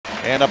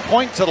And a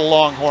point to the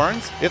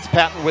Longhorns. It's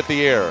Patton with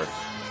the air.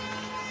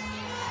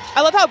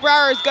 I love how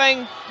Brower is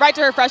going right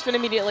to her freshman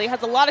immediately.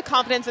 Has a lot of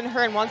confidence in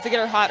her and wants to get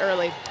her hot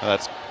early.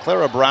 That's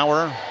Clara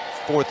Brower,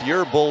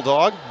 fourth-year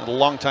Bulldog, and a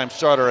longtime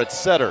starter at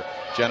setter.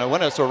 Jenna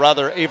Winnes, or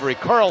rather Avery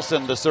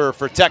Carlson, to serve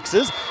for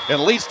Texas,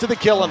 and leads to the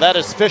kill, and that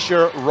is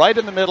Fisher right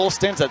in the middle,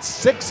 stands at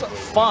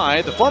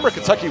 6'5", the former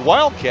Kentucky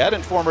Wildcat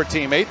and former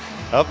teammate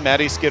of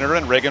Maddie Skinner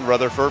and Reagan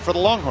Rutherford for the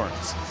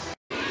Longhorns.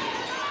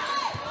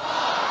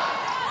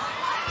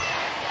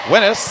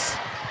 Winnes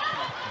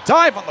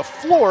dive on the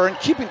floor, and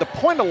keeping the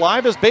point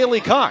alive is Bailey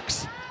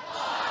Cox.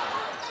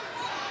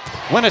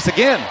 Winnes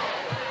again.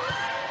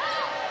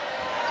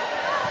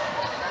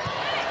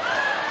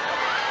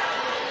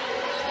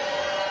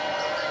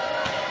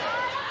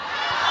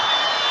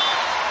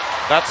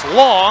 That's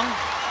long.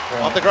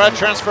 On the grad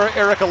transfer,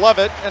 Erica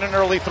Lovett, and an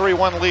early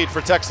 3-1 lead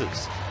for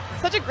Texas.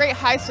 Such a great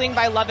high swing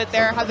by Lovett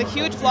there. Has a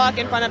huge block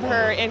in front of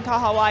her in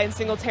Kahawai and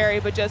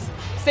Singletary, but just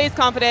stays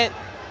confident,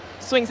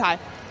 swings high.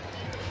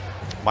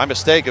 My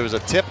mistake, it was a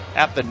tip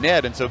at the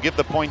net, and so give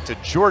the point to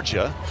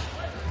Georgia.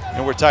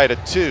 And we're tied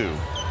at 2.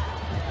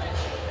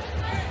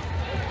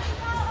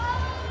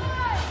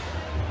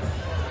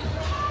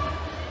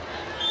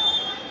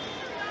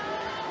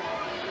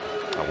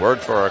 A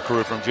word for our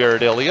crew from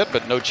Jared Elliott,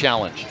 but no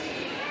challenge.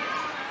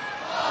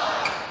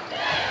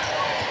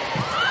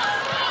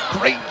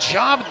 Great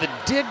job in the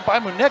dig by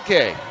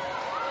Muneke.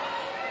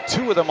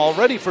 2 of them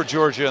already for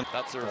Georgia.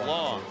 That's her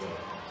long.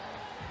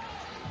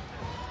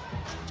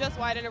 Just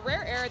wide, and a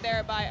rare error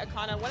there by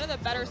Akana, one of the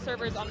better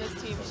servers on this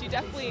team. She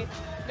definitely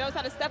knows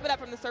how to step it up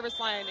from the service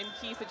line in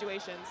key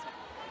situations.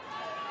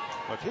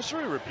 Well, if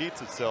history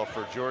repeats itself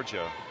for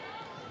Georgia,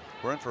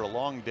 we're in for a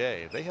long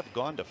day. They have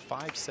gone to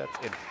 5 sets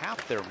in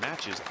half their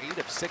matches, 8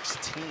 of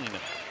 16.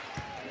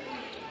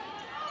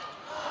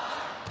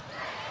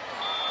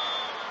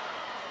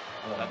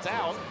 That's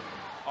out,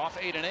 off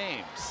 8 and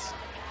Ames.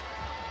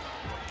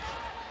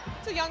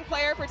 It's a young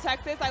player for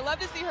Texas. I love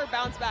to see her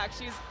bounce back.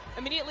 She's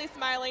immediately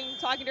smiling,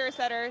 talking to her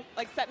setter,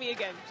 like, set me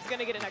again. She's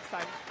gonna get it next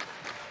time.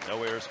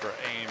 No errors for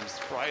Ames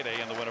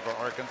Friday in the win over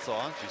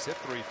Arkansas. She's hit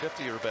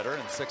 350 or better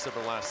in 6 of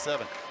her last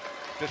 7.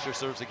 Fisher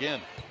serves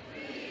again.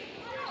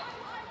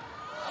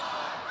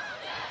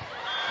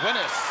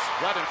 Winnes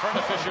right in front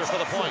of Fisher for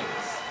the point.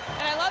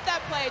 And I love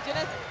that play.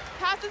 Jenna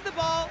passes the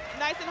ball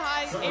nice and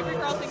high. Avery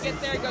Carlson gets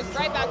there, goes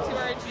right back to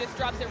her, and she just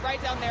drops it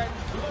right down there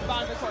in the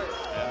bottom of the court.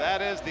 And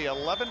that is the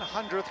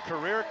 1100th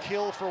career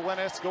kill for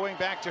Winnes, going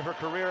back to her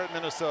career at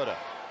Minnesota.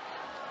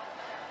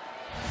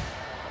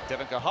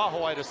 Devin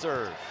Kahahawai to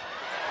serve.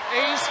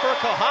 Ace for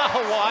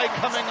Kahahawai,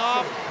 coming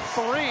off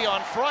 3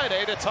 on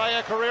Friday to tie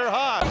a career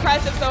high.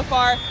 Impressive so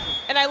far.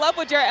 And I love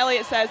what Jared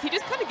Elliott says. He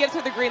just kind of gives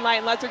her the green light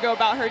and lets her go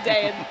about her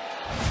day. And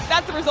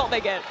that's the result they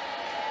get.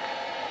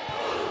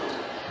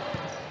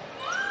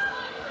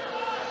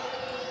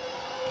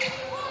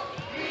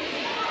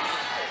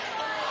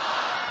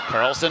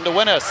 Carlson to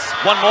Winnes.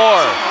 One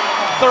more.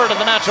 3rd of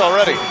the match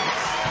already.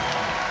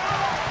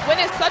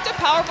 Winnes, such a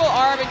powerful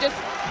arm and just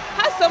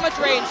has so much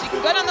range. She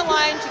can go down the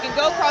line, she can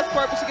go cross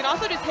court, but she can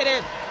also just hit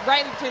it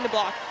right in between the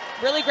block.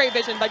 Really great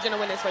vision by Jenna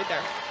Winnes right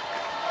there.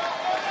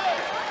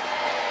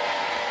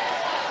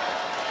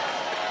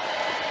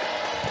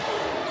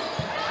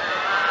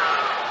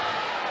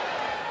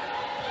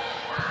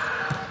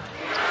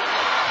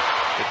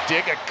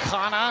 Dig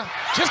Akana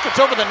just gets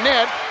over the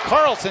net.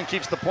 Carlson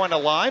keeps the point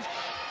alive.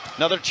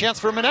 Another chance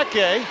for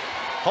Muneke.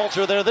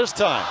 Halter there this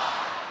time.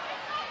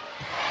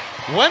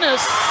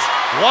 Winnes,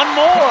 one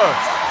more.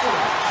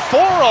 4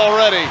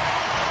 already.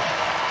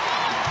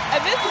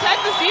 And this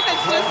Texas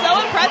defense is just so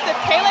impressive.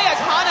 Kaylee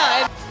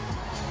Akana.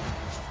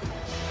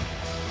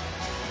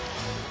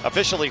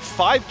 Officially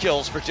 5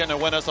 kills for Jenna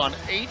Winnes on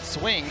 8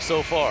 swings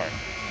so far.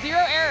 0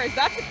 errors.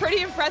 That's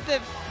pretty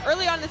impressive.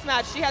 Early on in this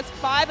match, she has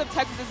 5 of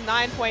Texas's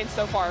 9 points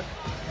so far.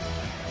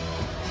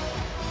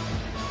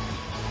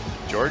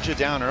 Georgia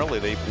down early.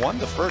 They've won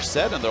the first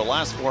set in their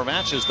last 4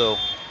 matches, though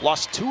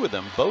lost 2 of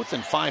them, both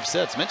in 5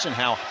 sets. Mention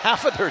how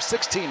half of their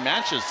 16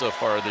 matches so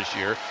far this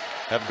year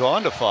have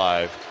gone to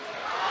 5.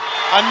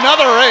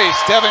 Another ace,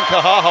 Devin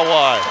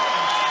Kahahawai.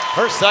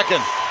 Her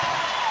second.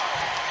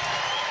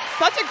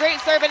 Such a great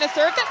serve, and a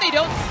serve that they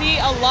don't see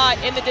a lot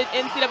in the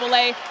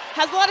NCAA.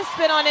 Has a lot of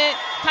spin on it,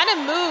 kind of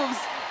moves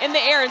in the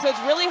air, and so it's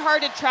really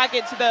hard to track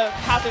it to the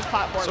passer's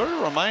platform. Sort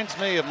of reminds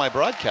me of my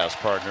broadcast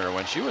partner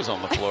when she was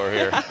on the floor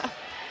here.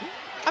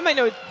 I might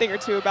know a thing or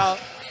two about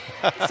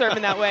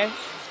serving that way.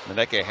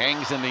 Muneke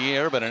hangs in the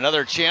air, but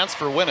another chance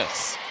for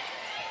Winnes.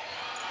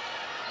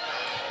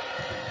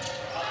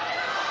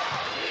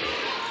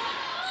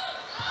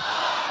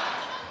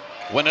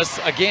 Winnes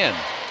again.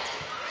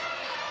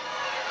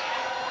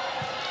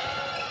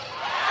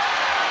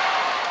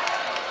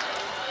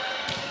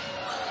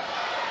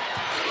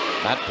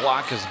 That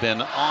block has been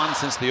on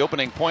since the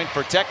opening point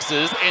for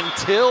Texas.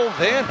 Until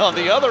then, on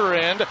the other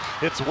end,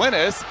 it's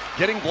Winnes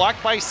getting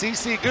blocked by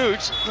CeCe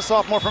Gooch, the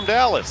sophomore from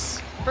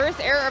Dallas.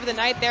 First error of the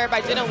night there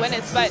by Jenna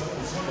Winnes, but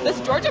This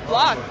Georgia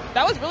block,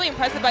 that was really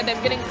impressive by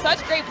them, getting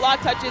such great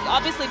block touches,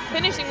 obviously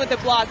finishing with the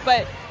block,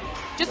 but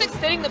just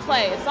extending the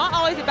play. It's not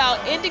always about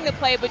ending the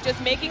play, but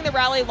just making the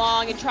rally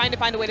long and trying to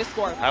find a way to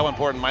score. How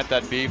important might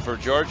that be for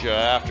Georgia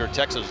after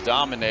Texas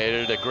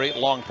dominated? A great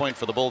long point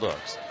for the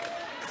Bulldogs.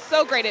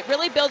 So great. It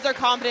really builds their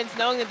confidence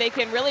knowing that they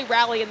can really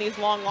rally in these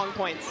long, long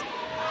points.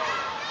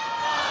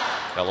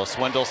 Ella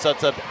Swindle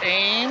sets up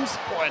Ames.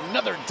 Boy,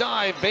 another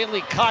dive.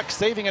 Bailey Cox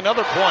saving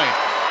another point.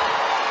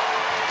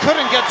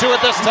 Couldn't get to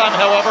it this time,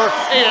 however.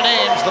 Aiden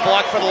Ames, the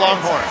block for the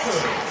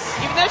Longhorns.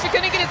 Even though she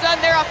couldn't get it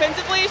done there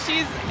offensively,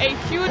 she's a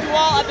huge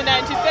wall at the net,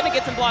 and she's going to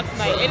get some blocks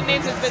tonight. Aiden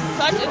Ames has been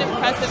such an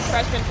impressive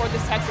freshman for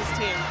this Texas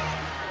team.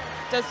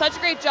 Does such a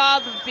great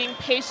job of being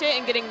patient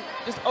and getting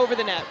just over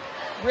the net.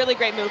 Really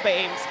great move by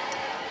Ames.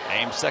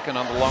 Ames second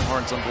on the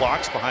Longhorns in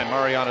blocks behind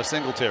Mariana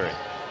Singletary.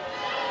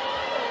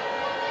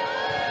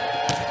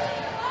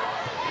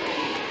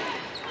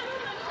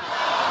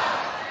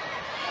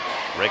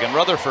 Reagan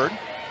Rutherford.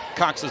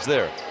 Cox is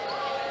there.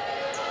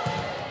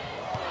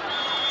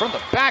 From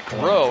the back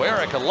row,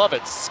 Erica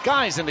Lovett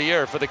skies in the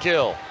air for the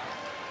kill.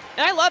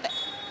 And I love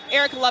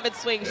Erica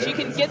Lovett's swing. She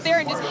can get there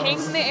and just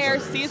hangs in the air,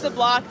 sees the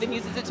block, then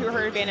uses it to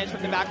her advantage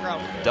from the back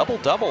row.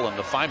 Double-double in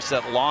the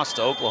 5-set loss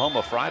to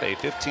Oklahoma Friday.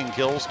 15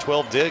 kills,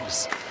 12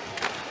 digs.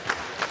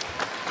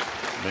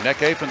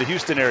 Muneke from the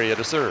Houston area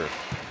to serve.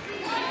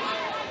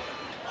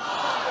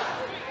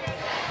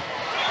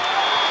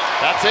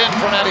 That's in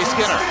from Addie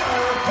Skinner.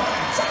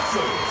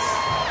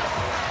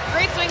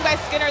 Great swing by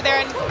Skinner there,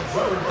 and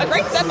a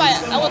great set by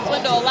Ella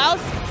Swindle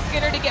allows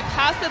Skinner to get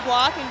past the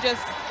block and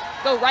just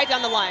go right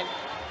down the line.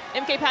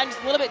 MK Patton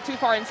just a little bit too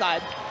far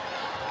inside.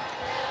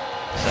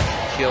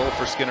 Second kill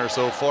for Skinner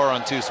so far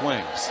on 2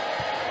 swings.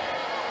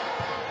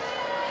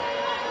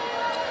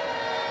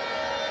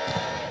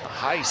 A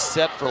high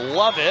set for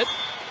Lovett,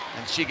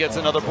 and she gets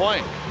another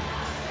point.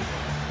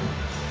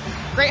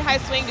 Great high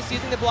swing, just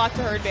using the block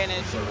to her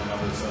advantage.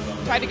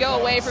 Tried to go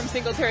away from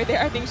Singletary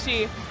there. I think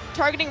she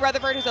targeting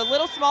Rutherford, who's a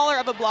little smaller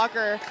of a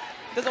blocker.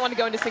 Doesn't want to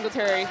go into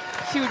Singletary.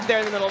 Huge there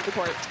in the middle of the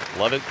court.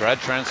 Lovett, grad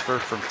transfer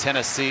from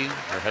Tennessee.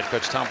 Her head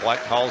coach Tom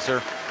Black calls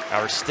her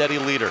our steady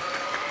leader.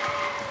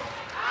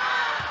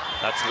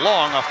 That's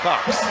long off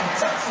Cox.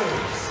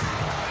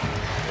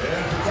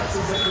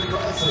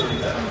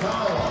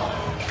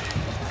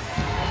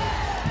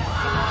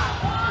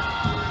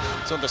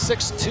 So in the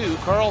 6-2,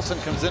 Carlson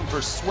comes in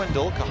for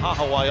Swindle.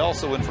 Kahahawai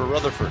also in for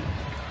Rutherford.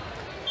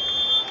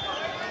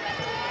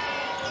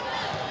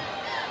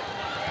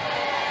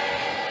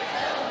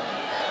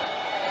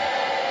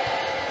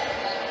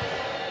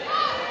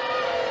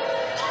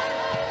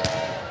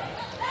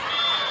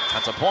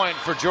 That's a point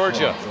for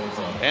Georgia.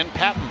 And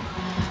Patton,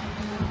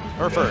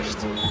 her first.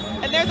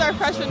 And there's our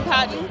freshman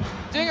Patton,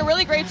 doing a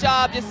really great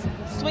job, just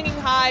swinging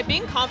high,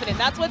 being confident.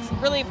 That's what's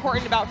really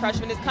important about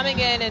freshmen, is coming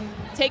in and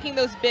taking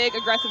those big,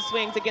 aggressive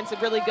swings against a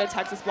really good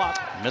Texas block.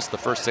 Missed the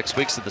first 6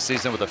 weeks of the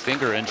season with a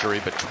finger injury,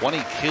 but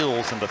 20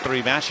 kills in the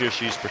 3 matches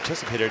she's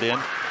participated in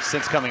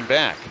since coming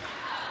back.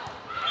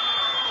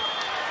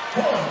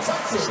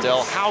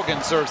 Estelle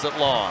Haugen serves it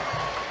long.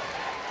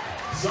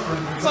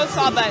 Close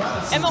call, but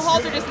Emma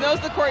Halter just knows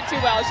the court too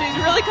well. She's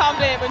really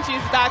confident when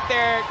she's back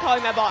there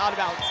calling that ball out of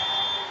bounds.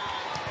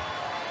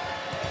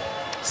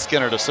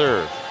 Skinner to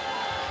serve.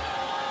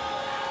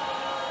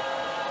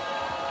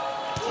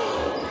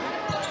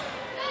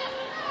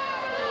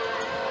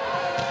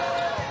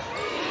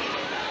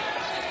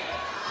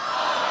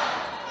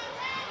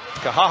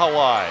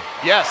 Kahahawai,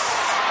 yes.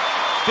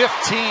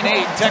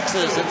 15-8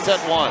 Texas in set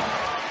 1.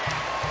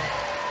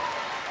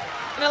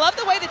 And I love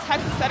the way the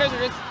Texas setters are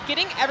just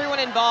getting everyone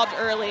involved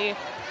early.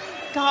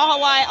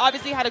 Kahahawai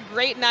obviously had a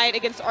great night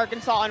against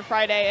Arkansas on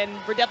Friday, and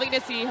we're definitely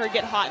going to see her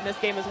get hot in this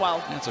game as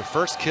well. It's her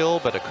first kill,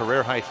 but a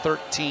career-high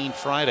 13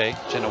 Friday.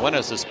 Jenna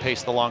Winnes has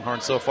paced the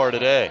Longhorns so far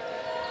today.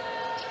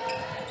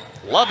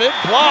 Love it,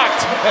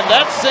 blocked, and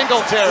that's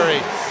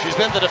Singletary. She's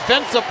been the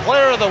Defensive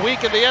Player of the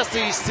Week in the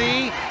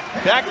SEC,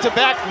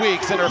 back-to-back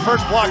weeks in her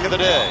first block of the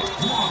day.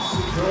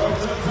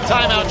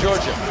 Timeout,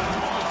 Georgia.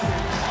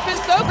 It's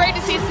been so great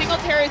to see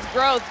Singletary's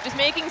growth, just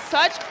making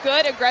such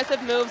good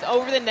aggressive moves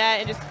over the net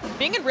and just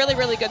being in really,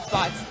 really good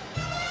spots.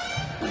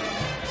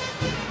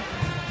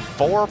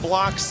 4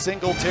 blocks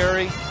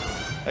Singletary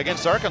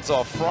against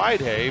Arkansas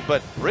Friday,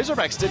 but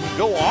Razorbacks didn't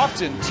go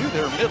often to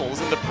their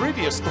middles. In the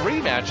previous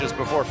 3 matches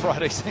before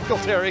Friday,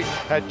 Singletary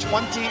had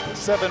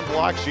 27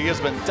 blocks. She has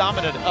been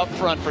dominant up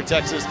front for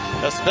Texas,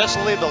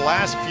 especially the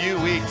last few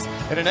weeks.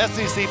 And in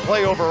SEC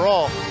play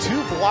overall,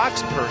 2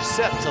 blocks per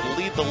set to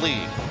lead the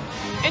league.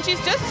 And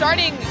she's just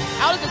starting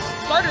out as a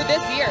starter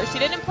this year. She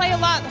didn't play a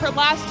lot her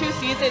last 2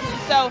 seasons,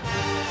 and so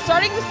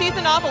starting the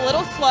season off a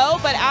little slow,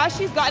 but as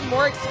she's gotten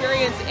more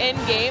experience in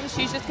games,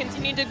 she's just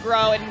continued to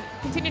grow and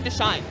continued to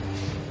shine.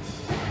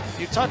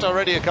 You talked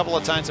already a couple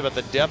of times about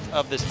the depth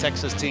of this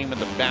Texas team and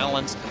the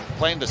balance.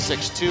 Playing the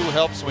 6-2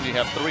 helps when you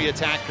have 3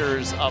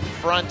 attackers up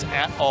front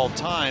at all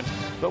times.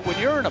 But when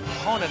you're an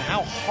opponent,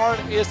 how hard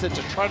is it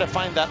to try to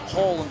find that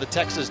hole in the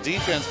Texas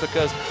defense?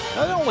 Because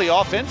not only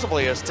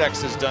offensively has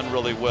Texas done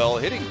really well,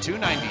 hitting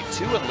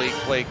 .292 in league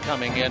play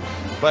coming in,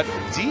 but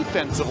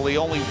defensively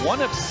only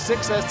 1 of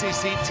 6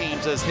 SEC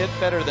teams has hit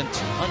better than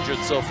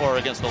 200 so far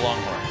against the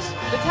Longhorns.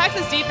 The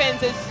Texas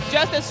defense is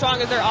just as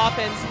strong as their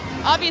offense.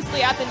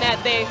 Obviously at the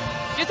net, they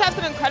just have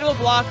some incredible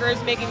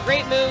blockers, making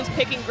great moves,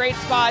 picking great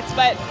spots,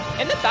 but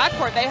in the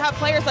backcourt, they have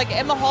players like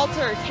Emma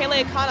Halter,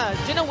 Kayla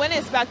Akana, Jenna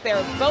Winnis back there,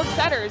 both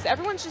setters.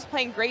 Everyone's just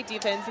playing great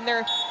defense, and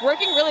they're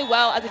working really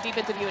well as a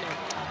defensive unit.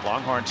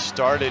 Longhorns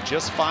started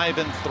just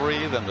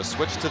 5-3, then the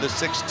switch to the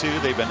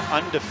 6-2. They've been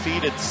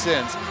undefeated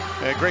since.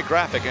 A great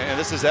graphic, and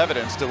this is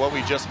evidence to what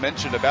we just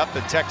mentioned about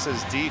the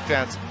Texas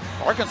defense.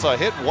 Arkansas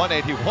hit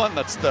 181.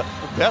 That's the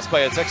best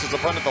by a Texas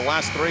opponent the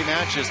last 3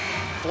 matches.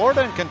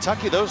 Florida and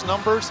Kentucky, those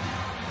numbers,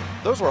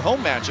 those were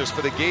home matches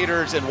for the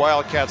Gators and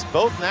Wildcats,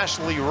 both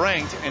nationally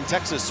ranked, and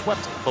Texas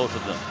swept both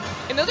of them.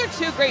 And those are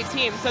 2 great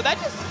teams, so that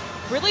just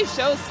really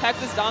shows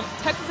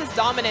Texas's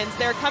dominance.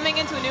 They're coming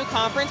into a new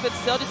conference, but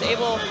still just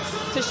able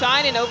to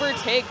shine and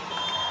overtake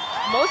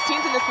most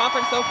teams in this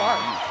conference so far.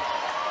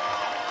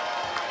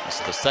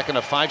 This is the second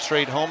of 5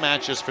 straight home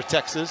matches for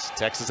Texas.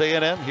 Texas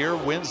A&M here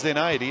Wednesday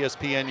night,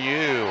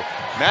 ESPNU.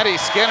 Maddie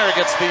Skinner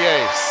gets the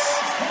ace.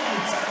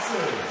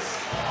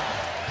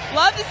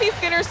 Love to see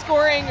Skinner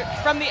scoring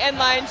from the end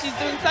line. She's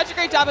doing such a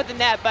great job at the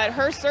net, but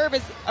her serve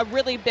is a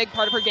really big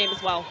part of her game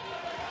as well.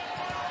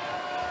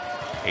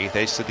 8th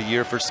ace of the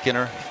year for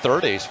Skinner,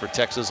 3rd ace for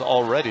Texas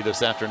already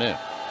this afternoon.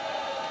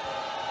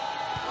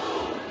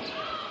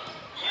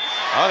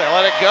 Oh, they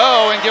let it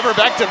go and give her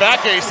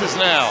back-to-back aces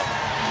now.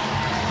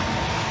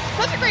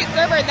 Such a great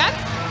server, and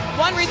that's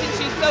one reason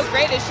she's so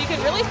great is she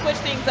can really switch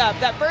things up.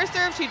 That first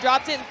serve, she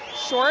dropped it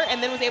short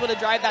and then was able to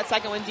drive that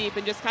second one deep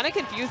and just kind of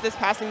confuse this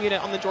passing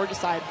unit on the Georgia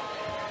side.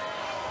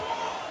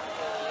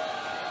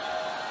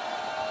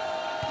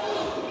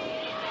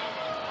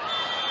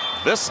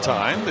 This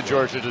time, the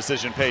Georgia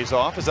decision pays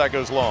off as that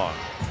goes long.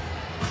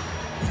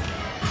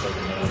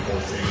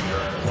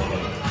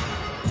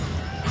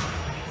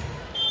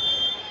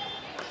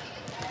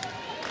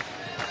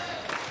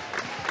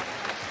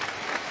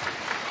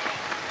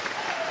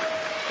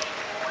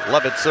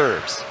 Lovett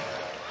serves.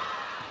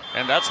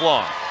 And that's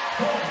long.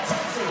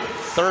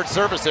 3rd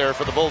service error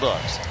for the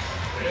Bulldogs.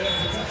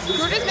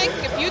 Georgia's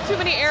making a few too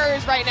many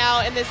errors right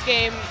now in this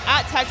game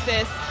at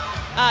Texas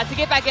to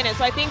get back in it.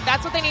 So I think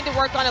that's what they need to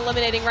work on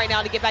eliminating right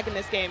now to get back in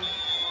this game.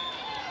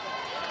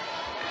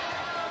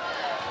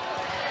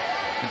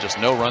 And just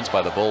no runs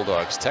by the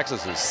Bulldogs.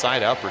 Texas's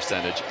side out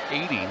percentage,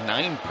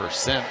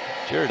 89%.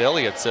 Jared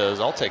Elliott says,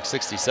 I'll take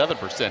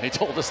 67%. He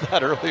told us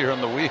that earlier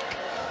in the week.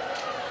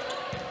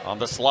 On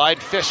the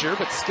slide, Fisher,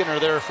 but Skinner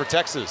there for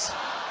Texas.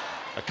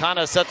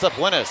 Akana sets up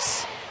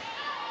Winnis.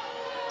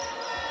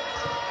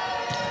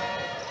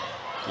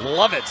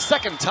 Lovett,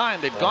 second time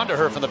they've gone to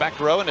her from the back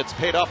row, and it's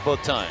paid off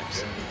both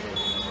times.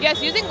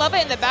 Yes, using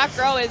Lovett in the back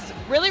row is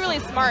really, really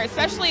smart,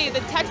 especially the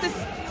Texas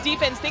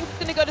defense thinks it's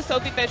going to go to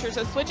Sophie Fisher,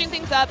 so switching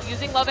things up,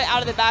 using Lovett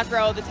out of the back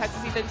row, the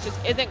Texas defense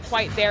just isn't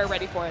quite there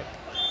ready for it.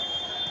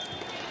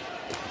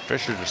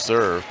 Fisher to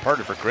serve, part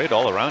of her great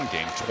all-around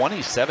game,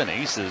 27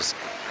 aces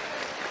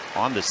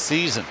on the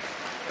season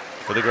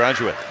for the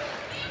graduate.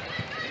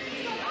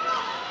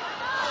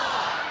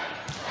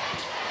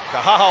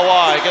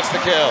 Kahahawai gets the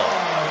kill.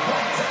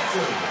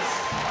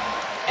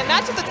 And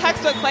that's just a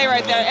textbook play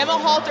right there. Emma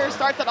Halter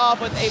starts it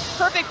off with a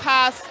perfect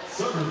pass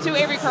to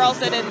Avery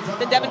Carlson, and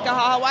then Devin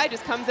Kahahawai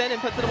just comes in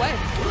and puts it away.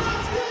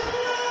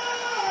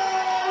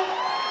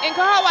 And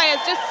Kahahawai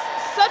has just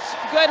such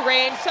good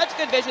range, such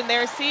good vision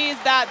there, sees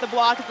that the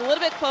block is a little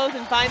bit close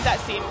and finds that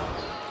seam.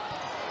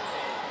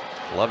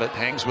 Lovett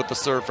hangs with the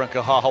serve from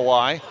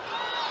Kahahawai.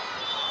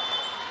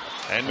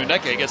 And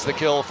Muneke gets the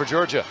kill for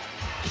Georgia.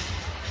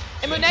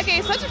 And Muneke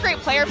is such a great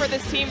player for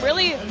this team,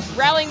 really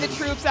rallying the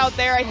troops out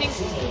there. I think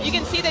you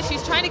can see that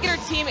she's trying to get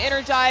her team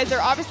energized.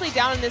 They're obviously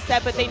down in this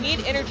set, but they need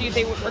energy if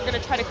they were going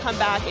to try to come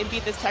back and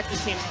beat this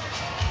Texas team.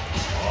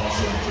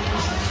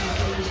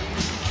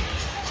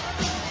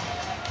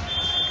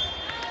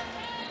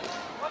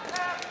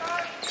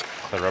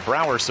 Clara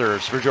Brower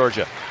serves for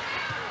Georgia.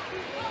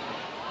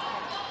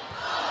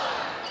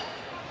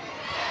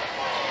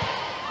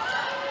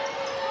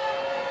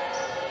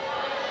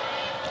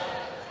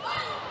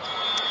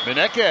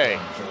 Muneke,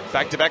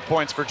 back-to-back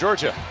points for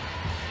Georgia.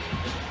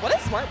 What a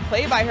smart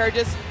play by her,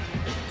 just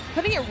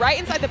putting it right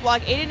inside the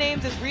block. Aiden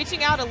Ames is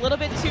reaching out a little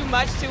bit too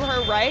much to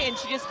her right, and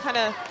she just kind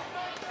of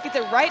gets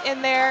it right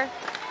in there.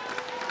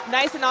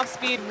 Nice and off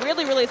speed.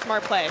 Really, really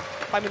smart play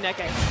by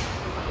Muneke.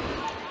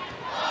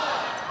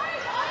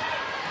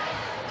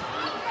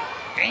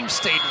 Ames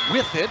stayed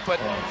with it, but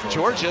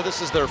Georgia,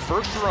 this is their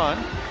first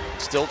run.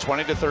 Still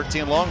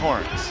 20-13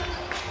 Longhorns.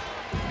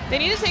 They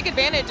need to take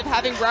advantage of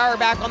having Brower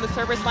back on the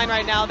service line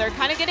right now. They're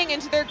kind of getting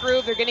into their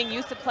groove. They're getting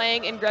used to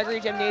playing in Gregory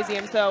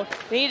Gymnasium, so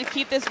they need to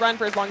keep this run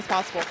for as long as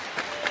possible.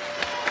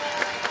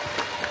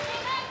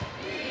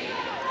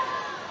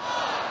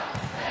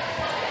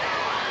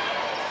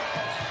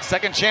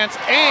 Second chance,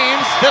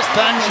 Ames. This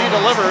time she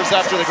delivers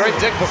after the great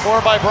dig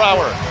before by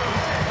Brower.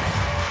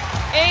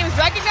 Ames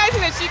recognizing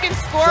that she can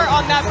score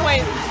on that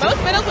point. Most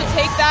middles would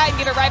take that and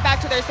get it right back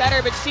to their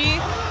setter, but she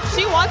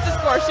wants to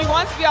score. She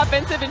wants to be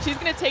offensive, and she's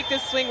going to take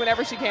this swing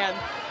whenever she can.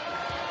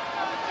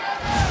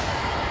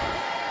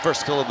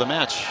 First kill of the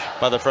match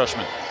by the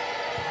freshman.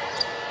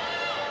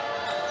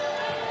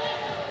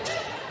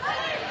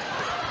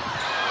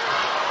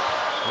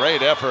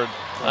 Great effort.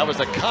 That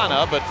was a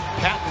Kana, but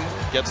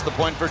Patton gets the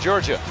point for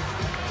Georgia.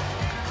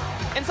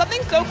 And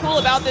something so cool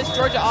about this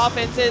Georgia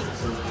offense is,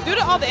 due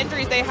to all the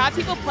injuries, they have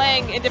people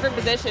playing in different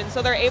positions,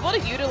 so they're able to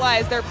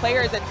utilize their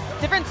players at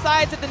different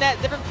sides of the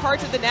net, different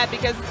parts of the net,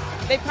 because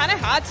they've kind of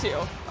had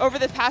to over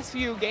the past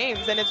few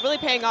games, and it's really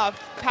paying off.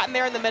 Patton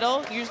there in the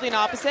middle, usually an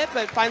opposite,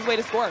 but finds a way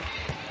to score.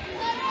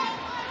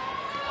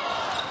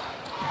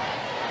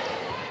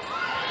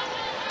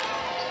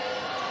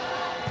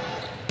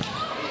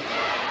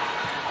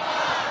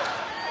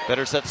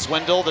 Better set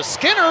Swindle to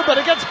Skinner, but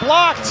it gets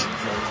blocked.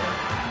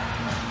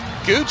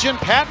 Gooch and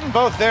Patton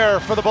both there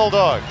for the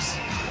Bulldogs.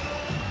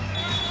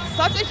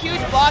 Such a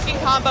huge blocking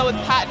combo with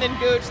Patton and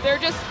Gooch. They're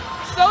just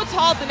so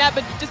tall at the net,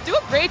 but just do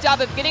a great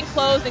job of getting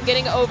close and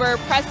getting over,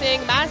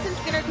 pressing. Madison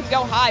Skinner can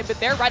go high, but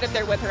they're right up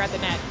there with her at the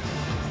net.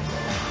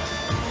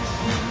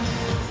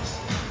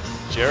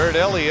 Jared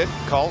Elliott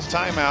calls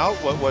timeout.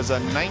 What was a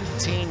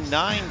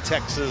 19-9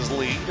 Texas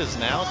lead is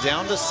now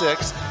down to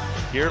 6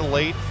 here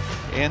late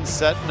in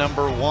set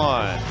number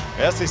 1.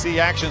 SEC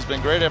action's been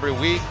great every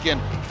week,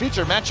 and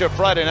feature matchup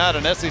Friday night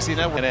on SEC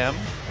Network.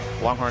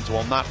 Longhorns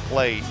will not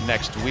play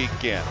next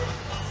weekend.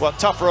 Well,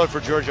 tough road for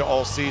Georgia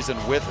all season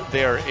with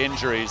their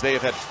injuries. They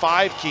have had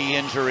 5 key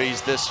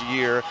injuries this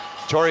year.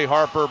 Tori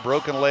Harper,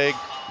 broken leg.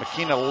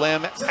 Makina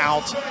Lim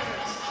out.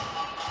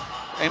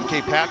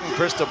 MK Patton,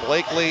 Krista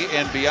Blakely,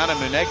 and Biana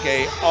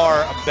Muneke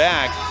are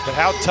back. But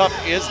how tough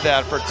is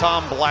that for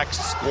Tom Black's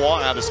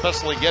squad,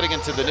 especially getting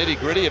into the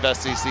nitty-gritty of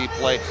SEC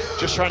play,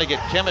 just trying to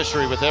get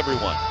chemistry with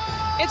everyone?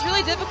 It's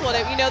really difficult.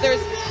 You know, there's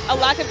a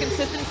lack of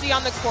consistency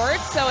on the court,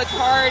 so it's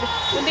hard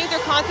when things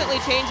are constantly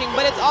changing,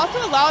 but it's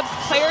also allowed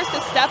players to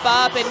step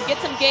up and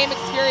get some game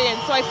experience.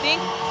 So I think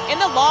in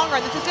the long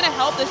run, this is going to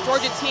help this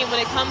Georgia team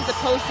when it comes to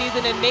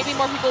postseason, and maybe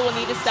more people will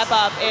need to step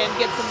up and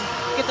get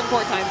some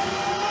court time.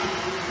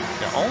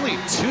 Yeah, only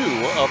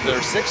 2 of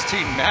their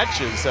 16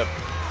 matches have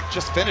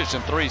just finished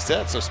in 3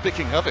 sets. So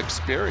speaking of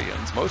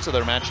experience, most of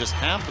their matches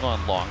have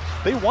gone long.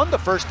 They won the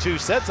first 2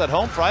 sets at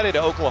home Friday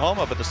to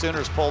Oklahoma, but the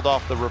Sooners pulled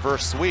off the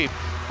reverse sweep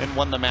and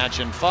won the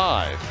match in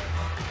 5.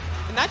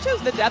 And that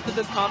shows the depth of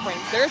this conference.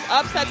 There's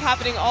upsets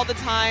happening all the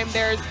time.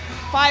 There's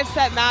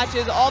 5-set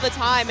matches all the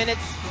time, and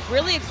it's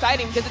really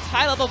exciting because it's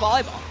high-level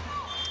volleyball.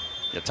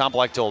 Yeah, Tom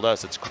Black told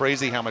us it's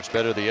crazy how much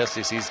better the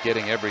SEC's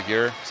getting every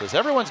year. Says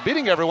everyone's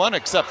beating everyone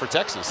except for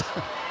Texas,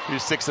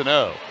 who's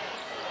 6-0.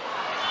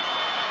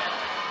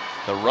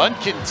 The run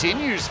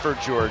continues for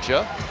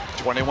Georgia,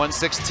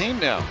 21-16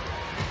 now.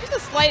 Just a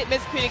slight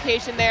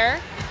miscommunication there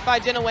by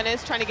Jenna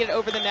Winnes trying to get it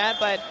over the net,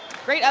 but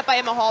great up by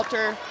Emma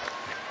Halter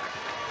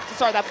to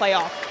start that play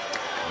off.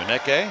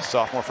 Muneke,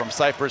 sophomore from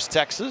Cypress,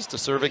 Texas, to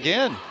serve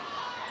again.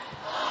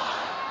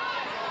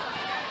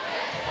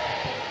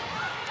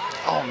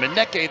 Oh,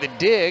 Muneke the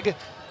dig,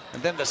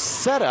 and then the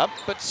setup,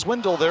 but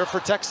Swindle there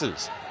for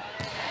Texas.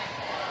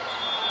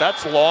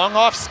 That's long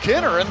off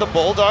Skinner, and the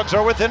Bulldogs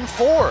are within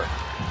 4.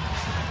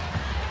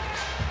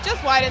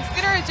 Just wide, and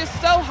Skinner is just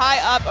so high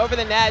up over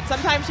the net.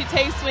 Sometimes she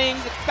takes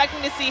swings,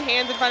 expecting to see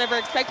hands in front of her,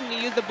 expecting to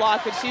use the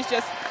block, but she's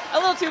just a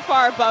little too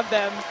far above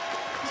them.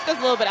 Just goes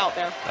a little bit out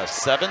there. A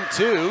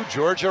 7-2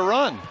 Georgia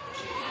run.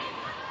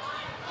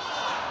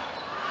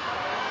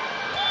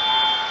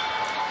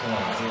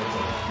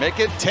 Make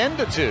it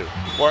 10-2,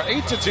 or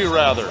 8-2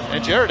 rather.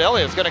 And Jared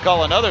Elliott's going to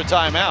call another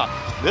timeout.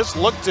 This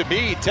looked to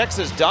be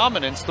Texas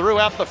dominance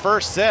throughout the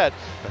first set,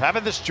 but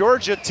having this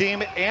Georgia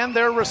team and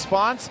their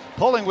response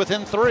pulling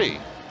within 3.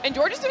 And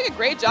Georgia's doing a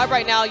great job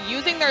right now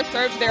using their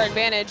serve to their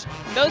advantage.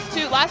 Those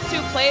last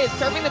two plays,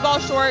 serving the ball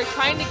short,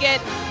 trying to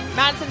get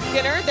Madison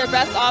Skinner, their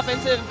best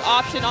offensive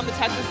option on the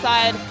Texas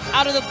side,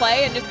 out of the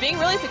play, and just being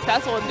really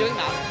successful in doing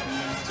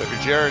that. So if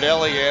you're Jared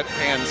Elliott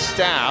and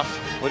staff,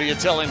 what are you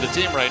telling the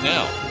team right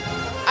now?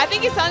 I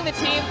think he's telling the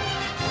team,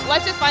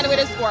 let's just find a way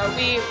to score.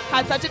 We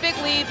had such a big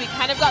lead, we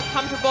kind of got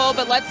comfortable,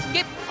 but let's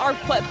get our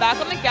foot back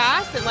on the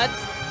gas and let's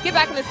get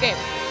back in this game.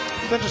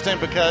 It's interesting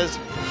because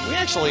we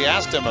actually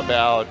asked him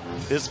about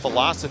his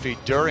philosophy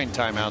during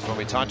timeouts when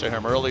we talked to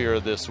him earlier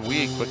this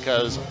week,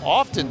 because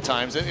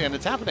oftentimes, and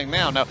it's happening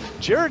now,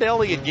 Jared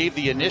Elliott gave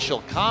the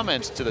initial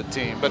comments to the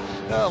team, but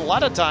a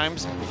lot of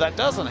times that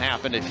doesn't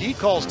happen. If he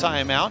calls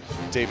timeout,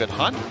 David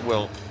Hunt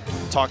will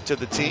talk to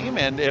the team,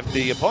 and if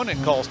the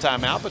opponent calls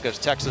timeout because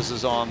Texas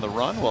is on the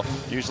run, well,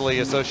 usually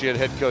associate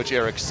head coach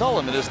Eric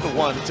Sullivan is the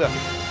one to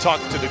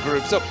talk to the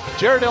group. So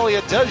Jared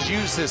Elliott does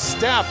use his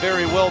staff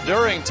very well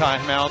during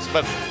timeouts,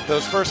 but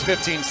those first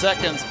 15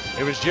 seconds,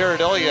 it was Jared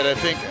Elliott, I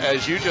think,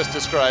 as you just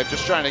described,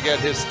 just trying to get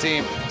his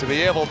team to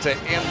be able to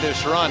end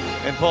this run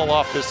and pull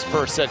off this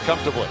first set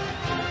comfortably.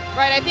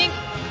 Right, I think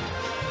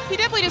He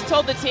definitely just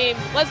told the team,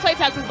 let's play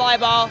Texas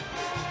volleyball.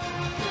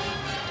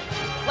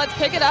 Let's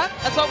pick it up.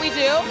 That's what we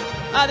do.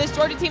 This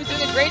Georgia team's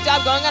doing a great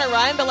job going on a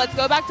run, but let's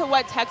go back to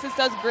what Texas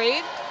does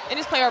great and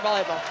just play our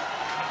volleyball.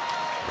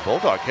 The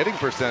Bulldog hitting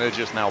percentage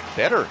is now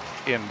better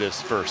in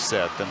this first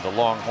set than the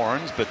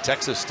Longhorns, but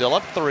Texas still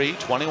up 3,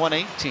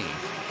 21-18.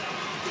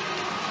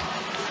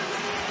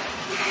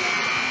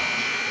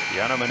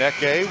 Yana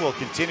Maneke will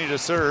continue to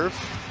serve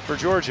for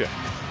Georgia.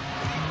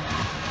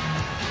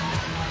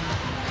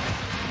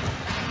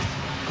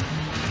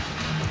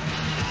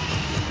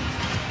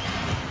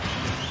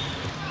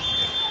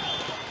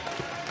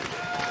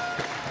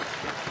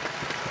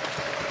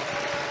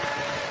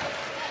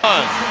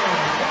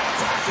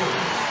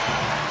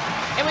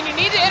 And when you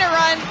need to hit a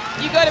run,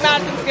 you go to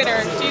Madison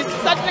Skinner. She's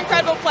such an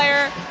incredible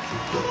player,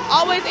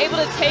 always able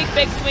to take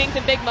big swings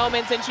and big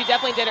moments, and she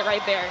definitely did it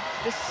right there.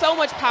 There's so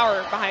much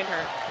power behind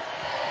her.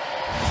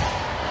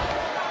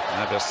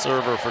 And a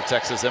server for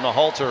Texas, Emma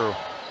Halter,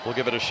 will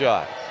give it a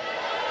shot.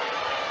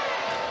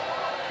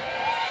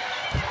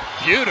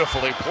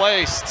 Beautifully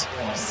placed,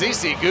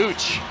 Cece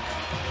Gooch.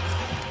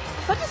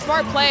 Such a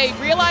smart play,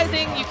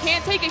 realizing you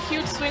can't take a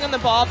huge swing on the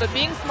ball, but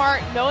being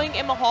smart, knowing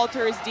Emma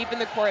Halter is deep in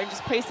the court and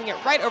just placing it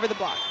right over the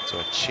block. So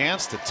a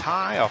chance to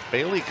tie off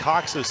Bailey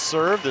Cox's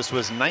serve. This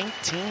was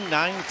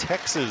 19-9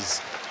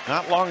 Texas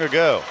not long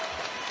ago.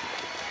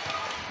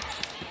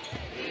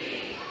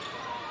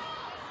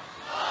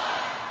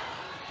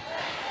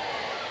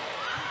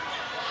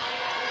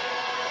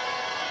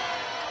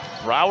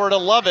 Brower to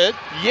love it.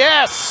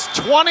 Yes,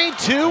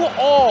 22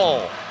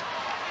 all.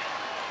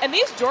 And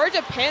these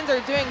Georgia pins are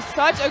doing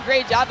such a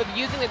great job of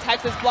using the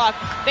Texas block.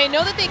 They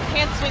know that they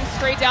can't swing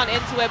straight down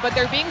into it, but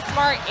they're being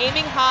smart,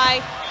 aiming high,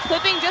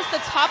 clipping just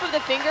the top of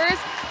the fingers.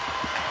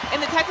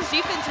 And the Texas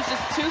defense is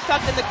just too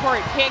sucked in the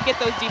court, can't get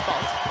those deep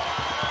balls.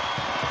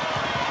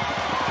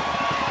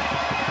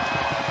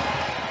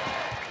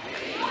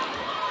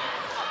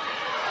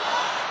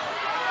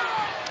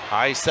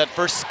 High set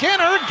for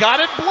Skinner, got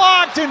it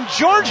blocked, and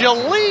Georgia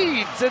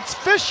leads. It's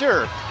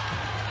Fisher.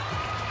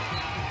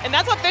 And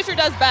that's what Fisher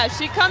does best.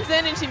 She comes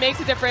in and she makes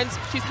a difference.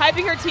 She's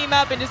hyping her team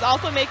up and just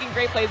also making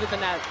great plays with the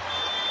net.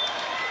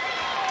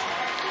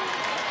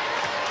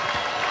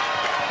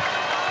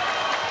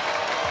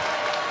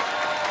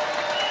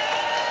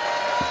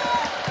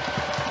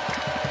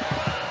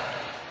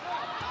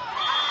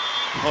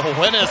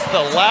 Winnis,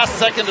 the last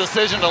second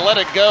decision to let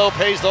it go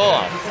pays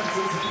off.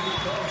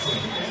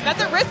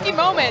 That's a risky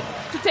moment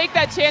to take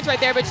that chance right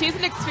there, but she's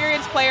an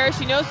experienced player.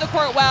 She knows the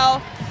court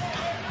well.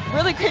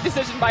 Really great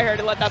decision by her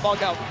to let that ball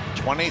go.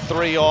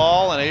 23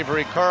 all, and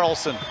Avery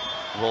Carlson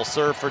will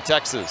serve for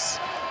Texas.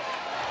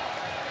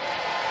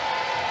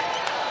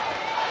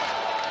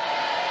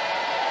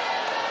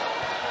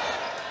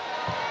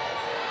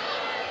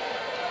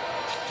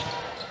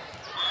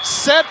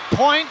 Set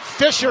point,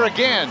 Fisher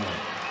again.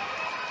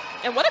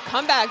 And what a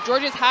comeback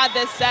Georgia's had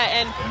this set,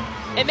 and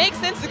it makes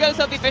sense to go to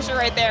Sophie Fisher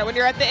right there. When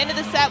you're at the end of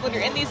the set, when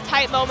you're in these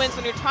tight moments,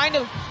 when you're trying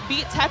to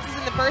beat Texas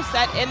in the first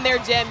set in their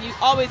gym, you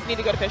always need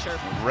to go to Fisher.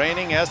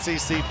 Reigning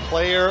SEC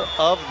Player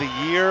of the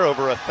Year,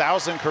 over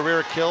 1,000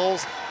 career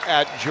kills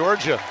at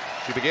Georgia.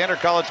 She began her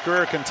college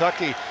career at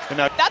Kentucky. And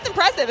now that's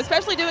impressive,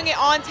 especially doing it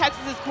on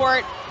Texas's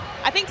court.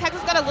 I think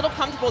Texas got a little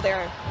comfortable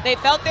there. They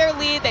felt their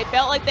lead, they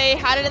felt like they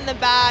had it in the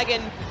bag,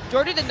 and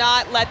Georgia did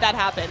not let that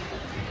happen.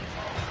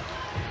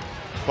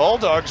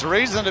 Bulldogs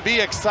reason to be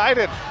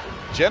excited.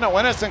 Jenna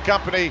Winnis and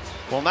company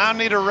will now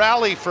need a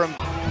rally from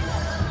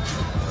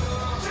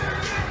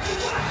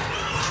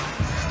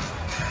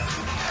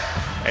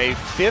a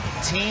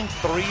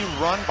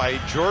 15-3 run by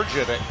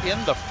Georgia to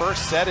end the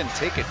first set and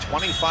take it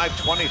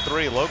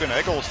 25-23. Logan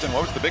Eggleston,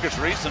 what was the biggest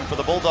reason for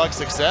the Bulldogs'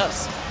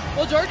 success?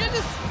 Well, Georgia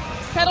just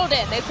settled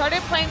in. They started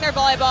playing their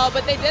volleyball,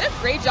 but they did a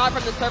great job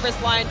from the service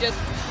line, just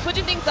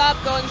switching things up,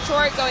 going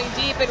short, going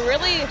deep, and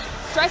really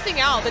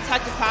stressing out the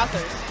Texas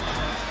passers.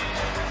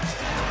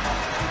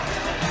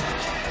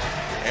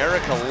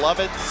 Erica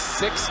Lovett,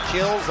 6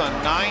 kills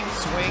on 9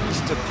 swings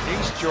to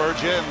pace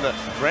Georgia, and the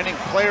reigning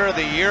player of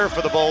the year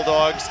for the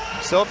Bulldogs.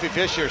 Sophie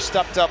Fisher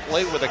stepped up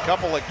late with a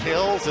couple of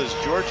kills as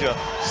Georgia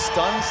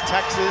stuns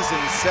Texas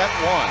in set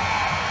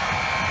 1.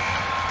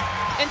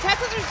 And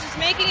Texas was just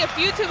making a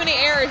few too many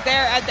errors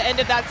there at the end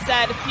of that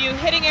set. A few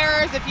hitting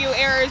errors, a few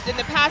errors in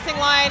the passing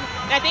line.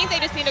 And I think they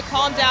just need to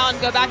calm down,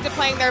 go back to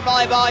playing their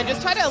volleyball, and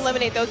just try to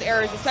eliminate those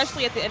errors,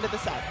 especially at the end of the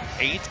set.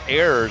 8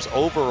 errors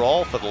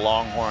overall for the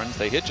Longhorns.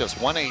 They hit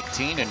just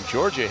 118, and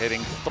Georgia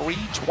hitting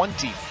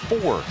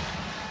 324.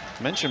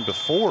 Mentioned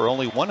before,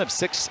 only one of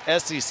 6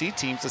 SEC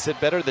teams has hit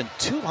better than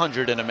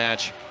 200 in a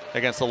match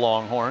against the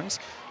Longhorns.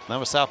 And that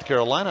was South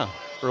Carolina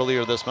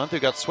earlier this month, who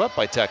got swept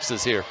by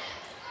Texas here.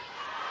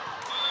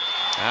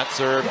 That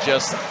serve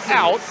just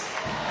out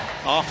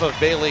off of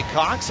Bailey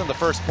Cox, and the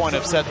first point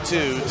of set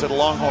 2 to the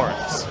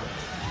Longhorns.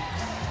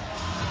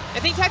 I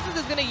think Texas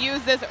is going to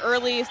use this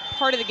early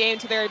part of the game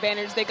to their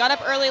advantage. They got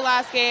up early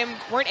last game,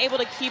 weren't able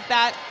to keep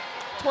that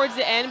towards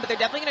the end, but they're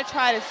definitely going to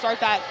try to start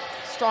that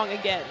strong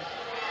again.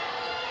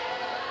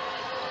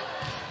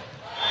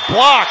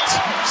 blocked.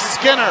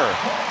 Skinner.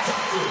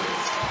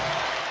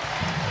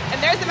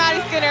 And there's the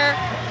Maddie Skinner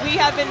we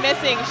have been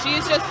missing.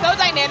 She's just so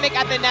dynamic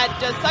at the net,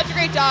 does such a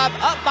great job.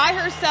 Up by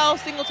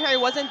herself, Singletary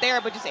wasn't there,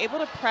 but just able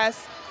to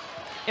press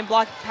and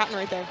block Patton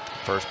right there.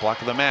 First block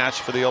of the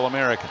match for the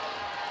All-American.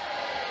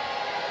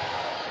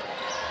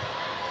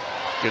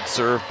 Good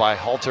serve by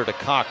Halter to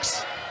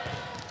Cox.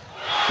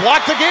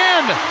 Blocked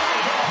again!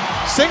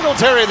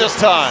 Singletary this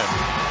time.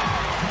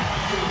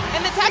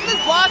 And the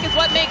Texas block is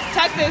what makes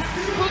Texas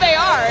who they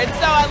are. And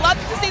so I love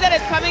to see that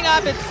it's coming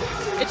up.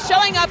 It's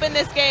showing up in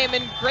this game.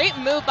 And great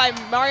move by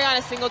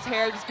Mariana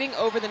Singletary, just being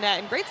over the net.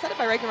 And great setup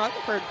by Reagan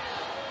Rutherford.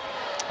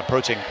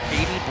 Approaching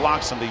 80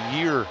 blocks on the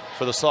year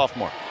for the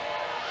sophomore.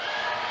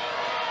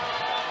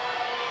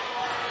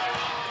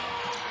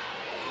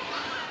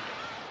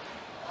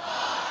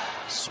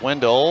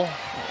 Swindle.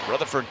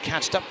 Rutherford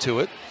catched up to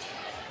it.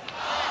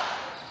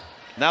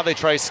 Now they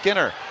try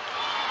Skinner.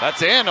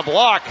 That's in, a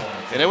block,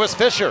 and it was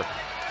Fisher.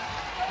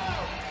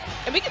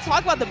 And we can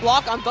talk about the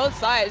block on both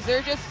sides.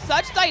 They're just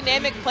such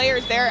dynamic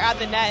players there at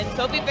the net. And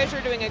Sophie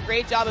Fisher doing a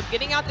great job of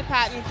getting out to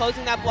Patton,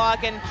 closing that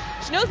block. And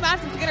she knows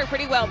Madison Skinner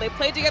pretty well. They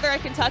played together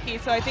at Kentucky,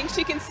 so I think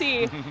she can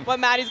see what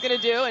Maddie's going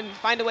to do and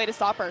find a way to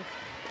stop her.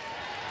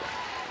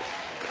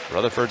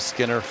 Rutherford,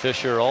 Skinner,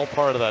 Fisher, all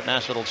part of that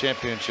national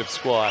championship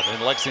squad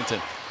in Lexington.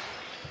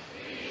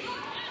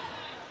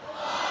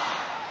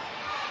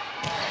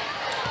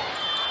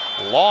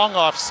 Long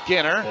off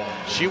Skinner.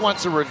 She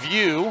wants a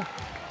review,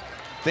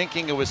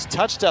 thinking it was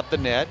touched at the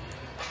net.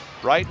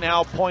 Right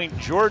now, point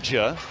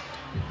Georgia.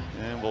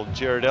 And will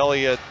Jared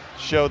Elliott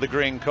show the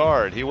green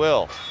card? He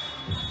will.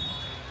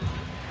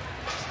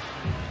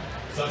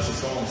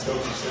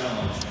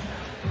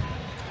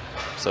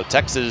 So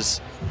Texas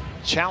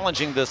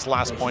challenging this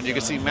last point. You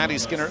can see Maddie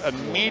Skinner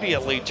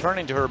immediately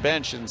turning to her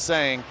bench and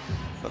saying,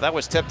 well, that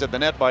was tipped at the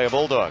net by a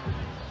Bulldog.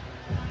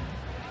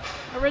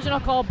 Original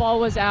call, ball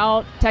was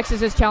out.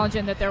 Texas is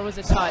challenging that there was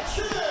a touch.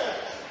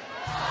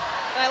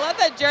 And I love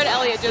that Jared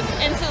Elliott just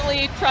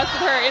instantly trusted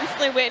her,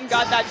 instantly went and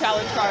got that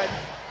challenge card.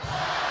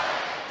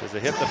 Does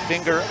it hit the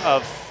finger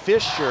of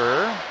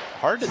Fisher?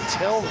 Hard to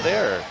tell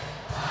there.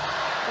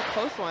 It's a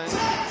close one.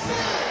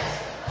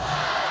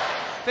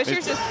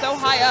 Fisher's just so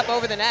high up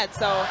over the net,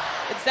 so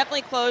it's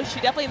definitely close. She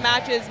definitely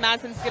matches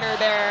Madison Skinner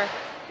there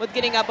with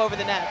getting up over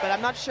the net, but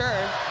I'm not sure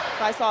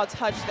if I saw a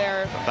touch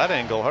there. From that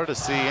angle, hard to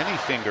see any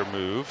finger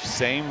move.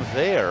 Same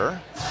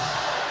there.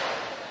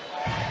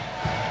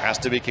 Has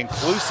to be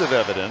conclusive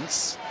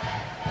evidence.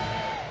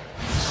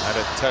 Had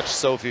it touch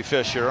Sophie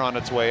Fisher on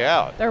its way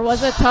out. There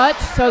was a touch,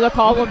 so the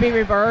call will be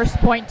reversed.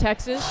 Point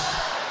Texas.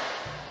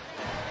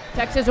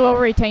 Texas will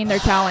retain their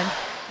challenge.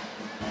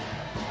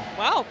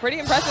 Wow, pretty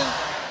impressive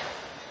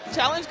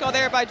challenge call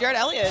there by Jared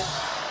Elliott.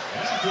 So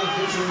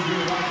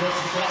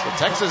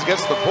Texas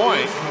gets the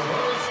point.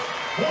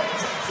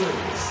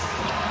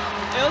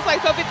 It looks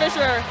like Sophie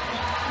Fisher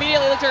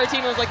immediately looked at her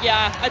team and was like,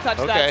 yeah, I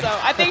touched that. So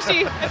I think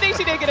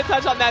she did get a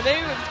touch on that. Maybe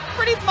it was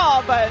pretty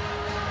small, but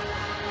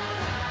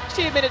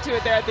she admitted to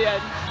it there at the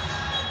end.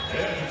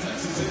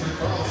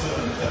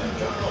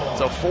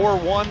 So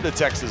 4-1 the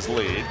Texas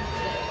lead.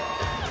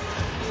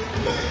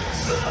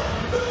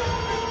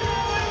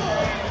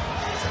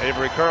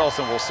 Avery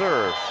Carlson will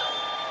serve.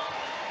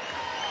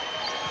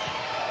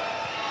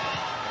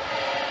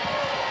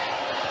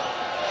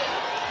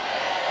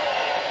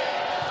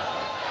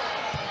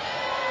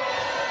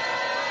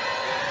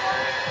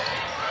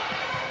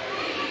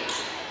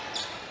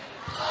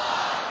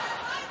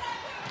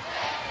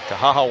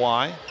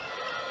 Kahahawai,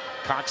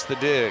 Cox the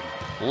dig,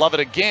 love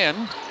it again.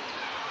 And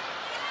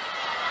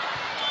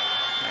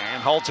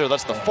Halter,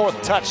 that's the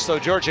fourth touch, so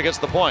Georgia gets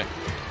the point.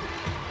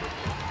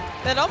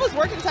 That almost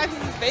worked in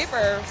Texas's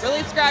favor.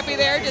 Really scrappy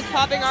there, just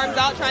popping arms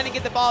out, trying to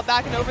get the ball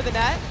back and over the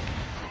net,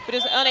 but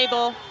just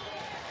unable.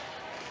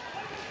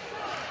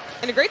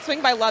 And a great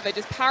swing by Lovett,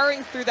 just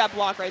powering through that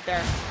block right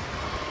there.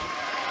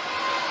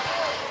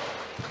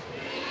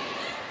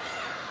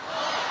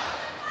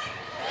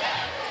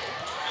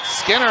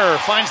 Skinner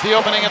finds the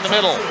opening in the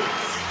middle.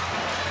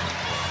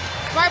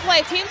 Smart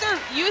play. Teams are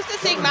used to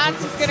seeing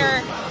Madison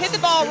Skinner hit the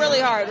ball really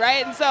hard,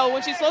 right? And so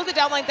when she slows it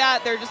down like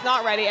that, they're just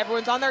not ready.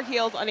 Everyone's on their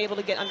heels, unable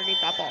to get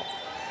underneath that ball.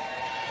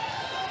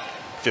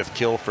 Fifth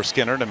kill for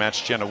Skinner to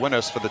match Jenna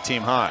Winnes for the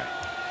team high.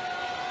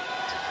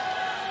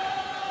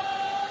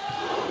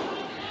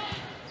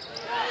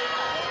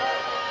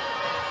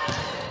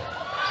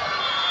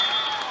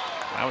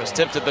 That was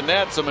tipped at the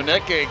net, so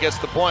Muneke gets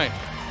the point.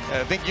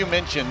 I think you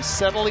mentioned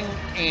settling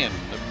in,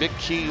 the big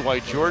key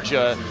why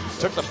Georgia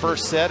took the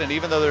first set, and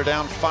even though they're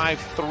down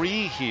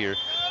 5-3 here,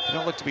 they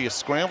don't look to be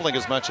scrambling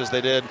as much as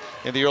they did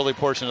in the early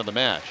portion of the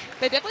match.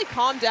 They definitely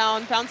calmed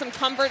down, found some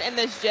comfort in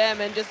this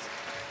gym, and just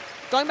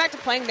going back to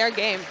playing their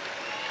game.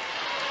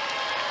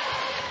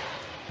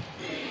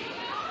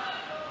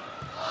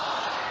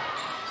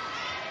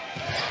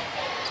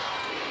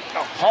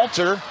 Oh,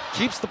 Halter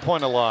keeps the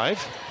point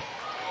alive.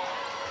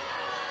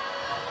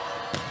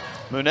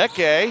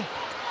 Muneke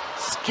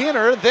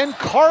Skinner, then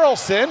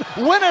Carlson.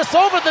 Winnes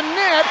over the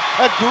net.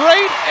 A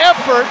great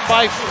effort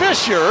by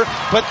Fisher,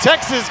 but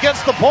Texas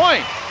gets the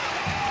point.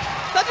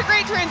 Such a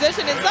great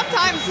transition, and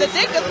sometimes the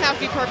dig doesn't have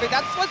to be perfect.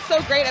 That's what's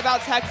so great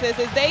about Texas,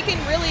 is they can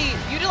really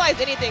utilize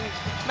anything.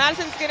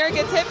 Madison Skinner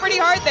gets hit pretty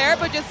hard there,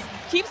 but just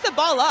keeps the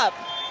ball up.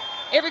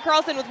 Avery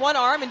Carlson with one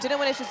arm, and Jenna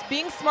Winnes just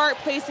being smart,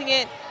 placing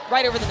it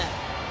right over the net.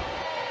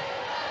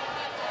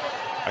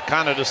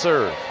 Akana to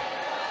serve.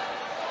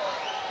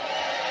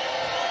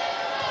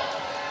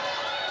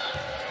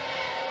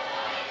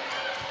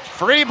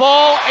 Free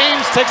ball,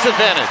 Ames takes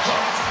advantage.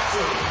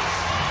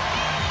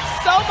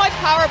 So much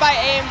power by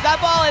Ames. That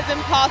ball is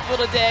impossible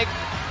to dig.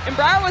 And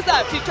Brower was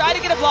up. She tried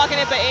to get a block in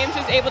it, but Ames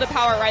was able to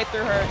power right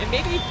through her, and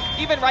maybe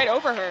even right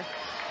over her.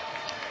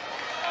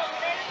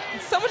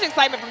 So much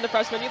excitement from the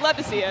freshman. You'd love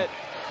to see it.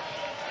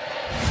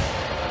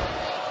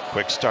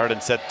 Quick start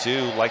in set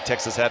 2, like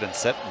Texas had in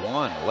set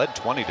 1. Led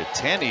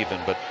 20-10 even,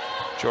 but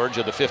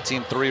Georgia the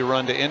 15-3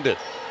 run to end it.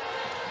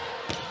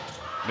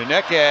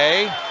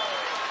 Muneke,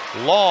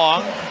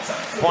 long,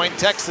 point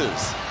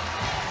Texas.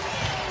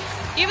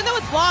 Even though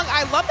it's long,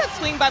 I love that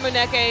swing by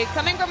Muneke,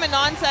 coming from a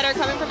non-setter,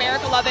 coming from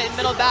Erica Lovett in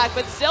middle back,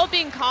 but still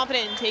being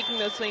confident in taking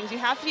those swings. You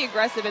have to be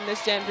aggressive in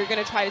this gym if you're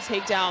going to try to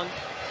take down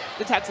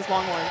the Texas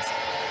Longhorns.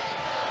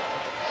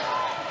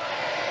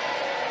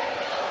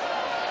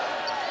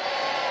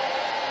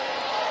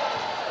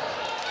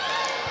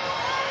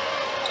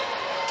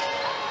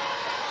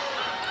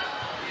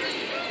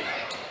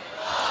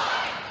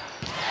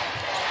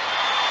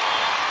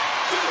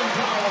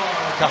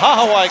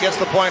 Kahahawai gets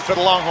the point for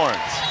the Longhorns.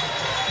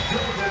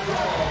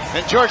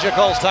 And Georgia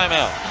calls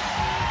timeout.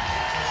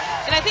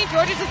 And I think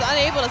Georgia's just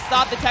unable to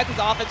stop the Texas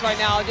offense right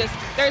now. Just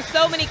there's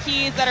so many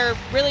keys that are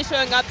really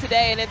showing up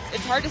today, and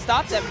it's hard to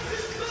stop them.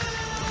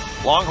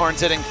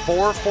 Longhorns hitting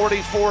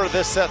 .444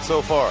 this set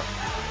so far.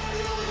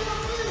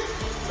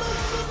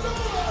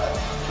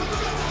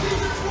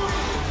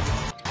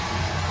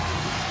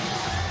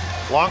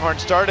 Longhorn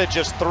started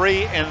just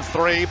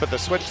 3-3, but the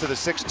switch to the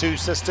 6-2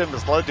 system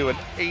has led to an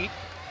 8-0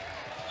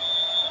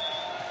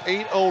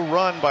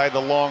 run by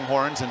the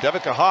Longhorns, and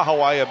Devika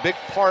Hahawai a big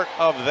part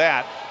of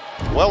that.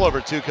 Well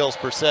over 2 kills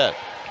per set.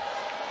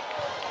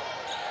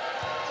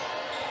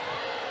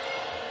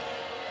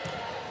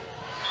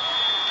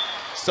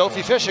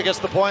 Sophie Fisher gets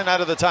the point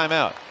out of the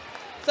timeout.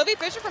 Sophie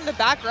Fisher from the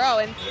back row,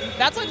 and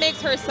that's what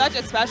makes her such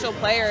a special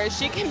player, is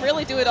she can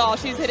really do it all.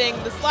 She's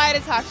hitting the slide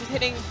attack, she's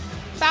hitting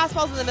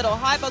fastballs in the middle,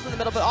 high balls in the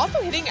middle, but also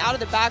hitting out of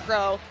the back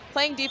row,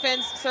 playing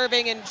defense,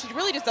 serving, and she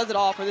really just does it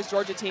all for this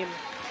Georgia team.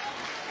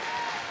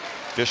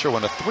 Fisher,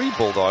 one of 3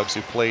 Bulldogs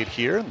who played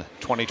here in the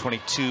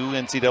 2022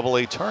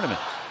 NCAA tournament.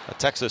 A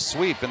Texas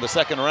sweep in the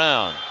second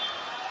round.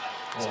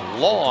 It's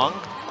long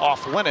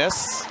off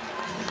Winnes,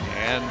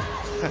 and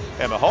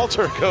Emma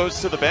Halter goes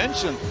to the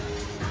bench and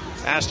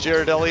asks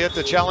Jared Elliott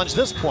to challenge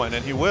this point,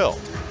 and he will.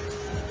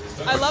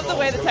 I love the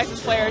way the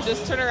Texas players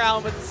just turn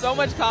around with so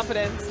much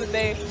confidence, and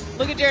they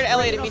look at Jared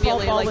Elliott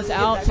immediately. Ball was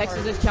out.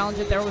 Texas has challenged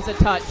it. There was a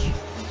touch.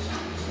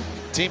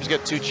 Teams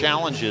get 2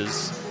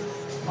 challenges.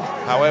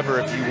 However,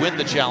 if you win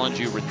the challenge,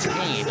 you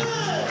retain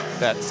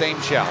that same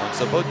challenge.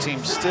 So both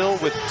teams still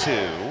with 2.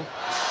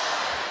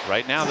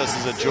 Right now, this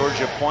is a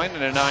Georgia point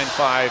and a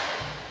 9-5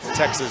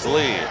 Texas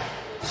lead.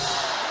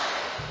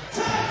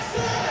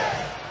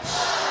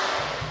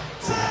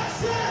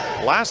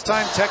 Last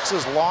time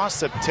Texas lost,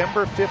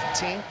 September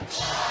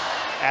 15th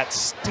at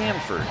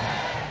Stanford.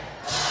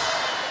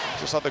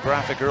 Just saw the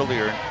graphic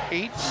earlier, an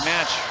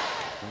 8-match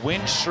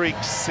win streak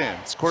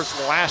since. Of course,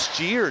 last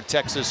year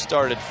Texas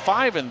started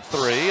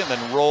 5-3 and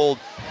then rolled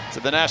to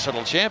the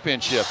national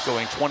championship,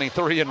 going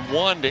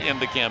 23-1 to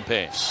end the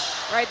campaign.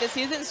 Right, this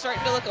season's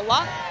starting to look a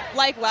lot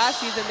like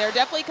last season. They're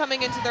definitely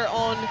coming into their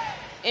own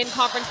in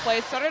conference play.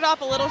 Started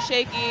off a little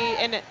shaky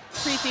in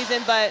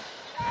preseason, but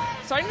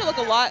starting to look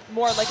a lot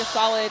more like a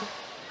solid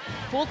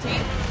full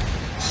team.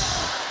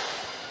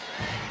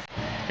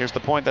 Here's the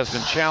point that's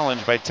been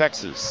challenged by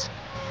Texas.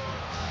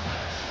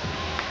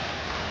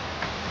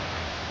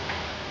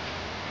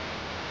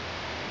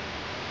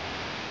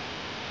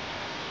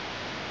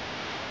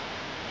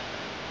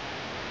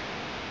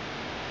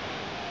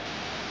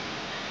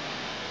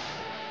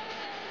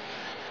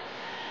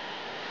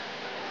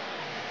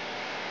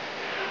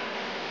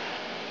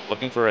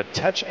 Looking for a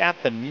touch at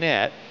the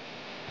net.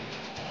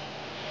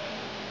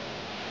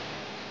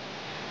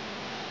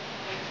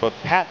 But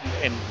Patton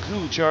and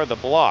Gooch are the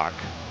block.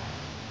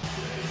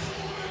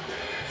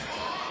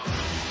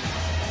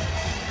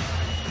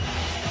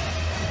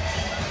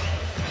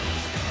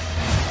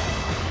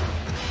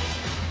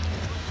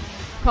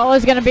 Call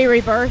is going to be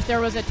reversed. There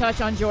was a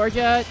touch on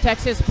Georgia.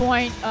 Texas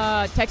point.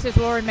 Texas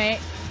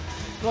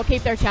will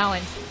keep their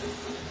challenge.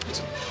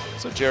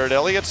 So Jared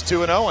Elliott's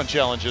 2-0 on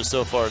challenges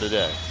so far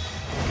today.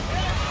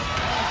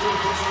 Get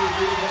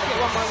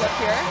one more look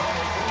here.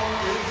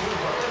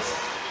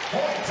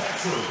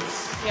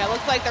 Yeah,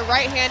 looks like the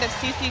right hand of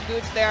CC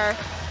Gooch there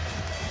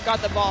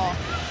got the ball.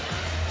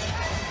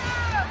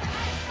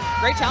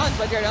 Great challenge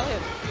by Jared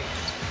Elliott.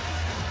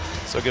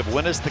 So give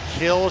Winnes the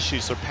kill. She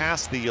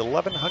surpassed the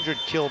 1,100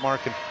 kill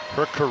mark in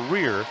her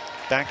career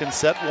back in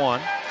set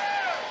 1.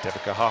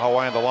 Devika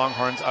Hahawai and the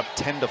Longhorns up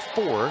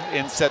 10-4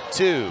 in set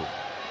 2.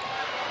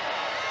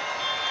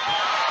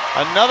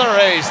 Another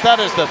ace.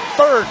 That is the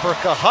third for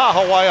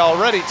Kahahawai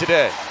already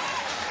today.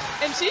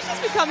 And she's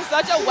just become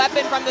such a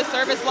weapon from the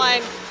service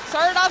line.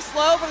 Started off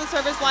slow from the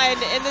service line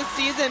in this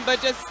season,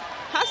 but just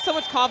has so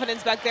much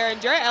confidence back there.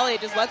 And Jarrett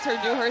Elliott just lets her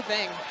do her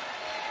thing.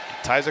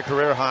 Ties a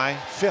career high,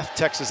 5th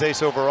Texas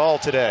ace overall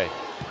today.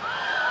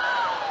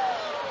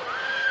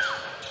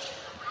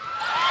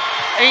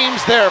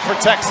 Ames there for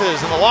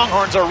Texas, and the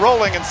Longhorns are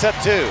rolling in set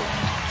 2.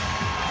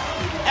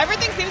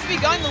 Everything seems to be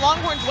going the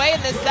Longhorns' way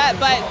in this set,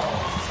 but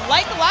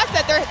like the last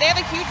set, they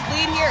have a huge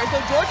lead here, so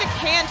Georgia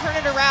can turn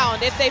it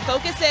around if they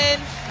focus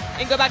in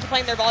and go back to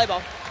playing their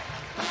volleyball.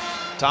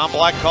 Tom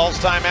Black calls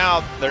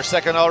timeout. They're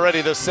second already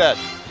this set.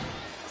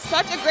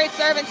 Such a great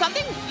serve, and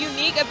something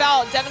unique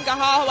about Devin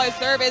Kahahawai's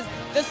serve is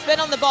the spin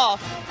on the ball.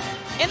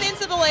 In the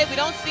NCAA, we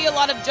don't see a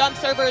lot of jump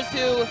servers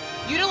who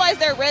utilize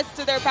their wrist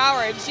to their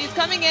power, and she's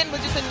coming in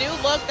with just a new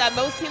look that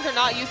most teams are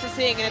not used to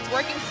seeing, and it's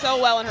working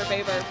so well in her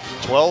favor.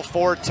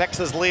 12-4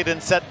 Texas lead in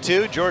set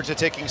 2. Georgia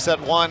taking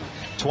set 1,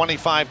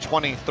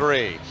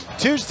 25-23.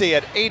 Tuesday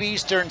at 8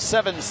 Eastern,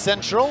 7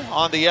 Central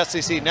on the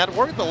SEC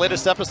Network, the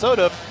latest episode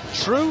of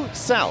True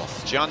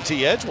South. John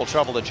T. Edge will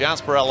travel to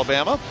Jasper,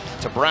 Alabama,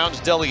 to Brown's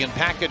Deli and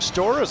Package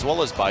Store, as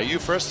well as Bayou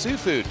Fresh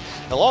Seafood.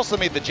 He'll also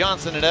meet the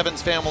Johnson and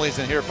Evans families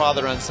and hear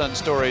father and son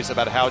stories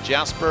about how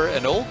Jasper,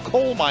 an old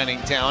coal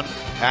mining town,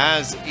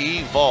 has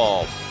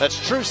evolved. That's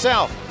True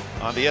South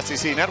on the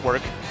SEC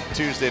Network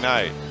Tuesday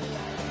night.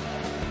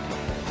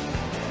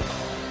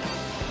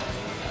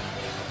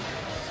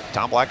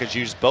 Tom Black has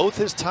used both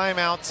his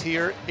timeouts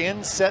here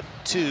in set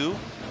 2.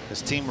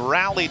 His team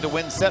rallied to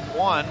win set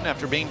 1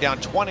 after being down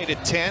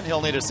 20-10.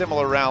 He'll need a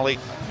similar rally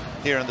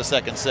here in the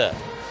second set.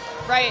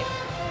 Right.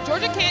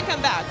 Georgia can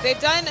come back.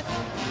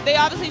 They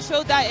obviously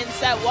showed that in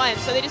set 1,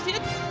 so they just need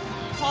to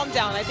calm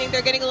down. I think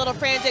they're getting a little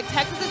frantic.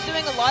 Texas is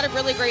doing a lot of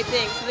really great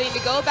things, so they need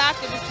to go back.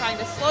 They're just trying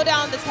to slow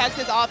down the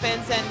Texas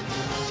offense and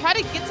try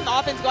to get some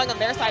offense going on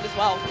their side as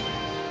well.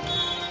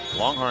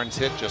 Longhorns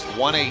hit just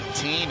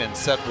 118 in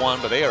set 1,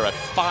 but they are at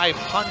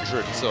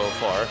 500 so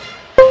far.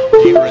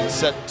 Here in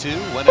set 2,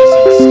 Winnes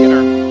and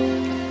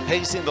Skinner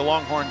pacing the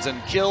Longhorns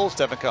in kills.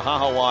 Devin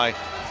Kahahawai,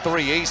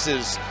 3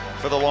 aces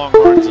for the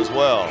Longhorns as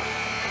well.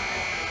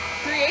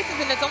 3 aces,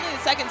 and it's only the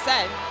second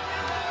set.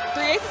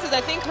 3 aces is, I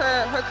think,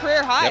 her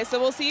career high, yep. So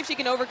we'll see if she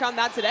can overcome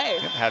that today.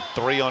 Yep, had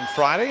 3 on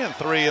Friday and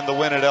 3 in the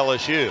win at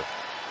LSU.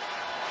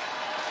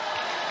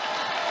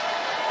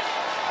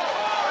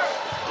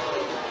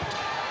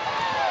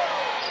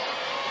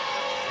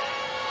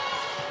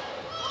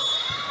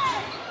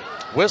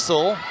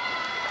 Whistle,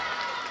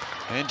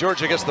 and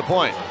Georgia gets the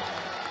point.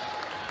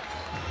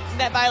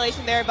 Net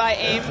violation there by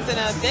Ames, and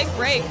a big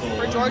break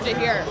for Georgia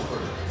here.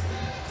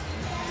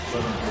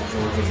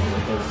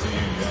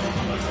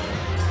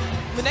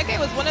 Muneke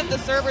was one of the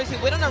servers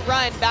who went on a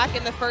run back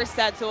in the first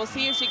set, so we'll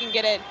see if she can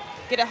get it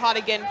hot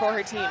again for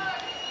her team.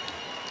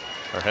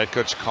 Her head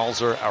coach calls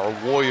her our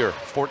warrior.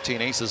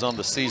 14 aces on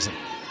the season.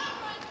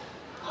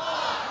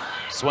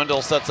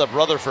 Swindle sets up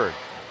Rutherford.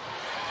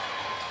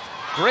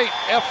 Great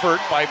effort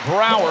by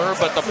Brower,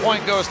 but the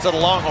point goes to the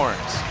Longhorns.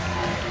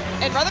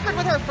 And Rutherford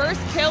with her first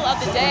kill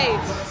of the day.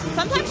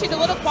 Sometimes she's a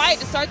little quiet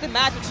to start the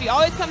match, but she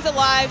always comes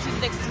alive. She's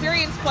an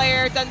experienced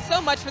player, done so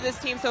much for this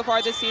team so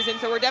far this season,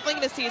 so we're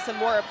definitely going to see some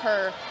more of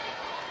her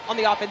on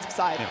the offensive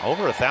side. Yeah,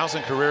 over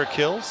 1,000 career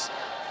kills.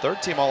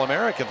 3rd-team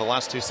All-American the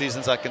last 2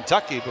 seasons at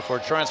Kentucky before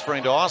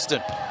transferring to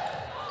Austin.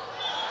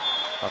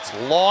 That's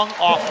long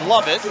off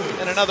Lovett,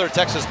 and another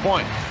Texas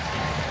point.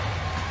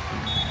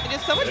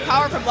 Just so much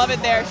power from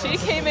Lovett there. She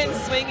came in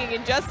swinging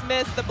and just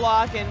missed the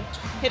block and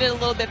hit it a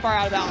little bit far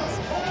out of bounds.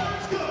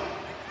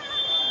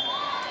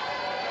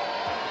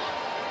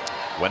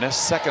 Winnes,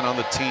 second on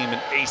the team in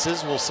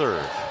aces, will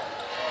serve.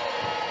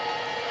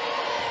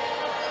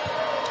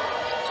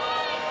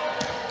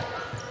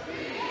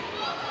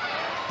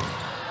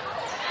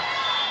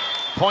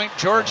 Point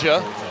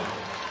Georgia,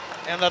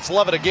 and that's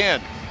Lovett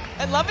again.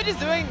 And Lovett is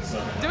doing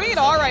it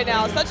all right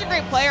now. Such a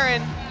great player,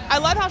 and I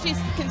love how she's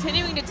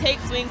continuing to take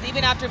swings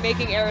even after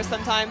making errors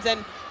sometimes,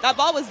 and that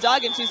ball was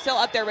dug and she's still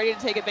up there ready to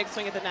take a big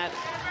swing at the net.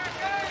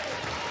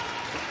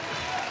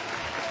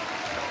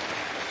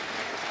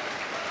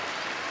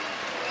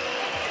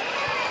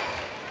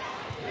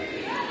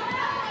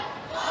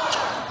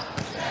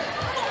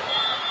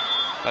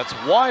 That's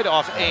wide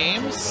off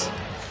Ames.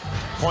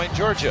 Point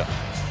Georgia.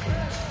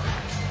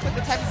 But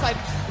the Texas side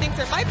thinks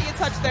there might be a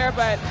touch there,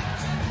 but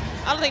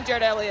I don't think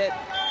Jarrett Elliott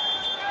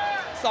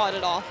saw it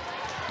at all.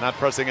 Not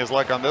pressing his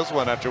luck on this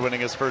one after winning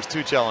his first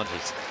 2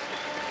 challenges.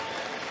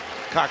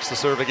 Cox to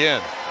serve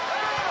again.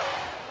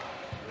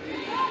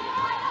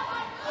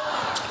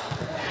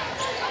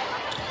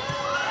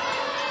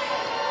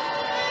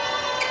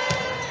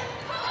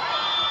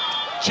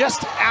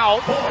 just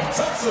out.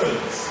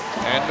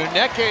 And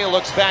Muneke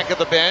looks back at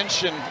the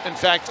bench. And in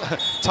fact,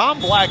 Tom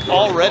Black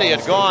already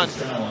had gone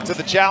to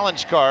the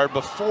challenge card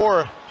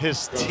before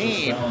his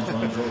team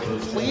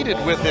pleaded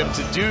with him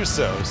to do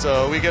so.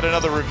 So we get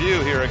another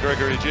review here at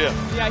Gregory Gym.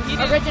 Yeah, he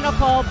did. Original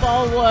ball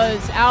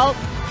was out.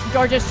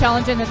 Georgia's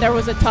challenging that there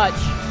was a touch.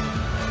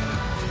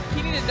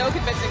 He needed no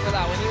convincing for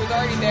that one. He was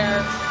already there,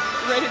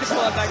 ready to pull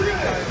up that green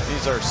card.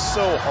 These are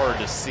so hard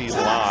to see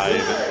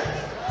live.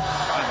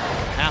 I'm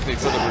happy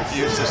for the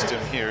review system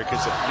here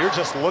because you're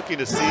just looking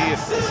to see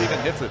if this even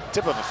hits the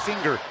tip of a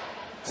finger.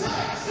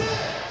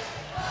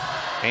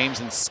 Ames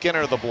and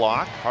Skinner the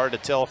block. Hard to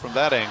tell from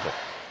that angle.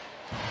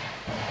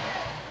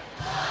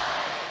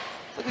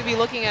 Look, we'd be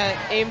looking at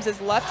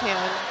Ames's left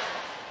hand.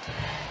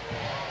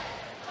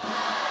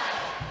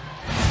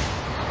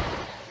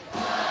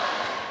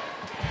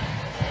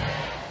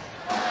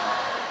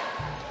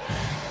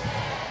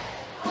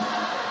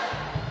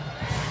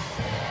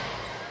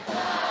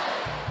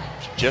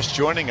 Just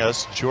joining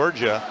us,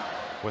 Georgia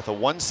with a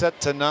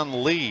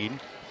 1-0 lead.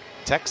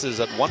 Texas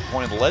at one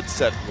point led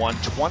set 1,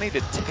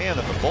 20-10, and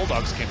the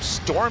Bulldogs came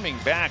storming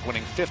back,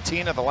 winning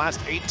 15 of the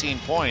last 18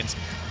 points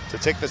to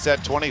take the set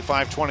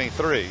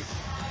 25-23.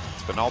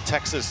 It's been all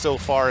Texas so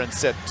far in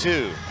set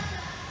 2.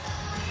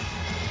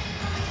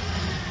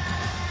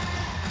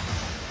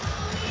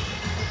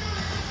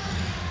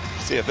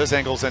 See if this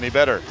angle's any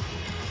better.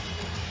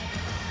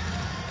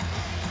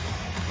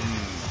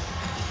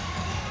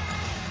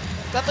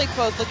 Definitely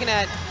close, looking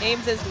at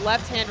Ames's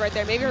left hand right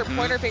there. Maybe her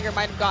pointer finger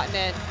might have gotten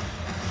it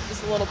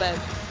just a little bit.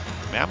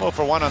 Mammo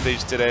for one on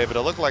these today, but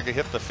it looked like it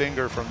hit the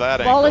finger from that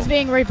angle. Ball is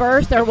being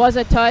reversed. There was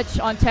a touch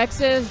on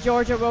Texas.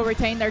 Georgia will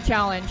retain their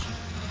challenge.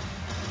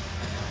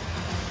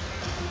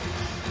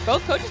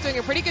 Both coaches doing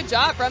a pretty good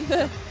job from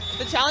the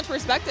challenge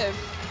perspective.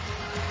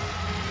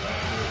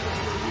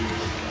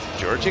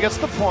 Georgia gets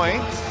the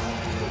point.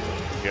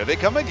 Here they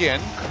come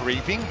again,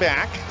 creeping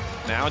back.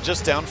 Now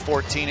just down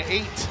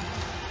 14-8.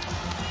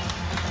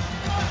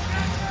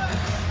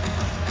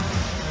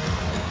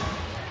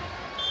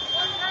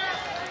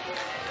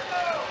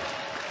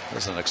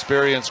 There's an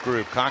experienced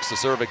group. Cox to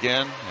serve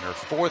again in her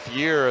 4th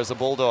year as a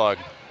Bulldog.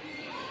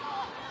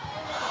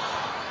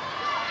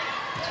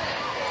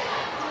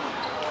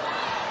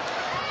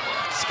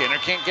 Skinner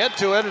can't get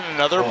to it, and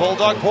another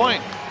Bulldog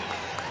point.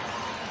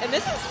 And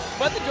this is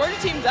what the Georgia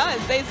team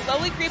does. They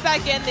slowly creep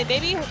back in. They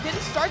maybe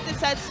didn't start the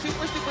set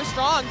super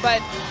strong,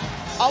 but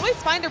always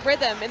find a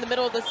rhythm in the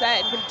middle of the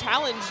set and can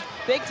challenge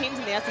big teams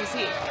in the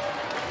SEC.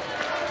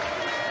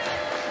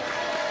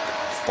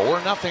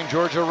 4-0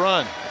 Georgia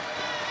run.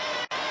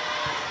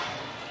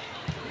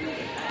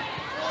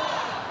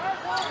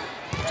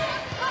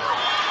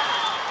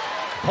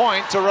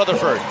 Point to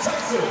Rutherford.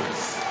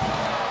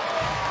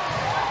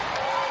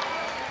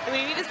 And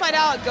when you need to slide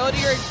out, go to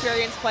your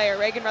experienced player.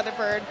 Reagan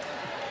Rutherford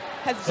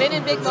has been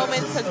in big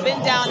moments, has been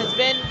down, has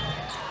been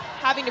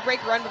having to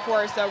break a run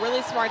before, so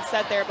really smart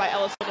set there by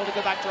Ellis to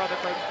go back to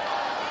Rutherford.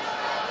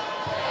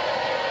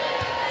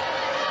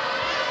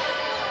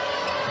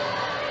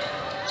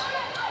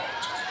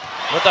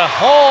 With a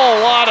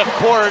whole lot of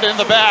court in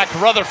the back,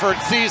 Rutherford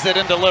sees it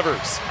and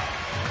delivers.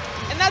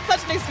 And that's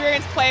such an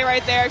experienced play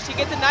right there. She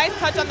gets a nice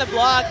touch on the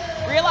block,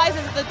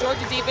 realizes that the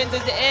Georgia defense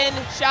is in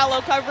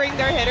shallow covering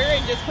their hitter,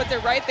 and just puts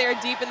it right there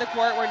deep in the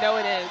court where no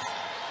one is.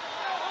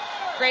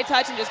 Great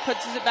touch and just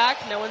puts it back,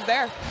 no one's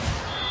there.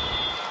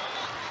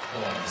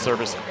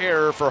 Service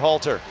error for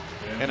Halter,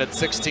 and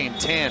it's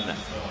 16-10.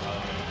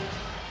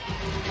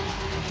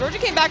 Georgia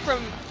came back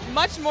from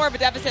much more of a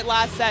deficit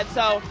last set,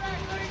 so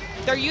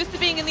they're used to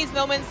being in these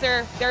moments.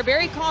 They're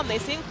very calm. They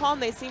seem calm,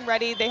 they seem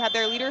ready. They had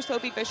their leader,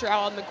 Sophie Fisher,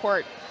 out on the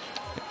court.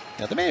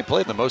 Yeah, they may have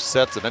played the most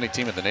sets of any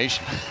team in the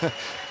nation.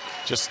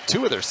 Just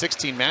 2 of their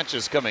 16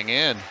 matches coming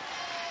in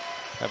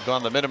have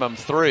gone the minimum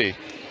 3.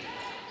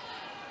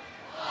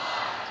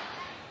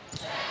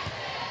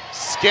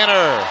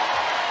 Skinner,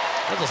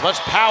 that's as much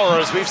power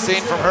as we've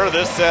seen from her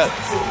this set.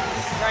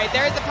 Right,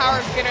 there's the power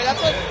of Skinner.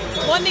 That's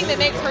one thing that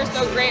makes her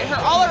so great.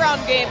 Her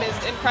all-around game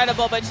is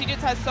incredible, but she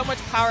just has so much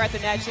power at the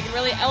net. She can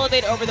really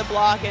elevate over the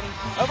block and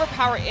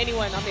overpower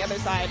anyone on the other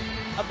side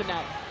of the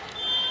net.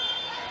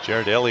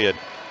 Jared Elliott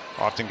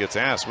often gets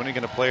asked, when are you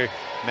going to play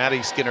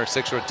Maddie Skinner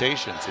 6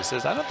 rotations? He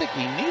says, I don't think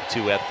we need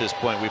to at this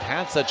point. We've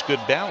had such good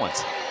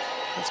balance.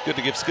 It's good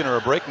to give Skinner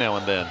a break now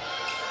and then.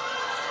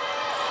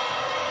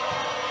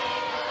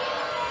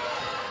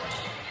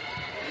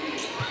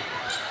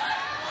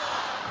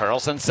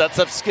 Carlson sets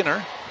up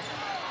Skinner.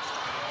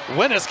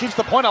 Winnes keeps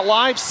the point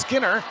alive.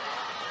 Skinner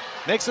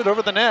makes it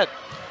over the net.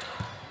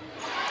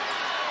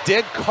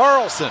 Did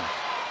Carlson.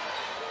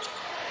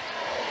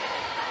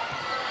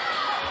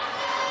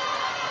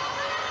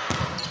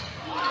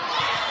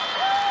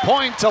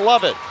 Point to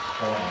Lovett.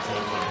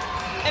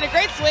 And a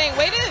great swing.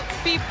 Way to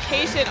be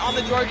patient on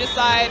the Georgia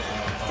side.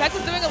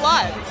 Texas doing a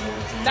lot.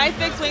 Nice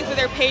big swings, but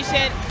they're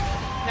patient.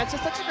 That's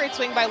just such a great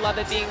swing by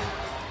Lovett,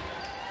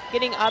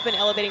 getting up and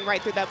elevating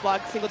right through that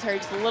block. Singletary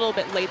just a little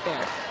bit late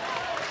there.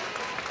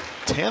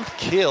 10th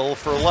kill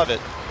for Lovett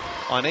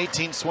on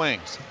 18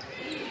 swings.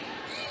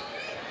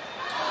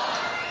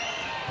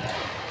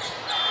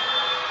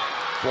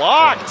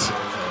 Blocked.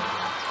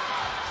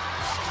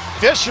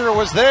 Fisher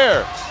was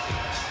there.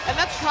 And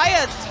that's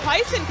Kaya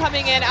Tyson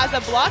coming in as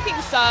a blocking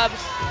sub.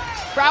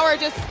 Brower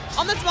just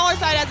on the smaller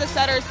side as a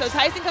setter, so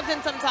Tyson comes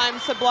in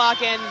sometimes to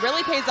block and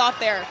really pays off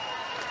there.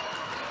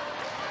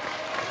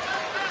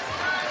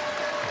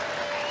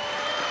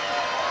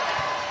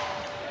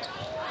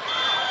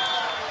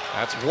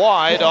 That's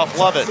wide off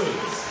Lovett.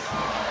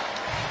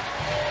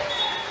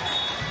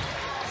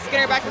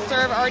 Skinner back to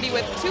serve, already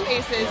with 2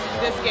 aces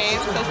this game,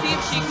 so see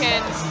if she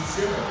can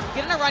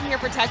get in a run here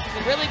for Texas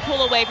and really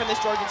pull away from this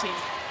Georgia team.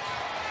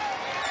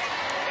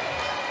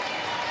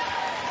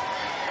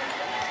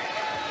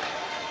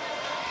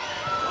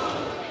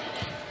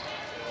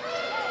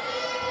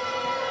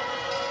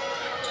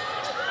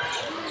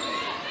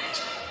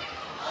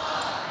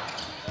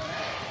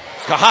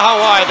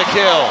 Kahawai the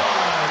kill.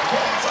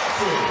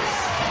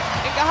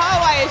 And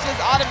Kahawai is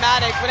just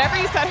automatic. Whenever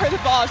you set her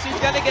the ball, she's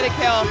going to get a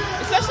kill,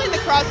 especially in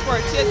the cross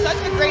court. She has such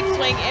a great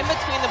swing in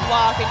between the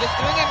block and just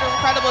doing an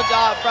incredible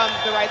job from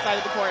the right side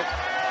of the court.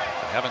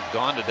 I haven't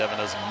gone to Devin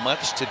as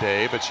much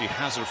today, but she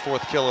has her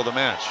 4th kill of the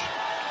match.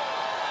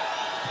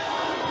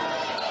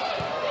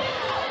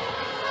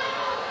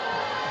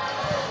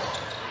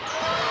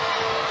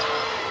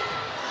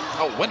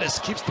 Oh, Winnes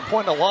keeps the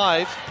point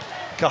alive.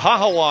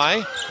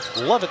 Kahahawai,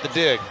 love it, the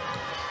dig.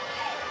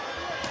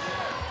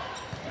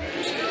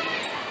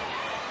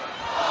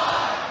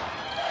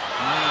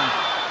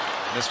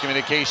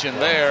 Miscommunication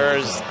there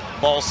as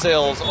ball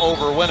sails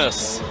over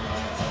Winnes.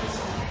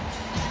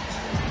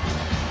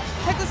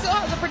 Texas still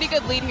has a pretty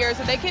good lead here,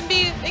 so they can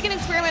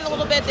experiment a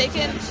little bit, they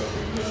can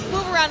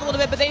move around a little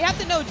bit, but they have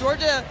to know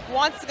Georgia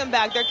wants to come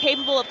back. They're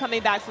capable of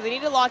coming back, so they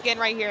need to lock in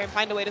right here and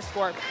find a way to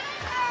score.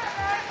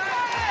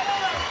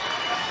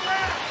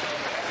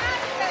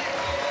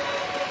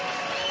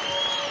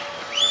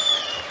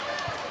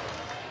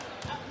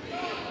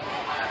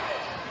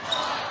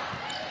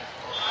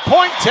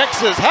 Point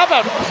Texas. How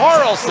about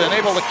Carlson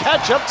able to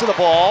catch up to the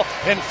ball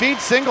and feed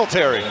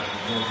Singletary?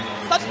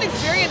 Such an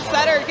experienced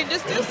setter, can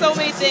just do so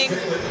many things.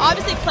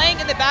 Obviously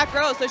playing in the back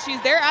row, so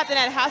she's there at the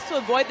net, has to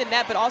avoid the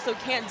net, but also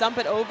can't dump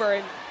it over.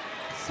 And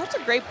such a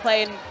great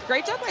play, and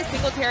great job by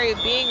Singletary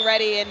of being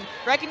ready and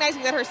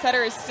recognizing that her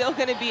setter is still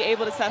going to be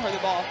able to set her the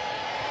ball.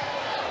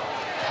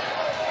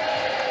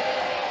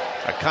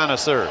 Akana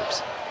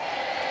serves.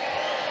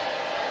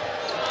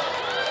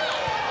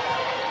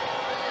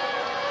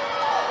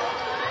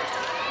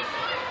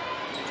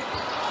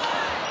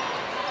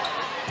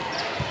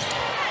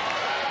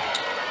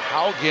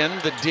 Haugen,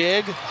 the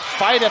dig,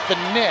 fight at the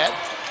net.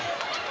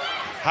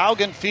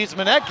 Haugen feeds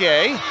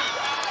Meneke.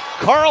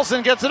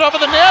 Carlson gets it over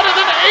the net, and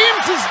then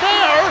Ames is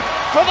there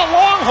for the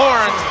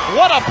Longhorns.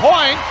 What a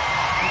point.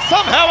 And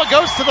somehow it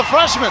goes to the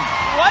freshman.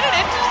 What an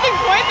interesting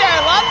point there.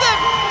 Lots of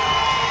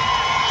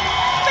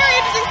very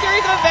interesting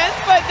series of events,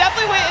 but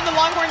definitely went in the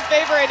Longhorns'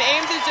 favor, and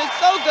Ames is just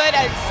so good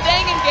at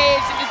staying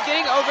engaged and just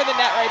getting over the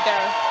net right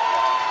there.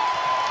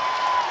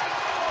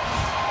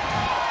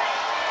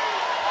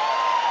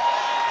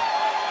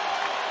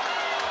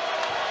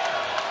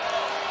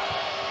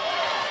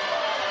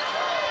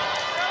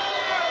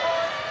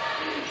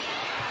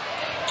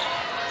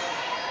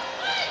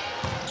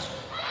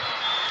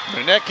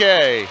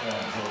 Meneke,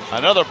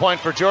 another point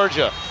for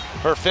Georgia,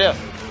 her 5th.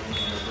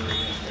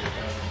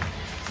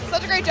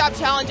 Such a great job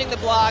challenging the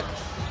block.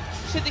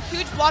 She has a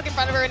huge block in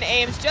front of her, and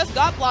Ames just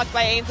got blocked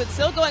by Ames, but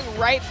still going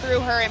right through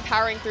her and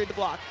powering through the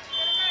block.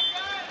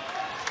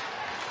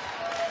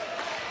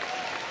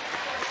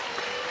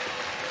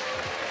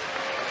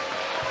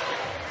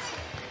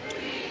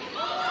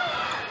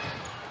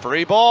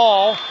 Free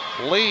ball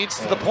leads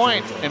to the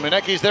point, and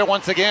Meneke's there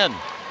once again.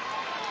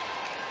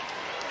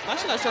 I'm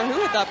actually not sure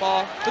who hit that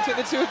ball between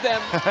the 2 of them,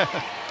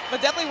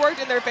 but definitely worked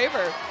in their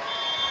favor.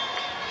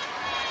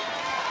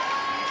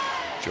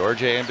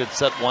 Georgia aimed at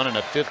set 1 in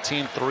a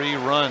 15-3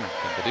 run.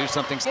 And to do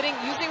something.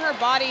 Using her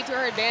body to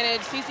her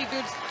advantage. Cece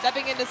Gooch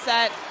stepping into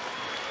set,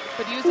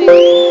 but using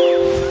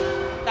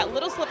that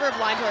little sliver of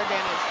line to her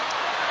advantage.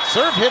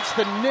 Serve hits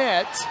the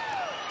net,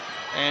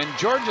 and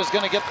Georgia's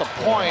going to get the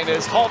point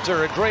as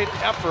Halter, a great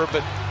effort,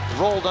 but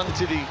rolled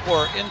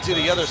into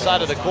the other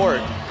side of the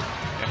court.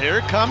 And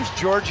here comes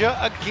Georgia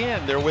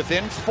again. They're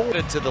within 4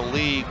 to the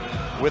league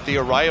with the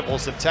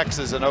arrivals of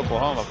Texas and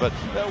Oklahoma. But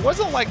it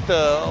wasn't like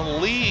the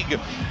league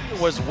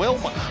was well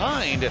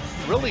behind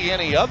really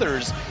any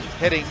others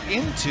heading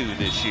into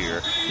this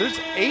year. There's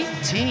 8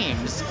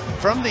 teams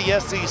from the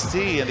SEC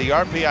in the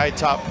RPI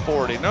top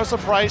 40. No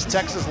surprise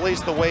Texas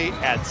leads the way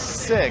at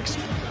 6.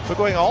 But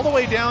going all the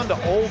way down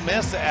to Ole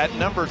Miss at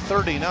number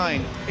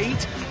 39,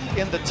 8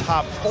 in the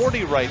top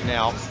 40 right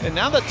now. And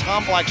now that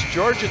Tom Black's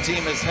Georgia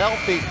team is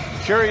healthy,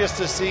 curious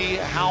to see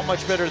how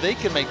much better they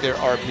can make their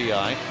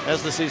RPI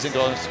as the season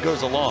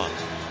goes along.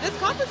 This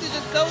conference is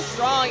just so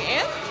strong,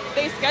 and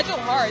they schedule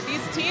hard.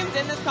 These teams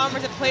in this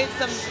conference have played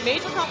some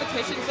major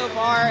competition so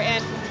far,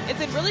 and it's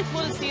been really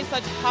cool to see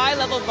such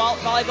high-level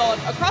volleyball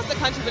across the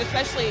country, but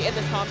especially in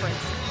this conference.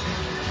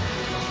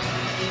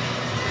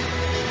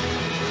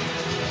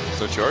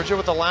 So Georgia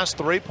with the last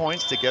 3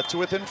 points to get to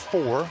within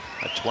 4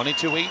 at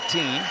 22-18.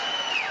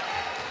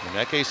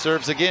 Muneke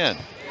serves again.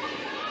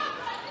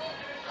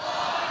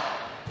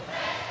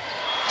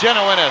 Jenna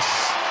Winnis,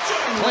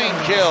 clean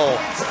kill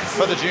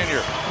for the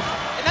junior.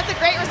 And that's a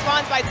great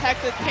response by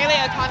Texas. Kaylee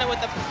Akana with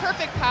the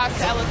perfect pass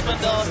to Ella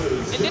Swindle.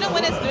 And Jenna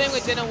Winnis doing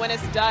what Jenna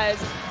Winnis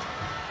does,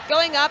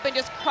 going up and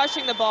just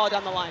crushing the ball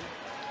down the line.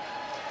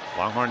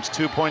 Longhorns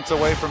 2 points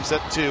away from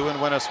set 2, and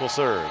Winnis will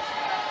serve.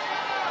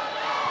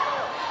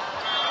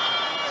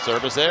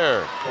 Service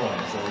error.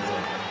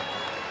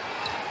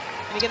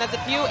 And again, that's a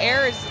few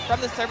errors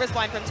from the service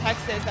line from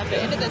Texas at the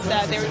end of the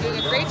set. They were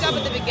doing a great job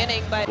at the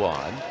beginning, but...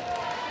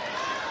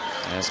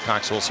 As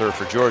Cox will serve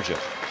for Georgia.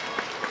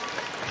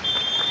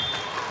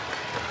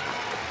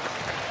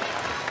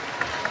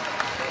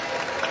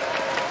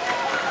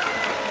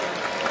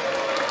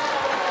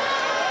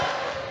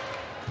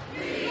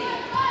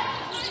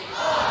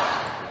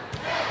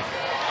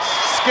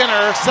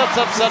 Skinner sets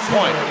up set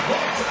point.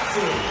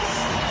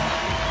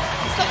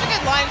 Such a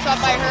good line shot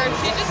by her.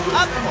 She's just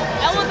up,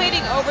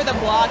 elevating over the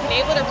block and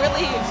able to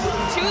really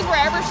choose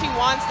wherever she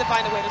wants to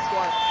find a way to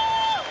score.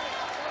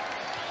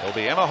 It'll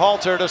be Emma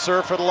Halter to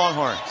serve for the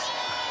Longhorns.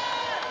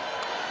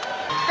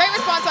 Great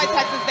response by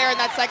Texas there in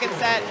that second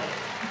set.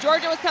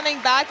 Georgia was coming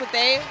back, but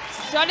they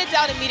shut it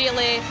down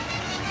immediately.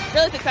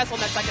 Really successful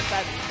in that second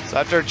set. So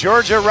after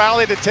Georgia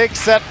rallied to take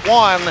set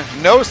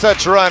 1, no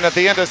such run at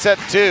the end of set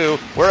 2.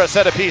 We're a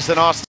set apiece in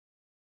Austin.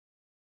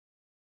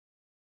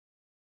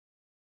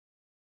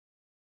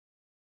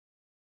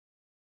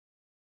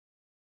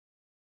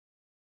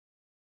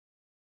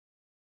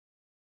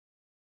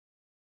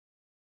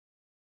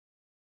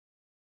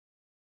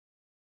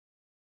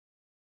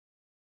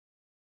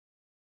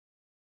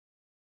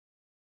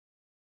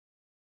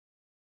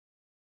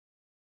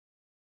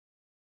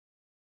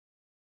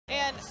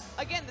 And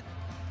again,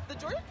 the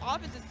Georgia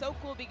offense is so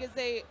cool because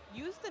they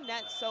use the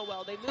net so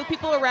well. They move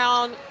people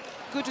around.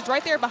 Gooch is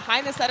right there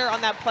behind the setter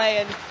on that play,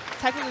 and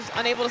Texas was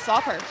unable to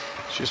stop her.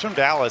 She's from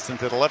Dallas, and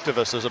to the left of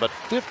us, there's about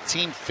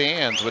 15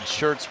 fans with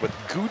shirts with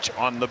Gooch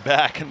on the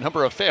back. A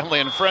number of family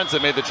and friends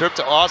that made the trip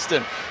to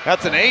Austin.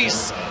 That's an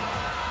ace.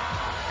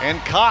 And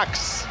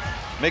Cox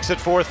makes it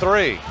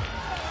 4-3.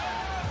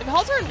 And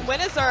Halter and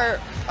Winnis are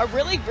a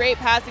really great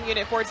passing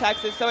unit for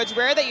Texas, so it's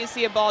rare that you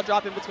see a ball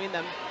drop in between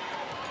them.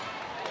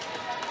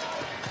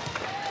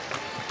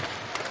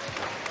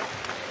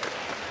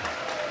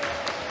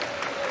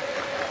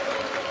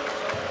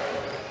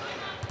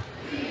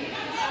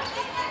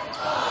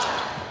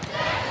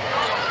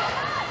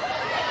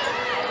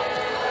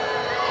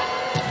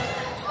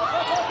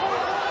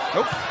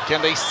 Nope.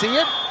 Can they see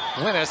it?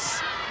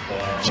 Winnis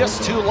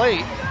just too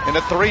late in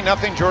a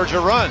 3-0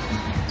 Georgia run.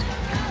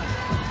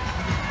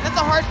 That's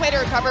a hard play to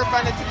recover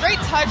from. It's a great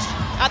touch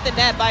at the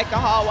net by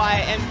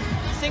Kahawai and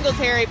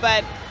Singletary,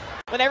 but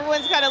when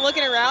everyone's kind of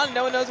looking around,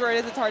 no one knows where it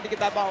is, it's hard to get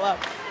that ball up.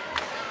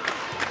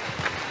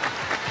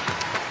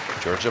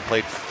 Georgia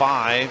played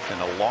 5 in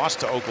a loss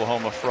to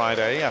Oklahoma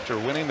Friday after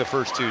winning the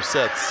first 2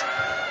 sets.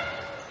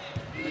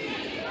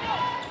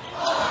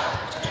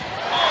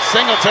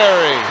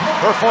 Singletary,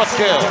 her 4th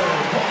kill.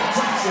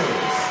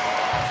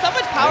 So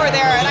much power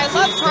there, and I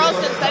love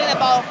Carlson setting that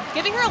ball,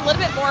 giving her a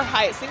little bit more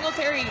height.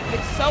 Singletary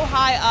gets so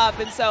high up,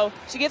 and so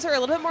she gives her a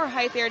little bit more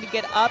height there to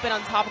get up and on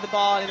top of the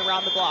ball and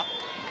around the block.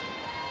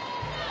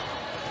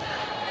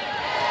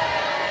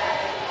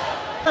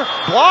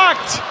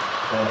 Blocked!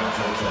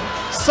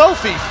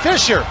 Sophie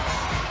Fisher.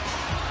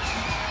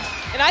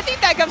 And I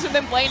think that comes from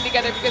them playing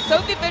together because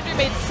Sophie Fisher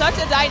made such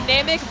a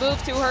dynamic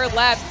move to her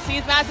left,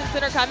 sees Madison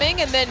Center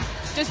coming, and then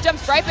just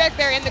jumps right back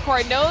there in the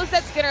court, knows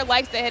that Skinner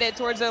likes to hit it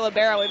towards their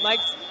libero, and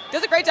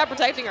does a great job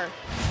protecting her.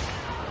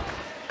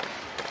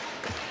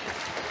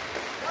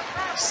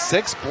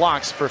 6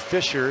 blocks for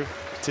Fisher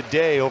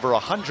today, over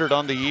 100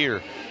 on the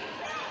year.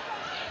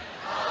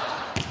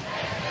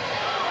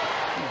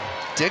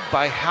 Dig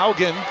by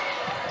Haugen.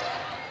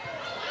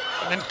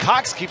 And then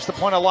Cox keeps the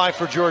point alive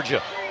for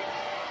Georgia.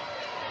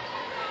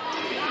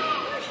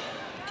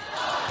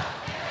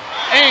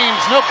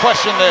 Ames, no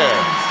question there.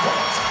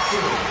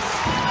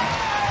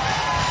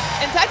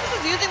 And Texas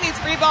is using these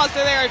free balls to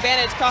their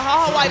advantage.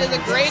 Kahahawai does a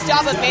great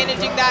job of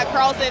managing that.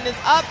 Carlson is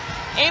up,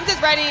 Ames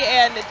is ready,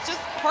 and it's just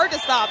hard to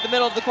stop the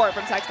middle of the court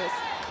from Texas.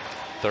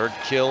 3rd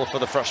kill for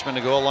the freshman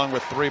to go along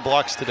with 3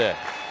 blocks today.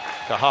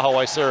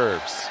 Kahahawai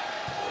serves.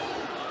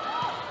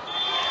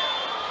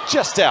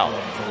 Just out.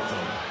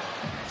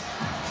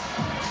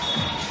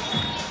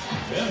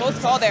 Close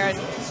call there, and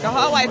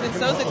Kahahawai has been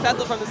so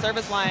successful from the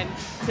service line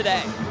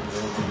today.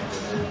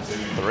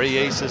 3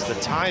 aces to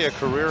tie a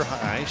career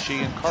high. She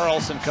and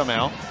Carlson come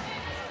out.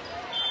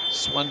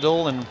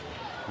 Swindle and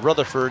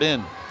Rutherford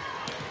in.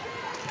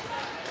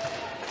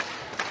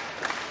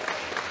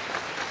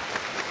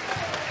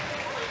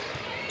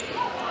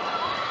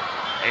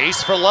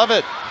 Ace for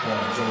Lovett.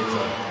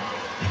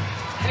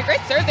 And a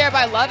great serve there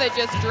by Lovett,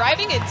 just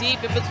driving it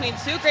deep in between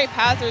 2 great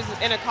passers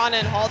in Akana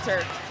and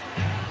Halter.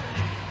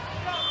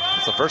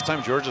 It's the first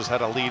time Georgia's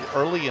had a lead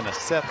early in a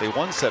set. They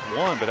won set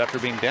 1, but after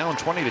being down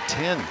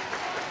 20-10.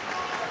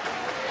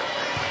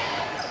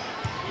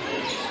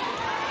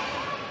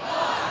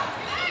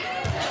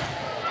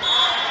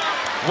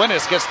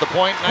 Winnis gets the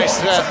point. Nice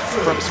set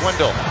from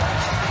Swindle.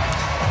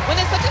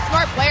 Winnis such a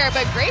smart player,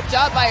 but great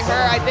job by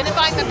her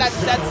identifying that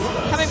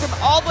set's coming from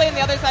all the way on the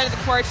other side of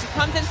the court. She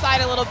comes inside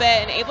a little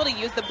bit and able to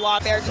use the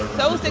block there. Just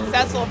so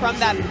successful from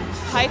that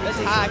pipe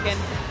attack. And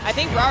I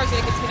think Brower's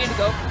going to continue to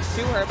go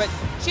to her, but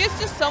she has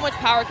just so much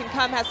power, can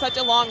come, has such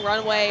a long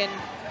runway, and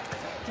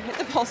can hit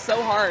the ball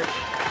so hard.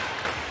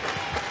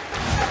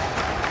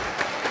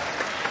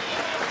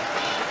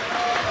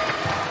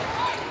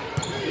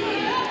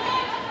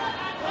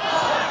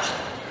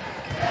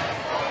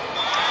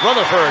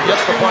 Rutherford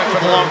gets the point for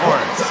the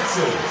Longhorns.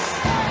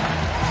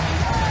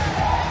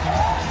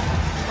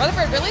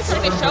 Rutherford really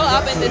starting to show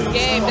up in this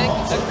game.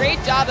 Did a great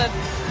job of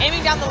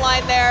aiming down the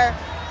line there,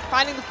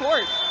 finding the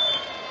court.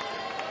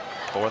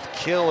 Fourth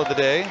kill of the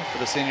day for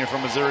the senior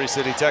from Missouri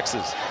City,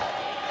 Texas.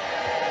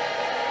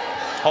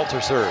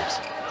 Halter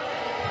serves.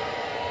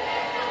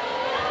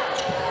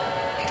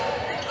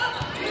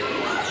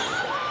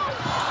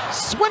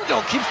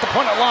 Swindle keeps the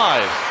point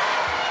alive.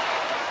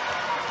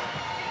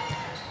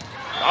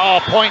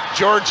 Oh, point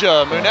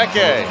Georgia,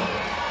 Muneke.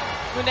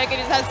 Muneke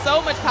just has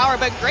so much power,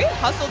 but great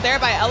hustle there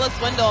by Ella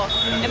Swindle.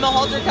 Emma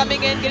Halter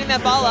coming in, getting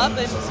that ball up,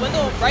 and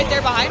Swindle right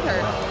there behind her.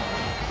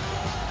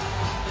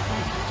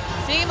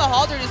 Seeing Emma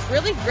Halter, just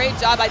really great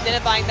job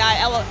identifying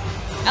that.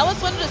 Ella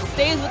Swindle just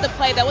stays with the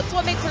play. That's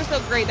what makes her so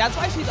great. That's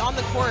why she's on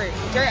the court.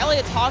 Jerry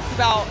Elliott talks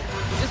about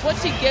just what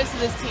she gives to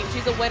this team.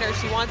 She's a winner.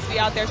 She wants to be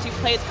out there. She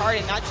plays hard,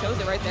 and that shows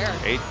it right there.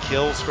 8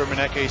 kills for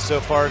Muneke so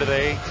far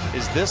today.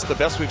 Is this the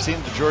best we've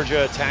seen the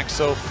Georgia attack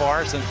so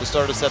far since the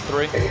start of set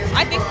 3?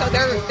 I think so.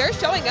 They're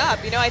showing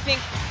up. You know, I think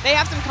they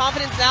have some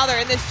confidence now.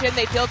 They're in this gym.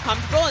 They feel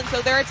comfortable, and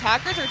so their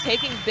attackers are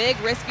taking big,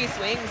 risky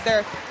swings.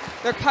 Their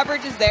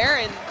coverage is there,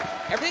 and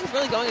everything's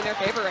really going in their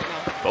favor right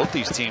now. Both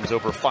these teams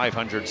over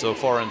 500 so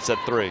far in set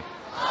 3.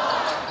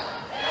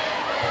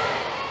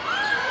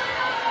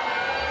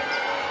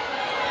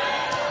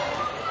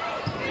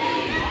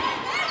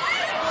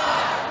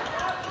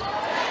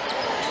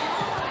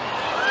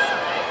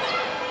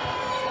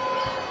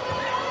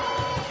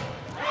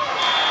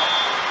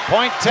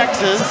 Point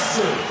Texas.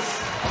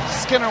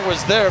 Skinner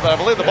was there, but I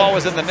believe the ball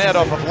was in the net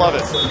off of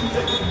Lovett.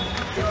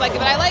 But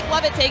I like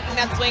Lovett taking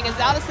that swing. It's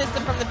out of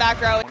system from the back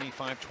row.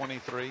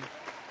 25-23.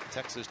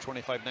 Texas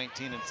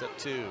 25-19 in set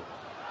 2.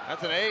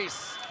 That's an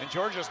ace, and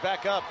Georgia's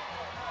back up.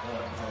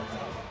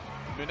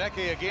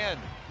 Muneke again.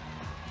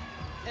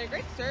 And a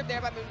great serve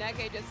there by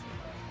Muneke, just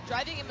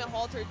driving Emma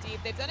Halter deep.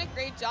 They've done a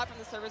great job from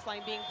the service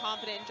line, being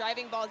confident,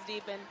 driving balls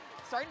deep, and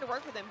starting to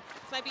work with him.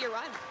 This might be a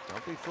run.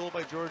 Don't be fooled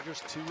by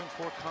Georgia's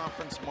 2-4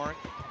 conference mark.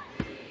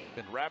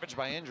 Been ravaged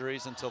by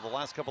injuries until the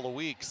last couple of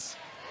weeks.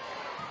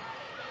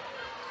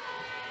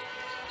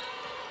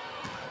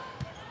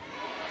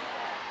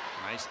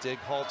 Nice dig,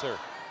 Halter.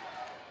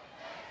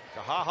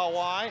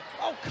 Kahahawai.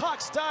 Oh,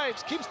 Cox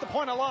dives, keeps the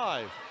point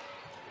alive.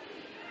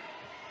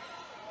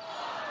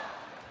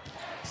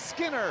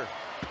 Skinner.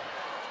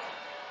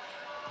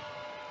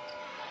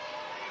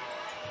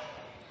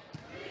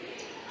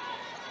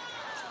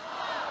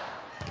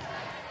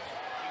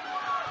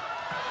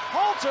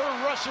 Halter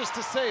rushes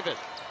to save it.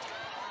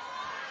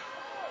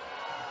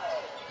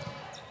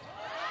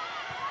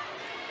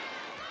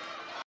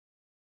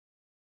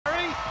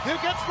 Who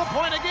gets the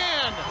point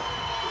again?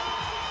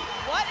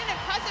 What an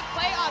impressive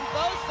play on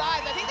both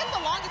sides. I think that's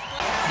the longest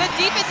play. The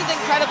defense is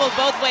incredible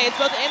both ways,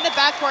 both in the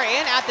backcourt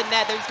and at the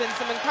net. There's been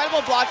some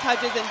incredible block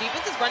touches, and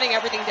defense is running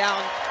everything down.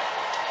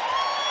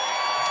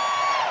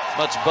 As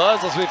much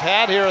buzz as we've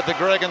had here at the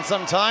Greg in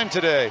some time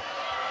today.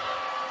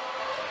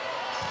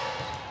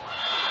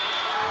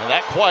 And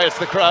that quiets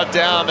the crowd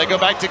down. They go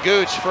back to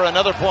Gooch for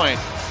another point.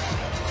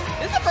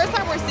 This is the first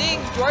time we're seeing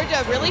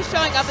Georgia really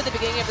showing up at the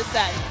beginning of the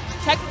set.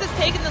 Texas has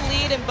taken the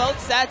lead in both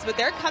sets, but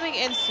they're coming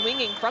in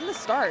swinging from the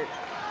start.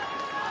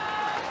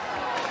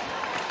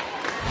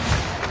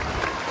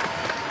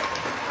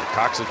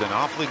 Cox has been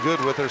awfully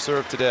good with her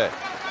serve today.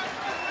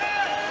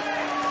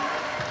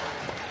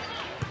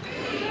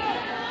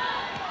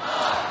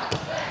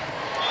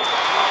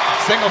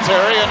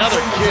 Singletary,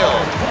 another kill.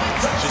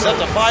 She's up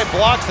to 5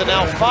 blocks and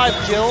now 5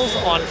 kills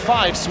on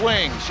 5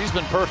 swings. She's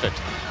been perfect.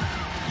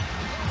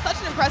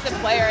 Such an impressive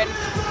player, and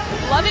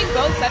loving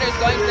both setters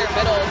going to their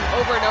middles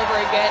over and over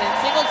again. And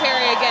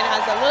Singletary, again,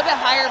 has a little bit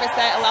higher of a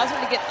set, allows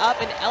her to get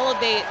up and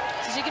elevate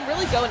so she can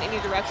really go in any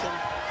direction.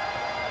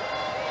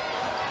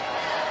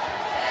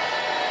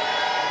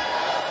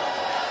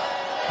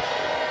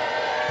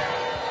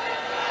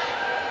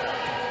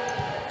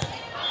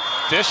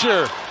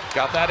 Fisher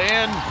got that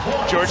in.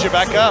 Georgia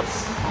back up.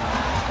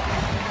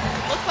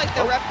 Looks like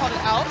the ref called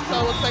it out, so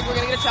it looks like we're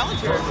going to get a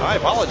challenge here. I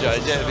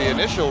apologize. Yeah, the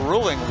initial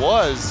ruling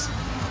was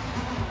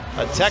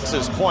a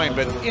Texas point,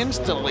 but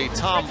instantly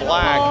Tom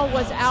Black. The ball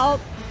was out.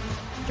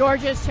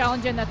 Georgia's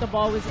challenging that the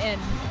ball was in.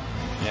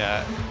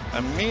 Yeah,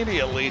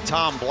 immediately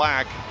Tom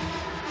Black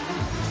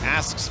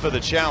asks for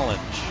the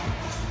challenge.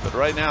 But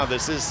right now,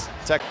 this is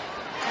Texas.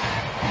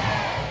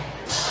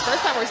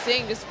 First time we're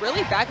seeing just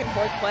really back and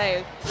forth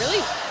play.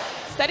 Really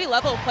steady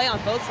level of play on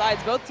both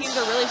sides. Both teams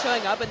are really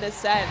showing up in this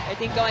set. I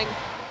think going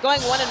going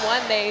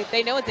 1-1,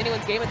 they know it's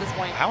anyone's game at this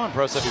point. How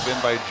impressed have you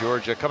been by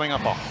Georgia, coming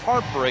off a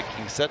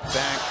heartbreaking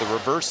setback, the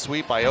reverse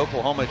sweep by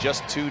Oklahoma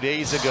just 2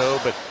 days ago,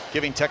 but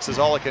giving Texas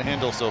all it can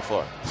handle so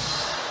far?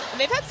 And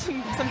they've had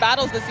some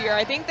battles this year.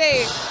 I think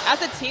they,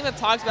 as a team, have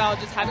talked about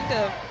just having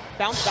to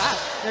bounce back.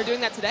 They're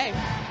doing that today.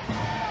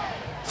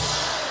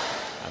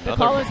 The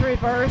call is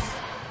reversed.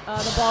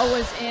 The ball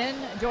was in.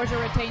 Georgia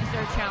retains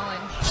their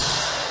challenge.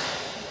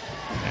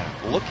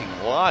 And looking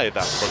live,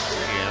 that looked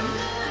in.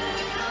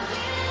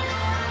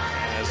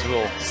 As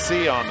we'll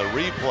see on the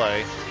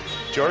replay,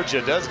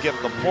 Georgia does get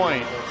the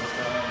point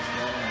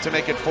to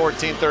make it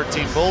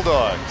 14-13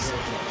 Bulldogs.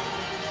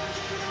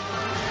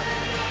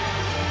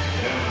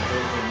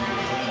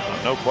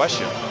 No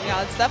question.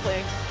 Yeah, it's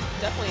definitely,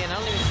 and I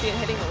don't even see it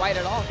hitting the white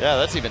at all. Yeah,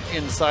 that's even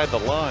inside the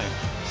line.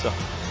 So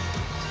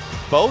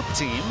both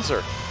teams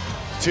are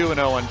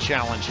 2-0 on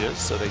challenges,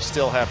 so they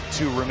still have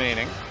 2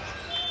 remaining.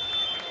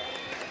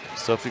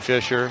 Sophie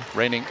Fisher,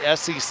 reigning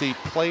SEC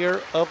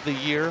Player of the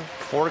Year,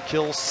 4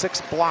 kills,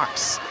 6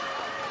 blocks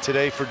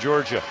today for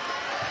Georgia.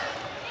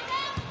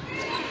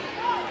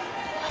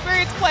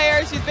 Experienced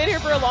player, she's been here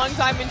for a long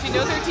time and she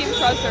knows her team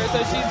trusts her,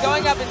 so she's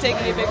going up and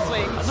taking a big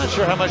swing. I'm not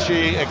sure how much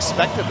she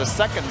expected the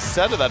second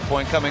set of that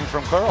point coming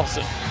from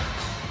Carlson.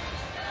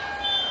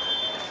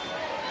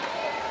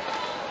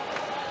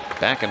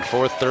 Back and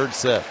forth, third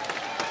set.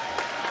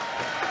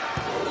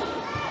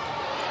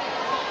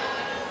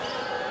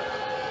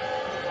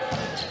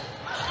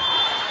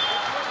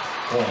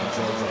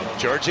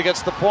 Georgia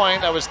gets the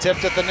point. That was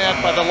tipped at the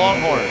net by the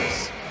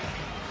Longhorns.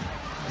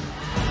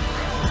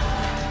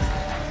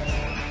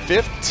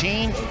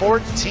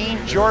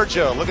 15-14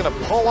 Georgia, looking to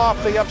pull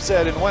off the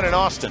upset and win in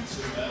Austin.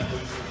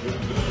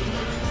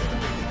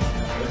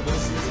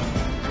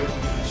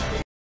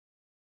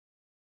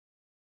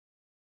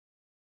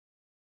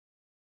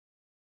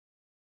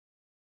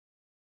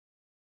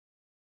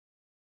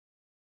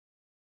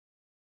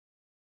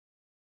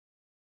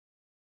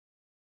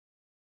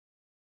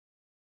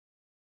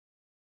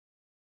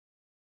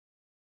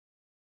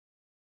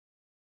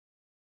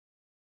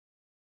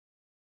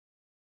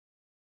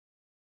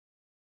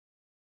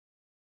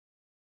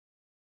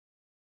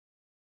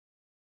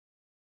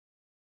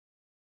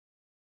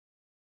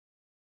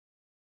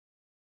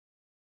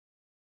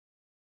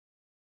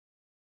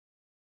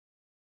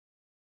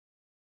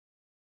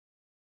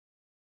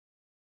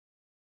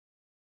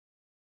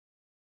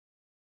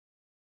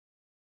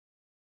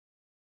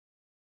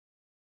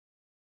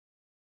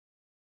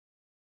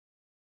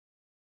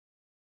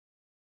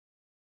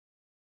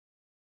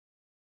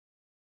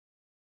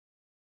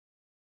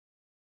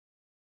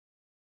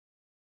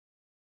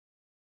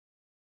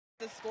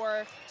 The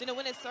score, Jenna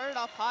Winnes started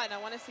off hot, and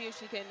I want to see if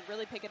she can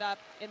really pick it up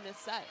in this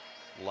set.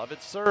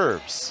 Lovett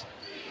serves.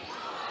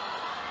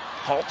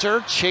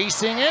 Halter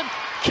chasing it,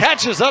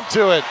 catches up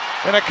to it,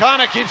 and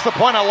Akana keeps the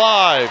point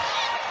alive.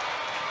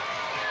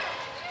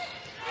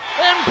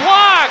 And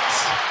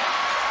blocked!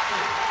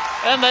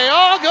 And they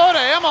all go to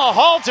Emma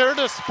Halter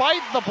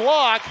despite the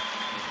block.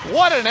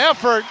 What an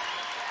effort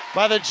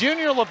by the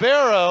junior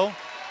libero,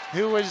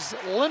 who was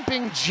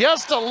limping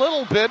just a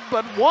little bit,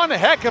 but one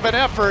heck of an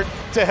effort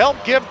to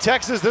help give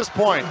Texas this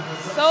point.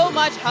 So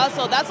much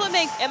hustle. That's what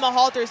makes Emma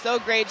Halter so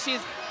great.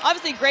 She's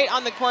obviously great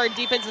on the court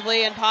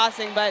defensively and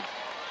passing, but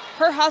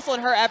her hustle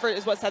and her effort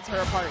is what sets her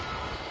apart.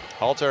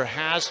 Halter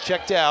has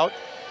checked out.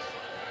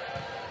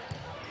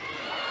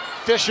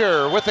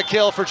 Fisher with the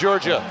kill for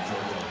Georgia.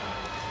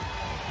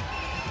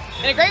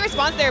 And a great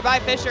response there by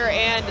Fisher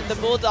and the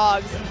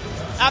Bulldogs.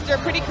 After a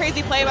pretty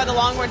crazy play by the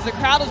Longhorns, the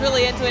crowd was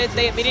really into it.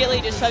 They immediately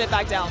just shut it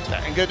back down.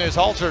 And good news,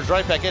 Halter's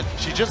right back in.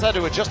 She just had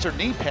to adjust her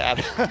knee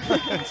pad.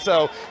 And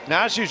so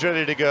now she's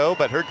ready to go,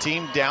 but her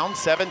team down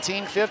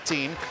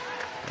 17-15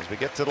 as we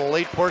get to the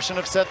late portion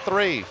of set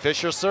 3.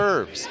 Fisher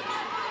serves.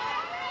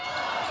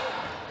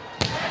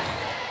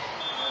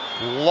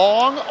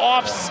 Long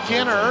off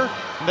Skinner.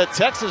 The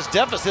Texas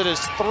deficit is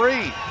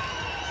 3.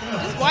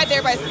 Just wide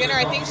there by Skinner.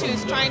 I think she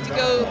was trying to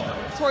go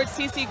towards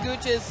CC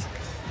Gooch's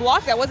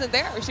block that wasn't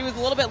there. She was a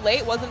little bit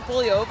late, wasn't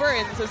fully over,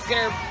 and so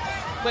Skinner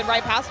went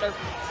right past her.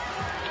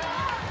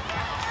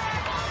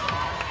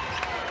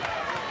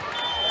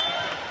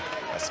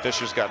 As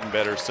Fisher's gotten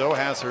better, so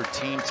has her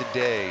team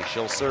today.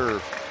 She'll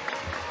serve.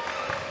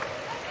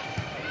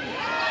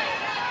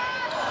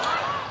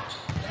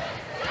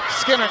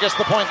 Skinner gets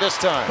the point this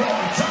time.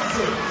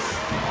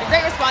 A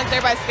great response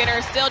there by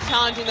Skinner, still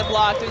challenging the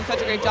block, doing such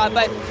a great job.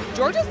 But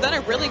Georgia's done a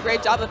really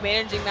great job of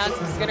managing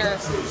Madison Skinner.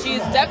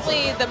 She's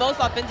definitely the most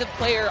offensive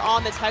player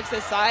on the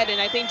Texas side,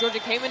 and I think Georgia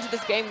came into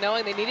this game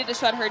knowing they needed to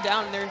shut her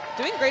down, and they're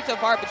doing great so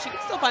far, but she can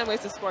still find ways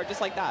to score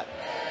just like that.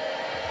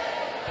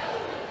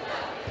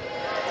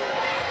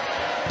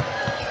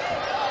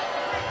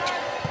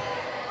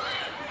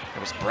 It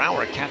was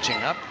Brower catching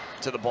up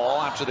to the ball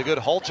after the good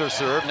Halter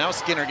serve. Now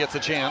Skinner gets a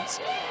chance.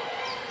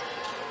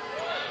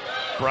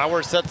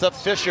 Brower sets up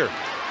Fisher.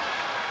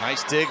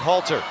 Nice dig,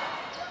 Halter.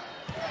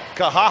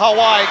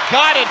 Kahahawai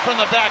got it from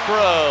the back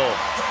row.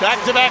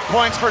 Back-to-back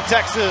points for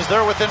Texas.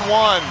 They're within 1.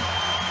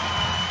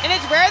 And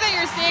it's rare that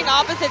you're seeing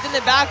opposites in the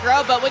back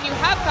row, but when you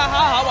have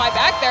Kahahawai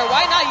back there,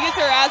 why not use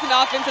her as an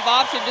offensive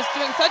option? Just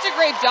doing such a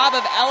great job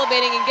of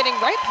elevating and getting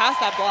right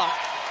past that block.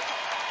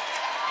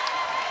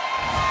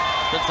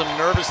 Been some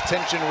nervous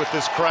tension with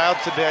this crowd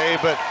today,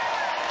 but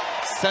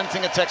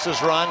sensing a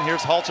Texas run.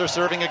 Here's Halter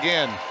serving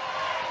again.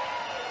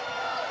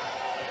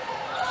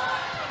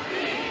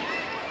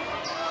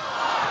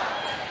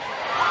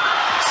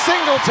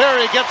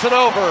 Singletary gets it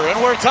over, and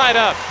we're tied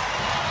up.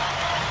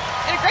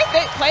 And a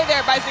great play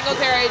there by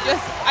Singletary,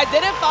 just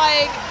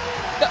identifying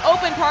the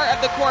open part of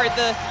the court.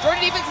 The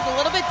Georgia defense is a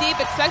little bit deep,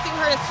 expecting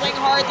her to swing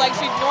hard like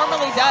she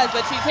normally does,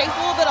 but she takes a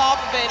little bit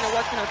off of it and it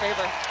works in her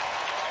favor.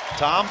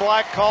 Tom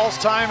Black calls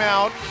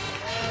timeout.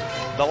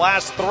 The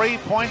last 3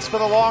 points for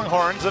the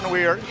Longhorns, and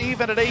we are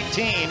even at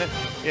 18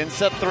 in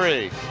set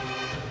 3.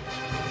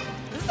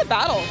 This is a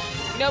battle.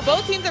 You know,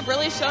 both teams have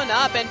really shown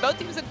up, and both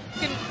teams have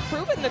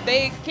proven that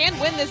they can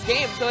win this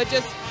game, so it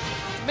just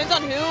depends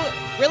on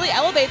who really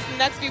elevates the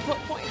next few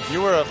points.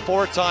 You were a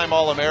 4-time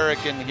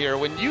All-American here.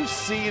 When you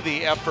see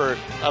the effort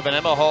of an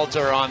Emma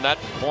Halter on that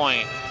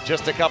point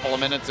just a couple of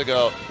minutes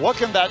ago, what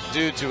can that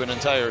do to an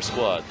entire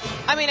squad?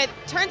 I mean, it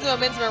turns the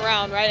momentum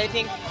around, right? I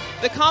think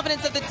the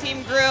confidence of the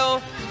team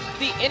grew,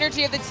 the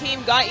energy of the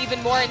team got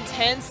even more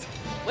intense.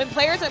 When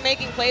players are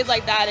making plays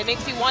like that, it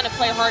makes you want to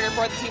play harder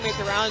for the teammates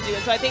around you.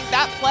 And so I think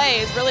that play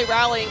is really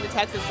rallying the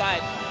Texas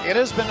side. It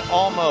has been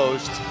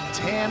almost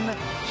 10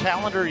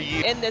 calendar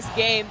years in this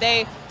game.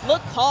 They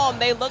look calm.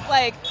 They look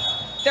like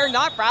they're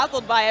not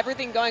frazzled by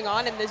everything going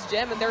on in this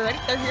gym, and they're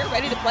here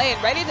ready to play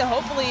and ready to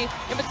hopefully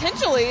and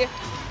potentially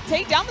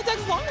take down the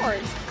Texas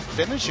Longhorns.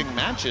 Finishing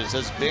matches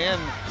has been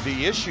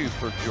the issue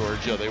for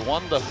Georgia. They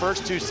won the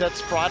first 2 sets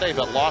Friday,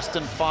 but lost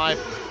in 5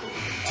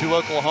 to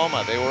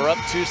Oklahoma. They were up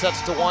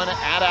 2-1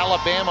 at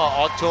Alabama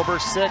October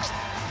 6th,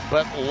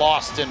 but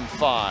lost in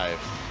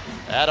 5.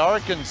 At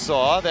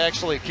Arkansas, they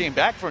actually came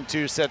back from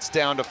 2 sets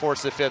down to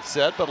force the 5th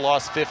set, but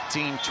lost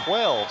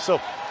 15-12.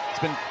 So it's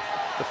been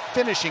the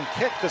finishing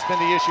kick that's been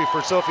the issue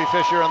for Sophie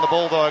Fisher and the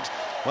Bulldogs.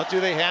 What do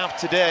they have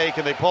today?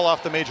 Can they pull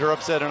off the major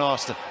upset in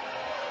Austin?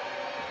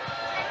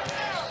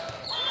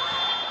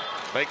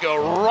 They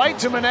go right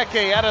to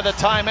Maneke out of the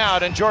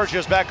timeout, and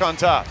Georgia's back on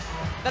top.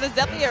 That is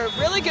definitely a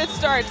really good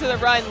start to the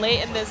run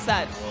late in this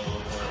set.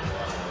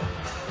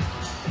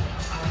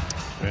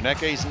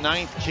 Maneke's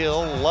 9th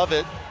kill, love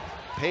it.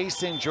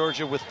 Pacing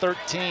Georgia with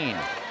 13.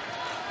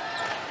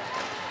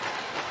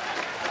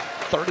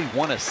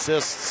 31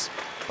 assists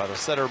by the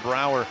setter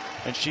Brower,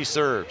 and she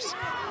serves.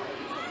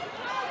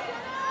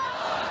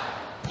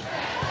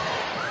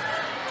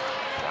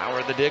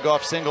 Brower the dig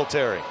off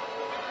Singletary.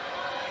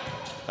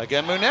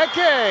 Again,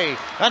 Muneke,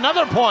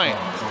 another point.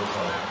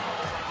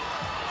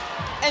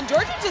 And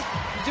Georgia just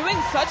doing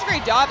such a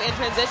great job in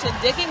transition,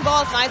 digging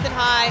balls nice and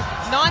high,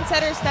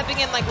 non-setters stepping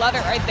in like love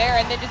it right there,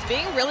 and then just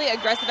being really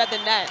aggressive at the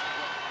net.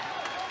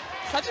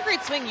 Such a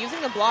great swing,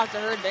 using the block to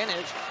her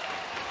advantage.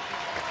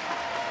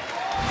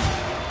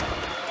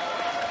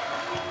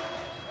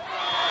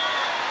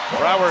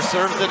 Brower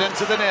serves it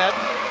into the net.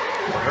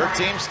 Her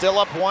team still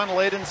up 1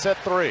 late in set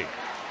 3.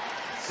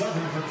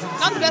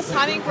 Not the best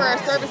timing for a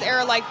service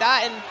error like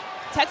that, and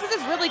Texas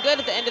is really good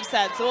at the end of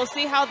sets, so we'll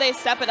see how they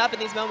step it up in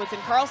these moments.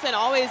 And Carlson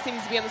always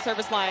seems to be on the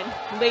service line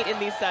late in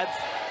these sets.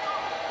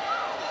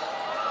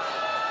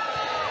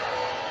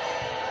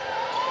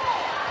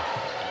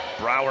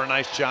 Brower,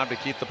 nice job to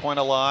keep the point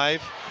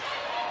alive.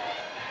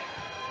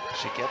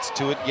 She gets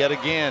to it yet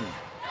again.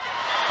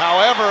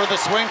 However, the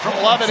swing from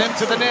Lovett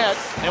into the net,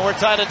 and we're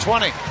tied at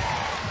 20.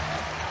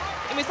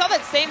 And we saw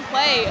that same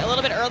play a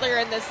little bit earlier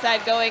in this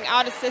set, going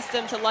out of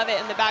system to Lovett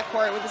in the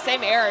backcourt with the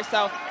same error.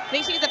 So I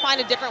think she needs to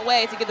find a different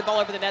way to get the ball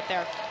over the net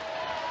there.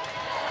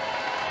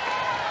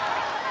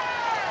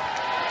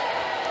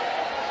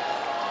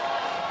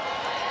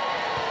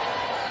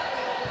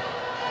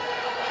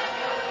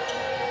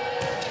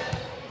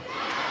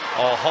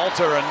 Oh,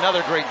 Halter,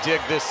 another great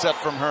dig this set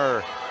from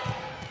her.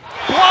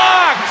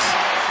 Blocked!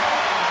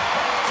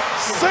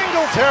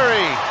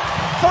 Singletary,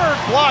 3rd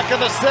block of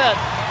the set.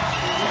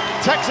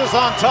 Texas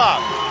on top.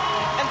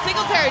 And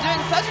Singletary doing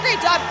such a great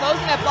job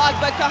closing that block,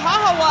 but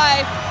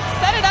Kahahawai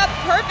set it up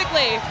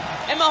perfectly.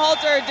 Emma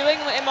Halter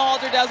doing what Emma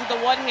Halter does with the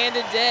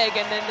one-handed dig,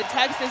 and then the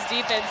Texas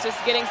defense just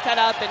getting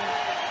set up and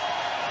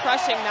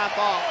crushing that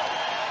ball.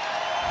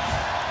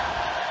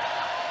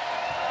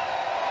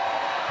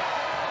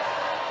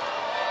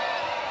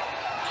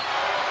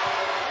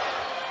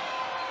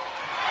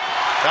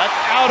 That's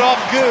out off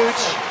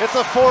Gooch. It's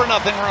a 4-0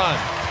 run.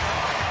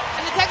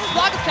 And the Texas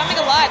block is coming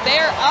alive. They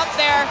are up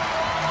there,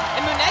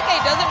 and Muneke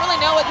doesn't really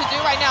know what to do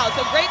right now.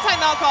 So great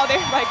timeout call there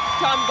by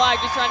Tom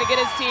Black, just trying to get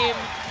his team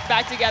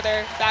back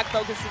together, back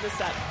focused in the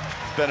set.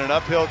 It's been an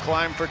uphill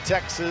climb for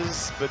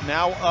Texas, but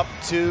now up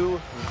 2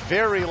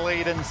 very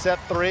late in set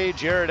 3.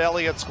 Jared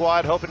Elliott's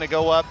squad hoping to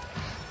go up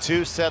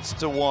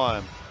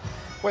 2-1.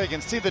 Well, you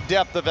can see the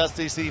depth of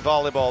SEC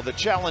volleyball. The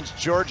challenge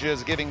Georgia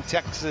is giving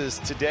Texas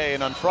today,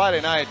 and on Friday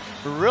night,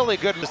 really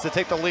good to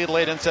take the lead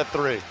late in set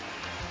 3.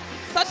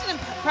 Such an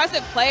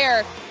impressive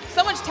player,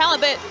 so much talent,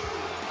 but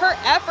her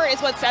effort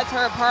is what sets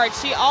her apart.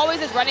 She always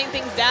is running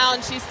things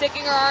down. She's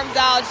sticking her arms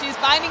out. She's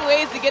finding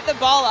ways to get the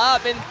ball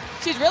up, and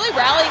she's really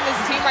rallying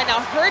this team right now.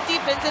 Her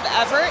defensive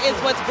effort is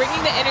what's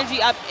bringing the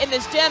energy up in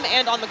this gym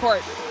and on the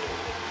court.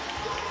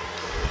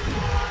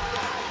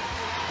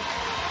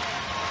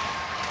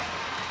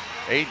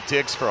 Eight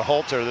digs for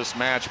Halter this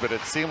match, but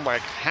it seemed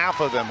like half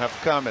of them have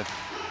come at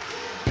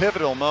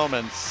pivotal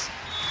moments.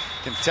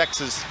 Can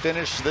Texas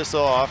finish this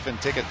off and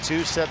take a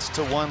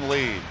 2-1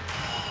 lead?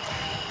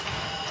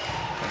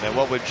 And then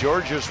what would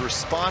Georgia's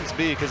response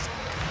be? Because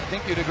I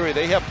think you'd agree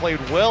they have played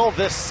well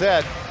this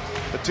set,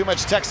 but too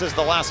much Texas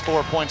the last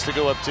 4 points to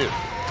go up 2.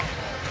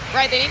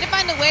 Right, they need to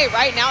find a way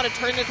right now to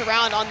turn this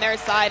around on their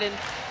side, and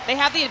they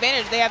have the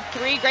advantage. They have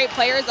 3 great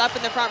players up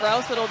in the front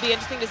row, so it'll be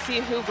interesting to see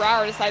who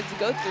Brower decides to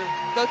go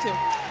to.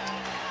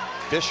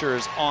 Fisher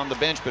is on the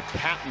bench, but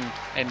Patton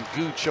and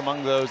Gooch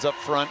among those up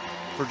front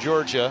for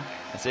Georgia.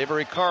 It's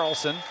Avery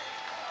Carlson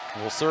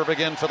will serve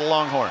again for the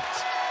Longhorns.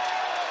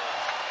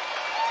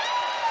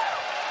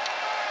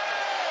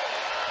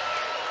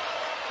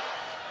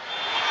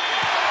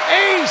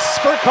 Ace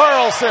for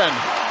Carlson.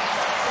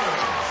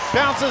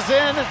 Bounces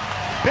in,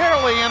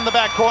 barely in the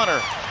back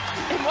corner.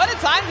 And what a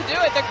time to do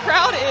it. The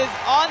crowd is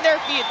on their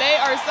feet. They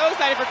are so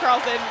excited for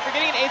Carlson for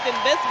getting an ace in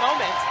this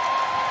moment.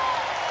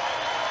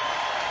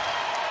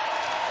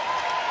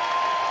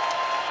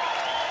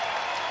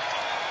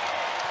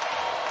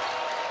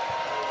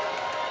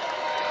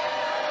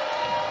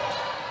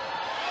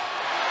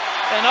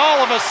 And all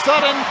of a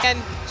sudden,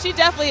 and she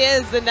definitely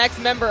is the next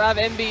member of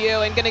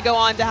MBU and going to go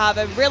on to have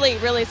a really,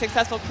 really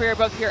successful career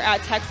both here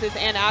at Texas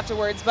and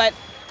afterwards. But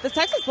the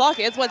Texas block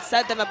is what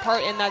set them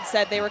apart in that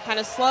set. They were kind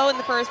of slow in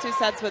the first 2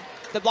 sets, but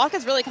the block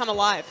has really come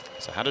alive.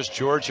 So how does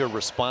Georgia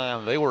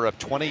respond? They were up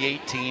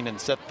 20-18 in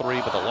set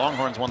 3, but the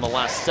Longhorns won the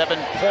last 7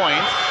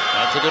 points.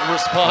 That's a good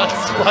response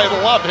by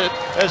Lovett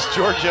as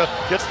Georgia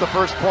gets the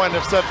first point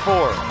of set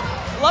 4.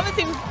 Lovett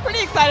seems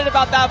pretty excited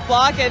about that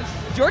block, and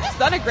Georgia's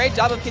done a great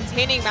job of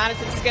containing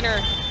Madison Skinner.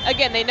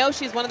 Again, they know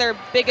she's one of their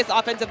biggest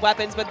offensive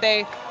weapons, but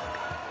they're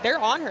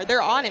on her.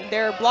 They're on it.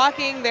 They're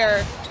blocking.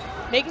 They're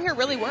making her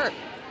really work.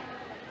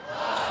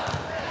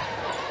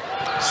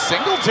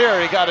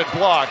 Singletary got it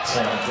blocked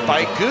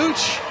by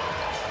Gooch.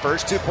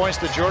 First 2 points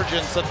to Georgia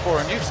in set 4,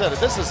 and you've said it,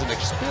 this is an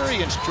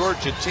experienced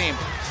Georgia team.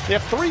 They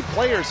have 3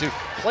 players who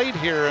played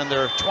here in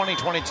their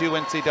 2022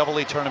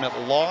 NCAA tournament,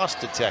 lost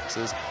to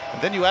Texas.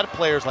 And then you add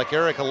players like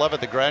Erica Lovett,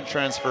 the grad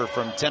transfer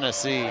from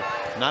Tennessee.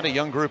 Not a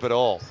young group at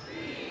all.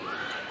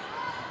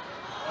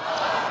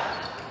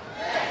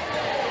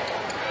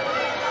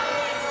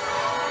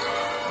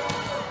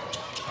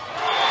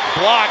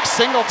 Block,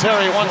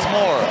 Singletary once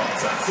more.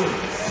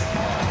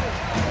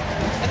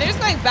 They're just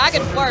going back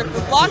and forth,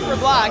 block for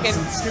block, and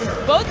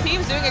both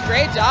teams doing a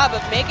great job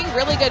of making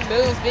really good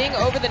moves, being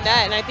over the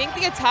net. And I think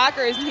the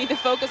attackers need to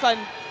focus on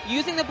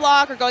using the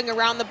block or going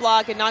around the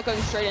block and not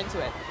going straight into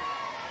it.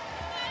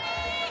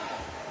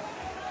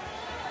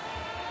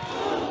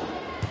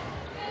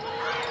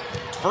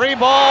 Free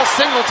ball,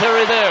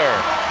 Singletary there.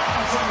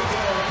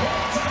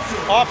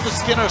 Off the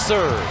Skinner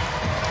serve.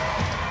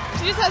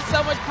 She just has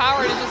so much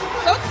power and is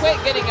just so quick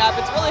getting up.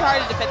 It's really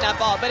hard to defend that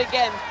ball. But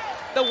again,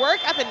 the work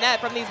at the net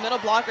from these middle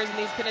blockers and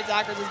these pin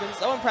attackers has been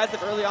so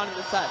impressive early on in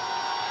the set.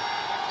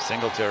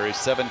 Singletary,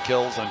 7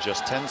 kills on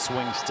just 10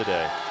 swings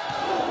today.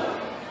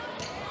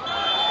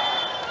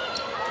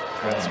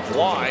 It's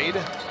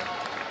wide.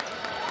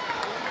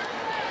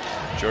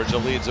 Georgia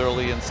leads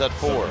early in set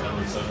 4.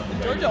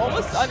 Georgia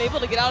almost unable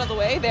to get out of the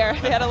way there.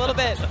 They had a little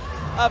bit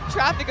of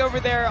traffic over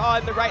there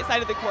on the right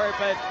side of the court,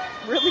 but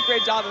really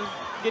great job of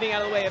getting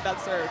out of the way of that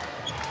serve.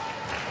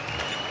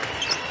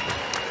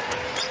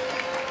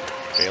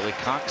 Bailey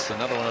Cox,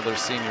 another one of their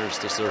seniors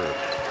to serve.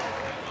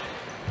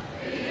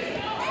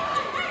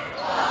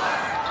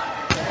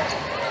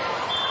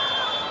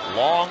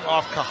 Long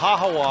off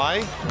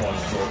Kahahawai.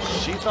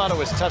 She thought it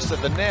was touched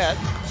at the net.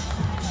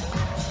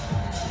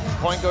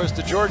 Point goes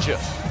to Georgia.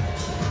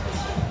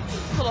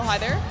 A little high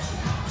there.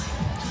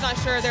 She's not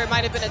sure. There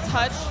might have been a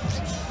touch.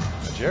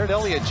 Jared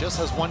Elliott just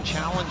has 1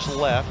 challenge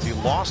left. He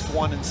lost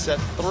 1 in set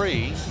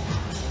 3.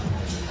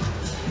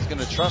 He's going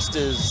to trust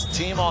his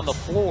team on the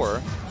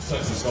floor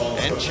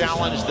and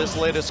challenge this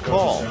latest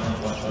call. The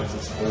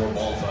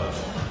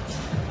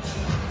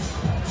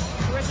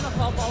original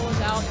call ball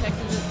was out.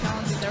 Texas is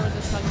challenging. There was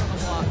a touch on the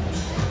block.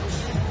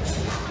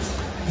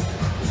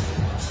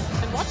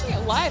 And watching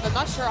it live, I'm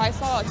not sure I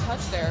saw a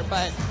touch there,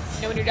 but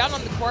you know, when you're down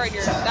on the court and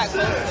you're that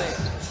close to it,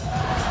 you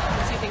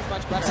can see things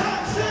much better.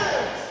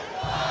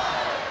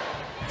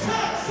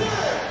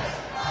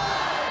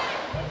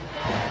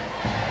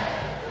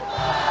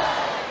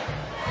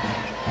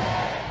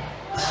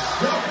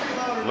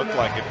 Looked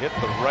like it hit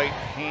the right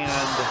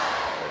hand,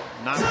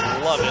 not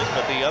Lovett,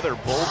 but the other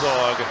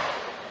Bulldog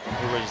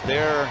who was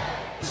there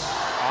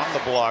on the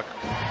block.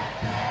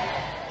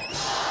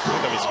 I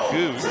think that was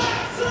Gooch,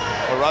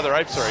 or rather,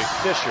 I'm sorry,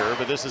 Fisher,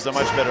 but this is a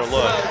much better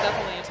look. Oh,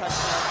 definitely a touch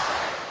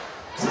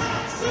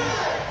there.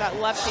 That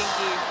left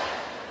pinky,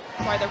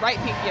 sorry, the right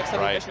pinky of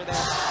Sophie Fisher there.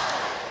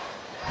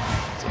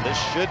 So this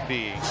should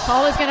be.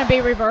 Call is going to be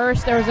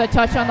reversed. There was a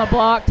touch on the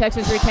block.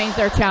 Texas retains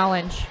their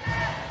challenge.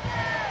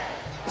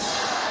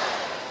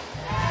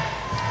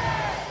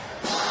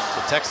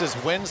 So Texas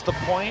wins the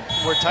point.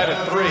 We're tied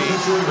at 3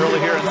 early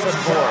here in set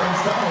 4.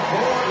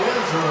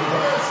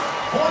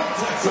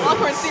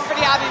 Longhorns seem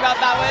pretty happy about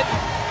that one.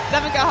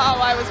 Devin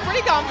Kahawai was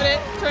pretty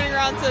confident turning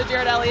around to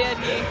Jared Elliott.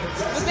 He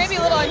was maybe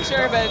a little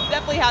unsure, but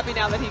definitely happy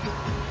now that he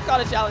got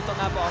a challenge on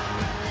that ball.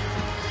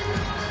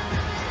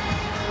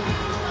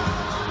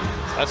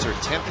 That's her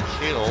 10th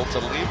kill to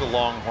lead the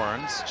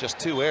Longhorns. Just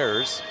 2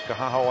 errors.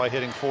 Kahawai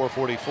hitting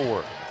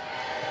 .444.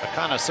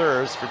 Akana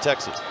serves for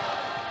Texas.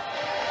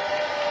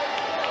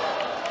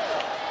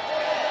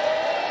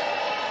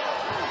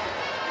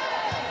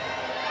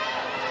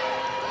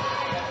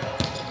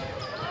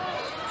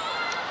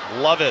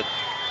 Love it.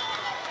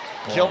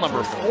 Kill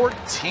number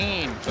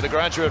 14 for the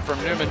graduate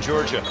from Newman,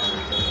 Georgia.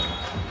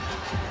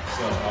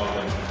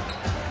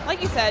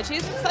 Like you said,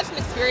 she's such an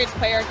experienced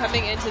player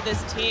coming into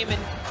this team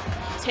and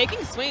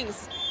taking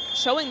swings,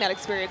 showing that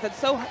experience. That's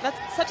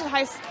such a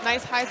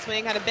nice high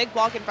swing. Had a big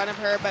block in front of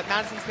her, but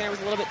Madison Skinner was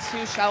a little bit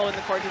too shallow in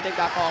the court to dig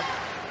that ball.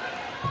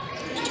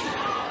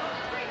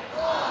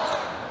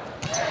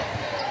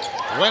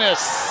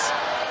 Winnis.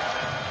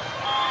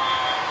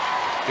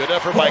 Good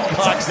effort by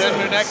Cox and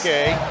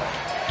Nuneke,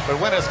 but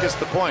Winnis gets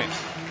the point.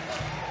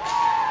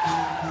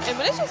 And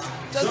Winnis just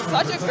does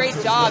such a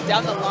great job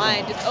down the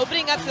line, just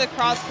opening up to the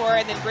cross court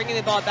and then bringing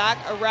the ball back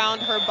around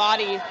her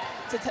body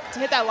to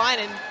hit that line.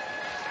 And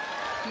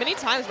many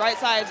times right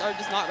sides are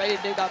just not ready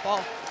to dig that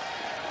ball.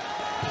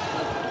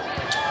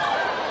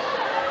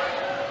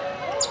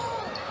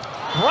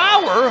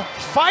 Brower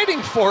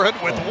fighting for it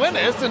with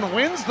Winnis and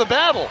wins the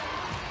battle.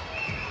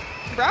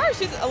 Brower,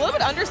 she's a little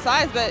bit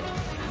undersized, but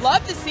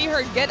love to see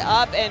her get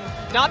up and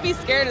not be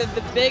scared of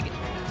the big,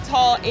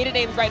 tall Ada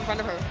names right in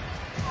front of her.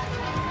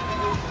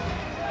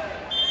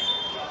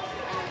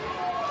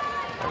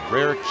 A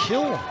rare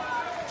kill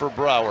for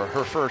Brower,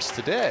 her first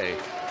today.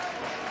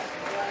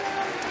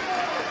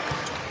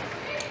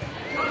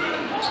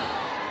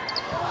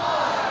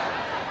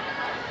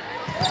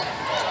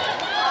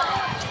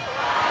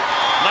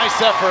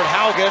 Nice effort,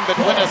 Haugen, but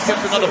Winnis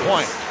gets another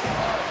point.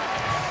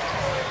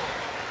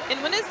 And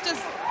Winnis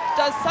just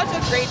does such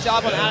a great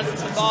job on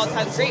Addison's balls,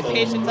 has great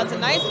patience. That's a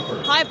nice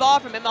high ball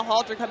from Emma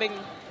Halter coming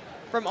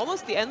from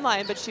almost the end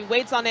line, but she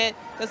waits on it,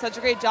 does such a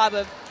great job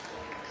of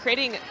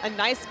creating a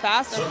nice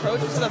fast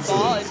approach to the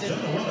ball, and the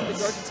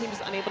Georgia team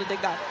just unable to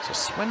dig that. So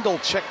Swindle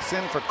checks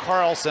in for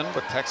Carlson,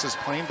 with Texas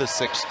playing the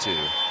 6-2.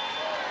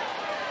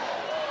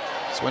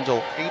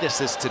 Swindle 8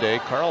 assists today,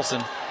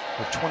 Carlson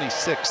with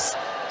 26.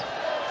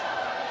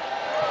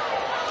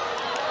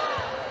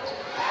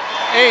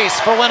 Ace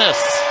for Winnis.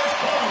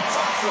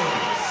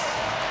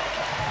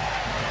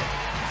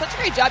 Such a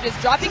great job just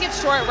dropping it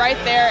short right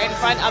there in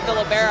front of the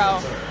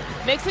libero.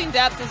 Mixing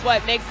depth is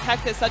what makes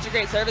Texas such a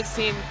great service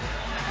team.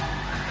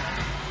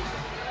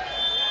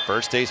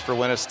 First ace for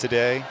Winnis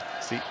today.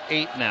 See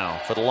 8 now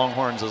for the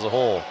Longhorns as a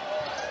whole.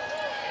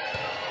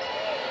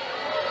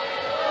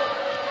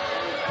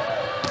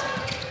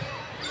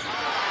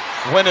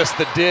 Winnis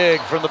the dig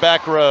from the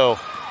back row.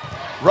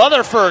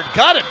 Rutherford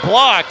got it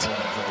blocked.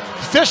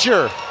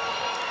 Fisher,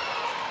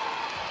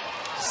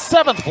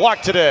 7th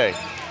block today.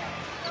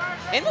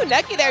 And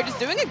Lunecki there just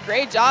doing a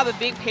great job of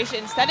being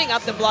patient and setting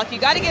up the block. You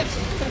got to give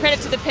some credit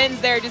to the pins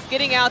there, just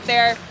getting out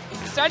there,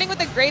 starting with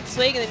a great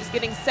swing and then just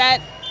getting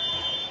set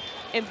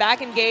and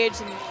back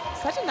engaged, and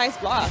such a nice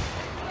block.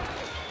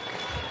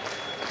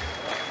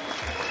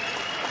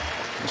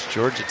 This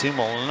Georgia team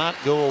will not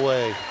go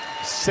away.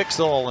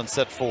 6-all in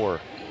set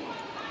 4.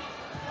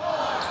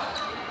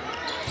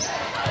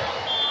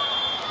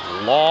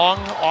 Long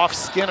off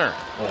Skinner.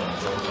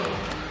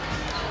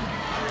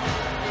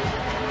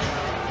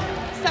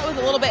 Set was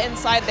a little bit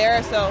inside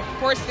there, so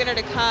forced Skinner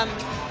to come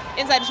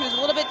inside. She was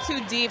a little bit too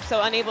deep,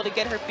 so unable to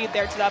get her feet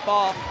there to that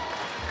ball.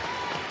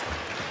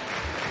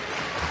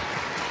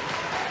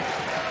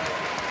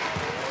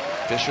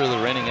 Fisher, the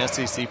reigning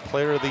SEC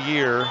Player of the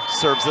Year,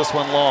 serves this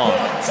one long.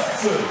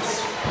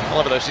 I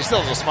love it though. She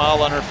still has a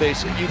smile on her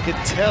face. You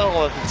can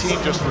tell that the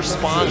team just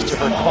responds to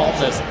her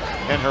calmness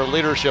and her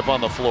leadership on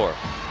the floor.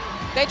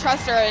 They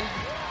trust her, and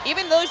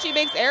even though she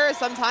makes errors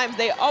sometimes,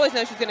 they always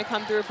know she's going to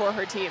come through for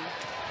her team.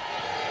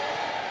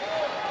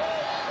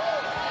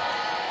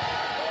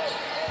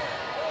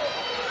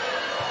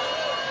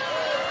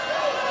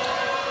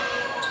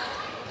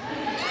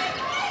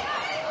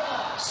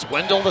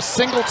 Swindle to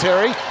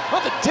Singletary.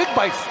 Oh, the dig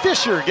by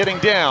Fisher getting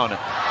down.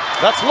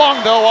 That's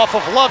long though off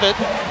of Lovett.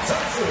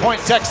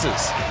 Point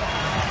Texas.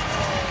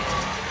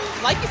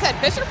 Like you said,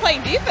 Fisher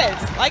playing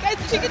defense. Like I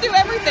said, she can do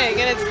everything,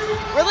 and it's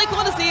really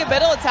cool to see a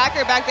middle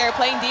attacker back there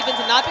playing defense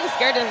and not being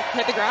scared to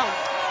hit the ground.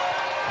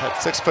 At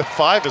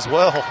 6'5" as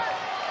well.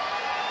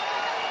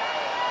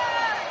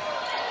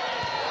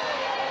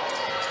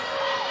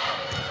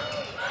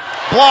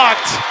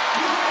 Blocked.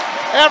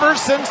 Ever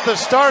since the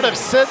start of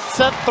set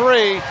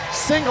 3,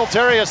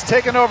 Singletary has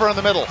taken over in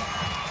the middle.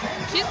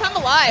 She's come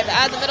alive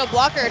as a middle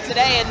blocker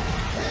today and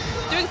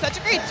doing such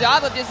a great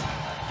job of just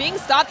being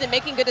stopped and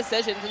making good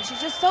decisions, and she's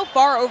just so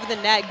far over the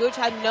net. Gooch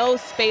had no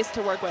space to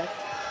work with.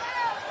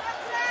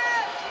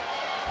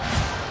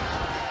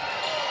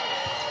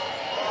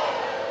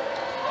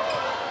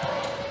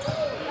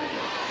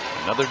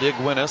 Another dig,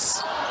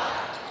 Winnes.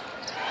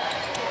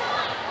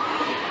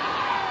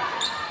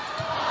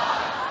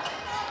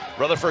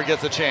 Rutherford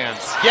gets a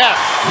chance. Yes!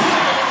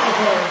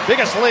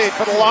 Biggest lead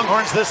for the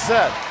Longhorns this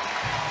set.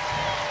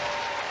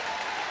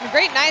 A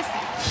great, nice,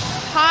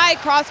 high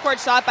cross-court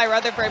shot by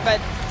Rutherford,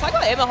 but talk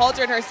about Emma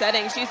Halter in her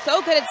setting. She's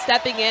so good at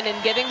stepping in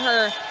and giving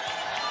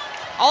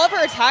all of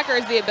her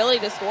attackers the ability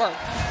to score.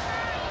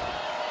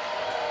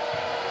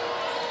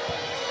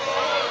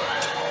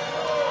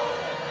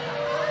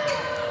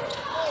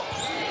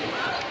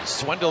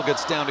 Swindle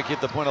gets down to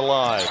keep the point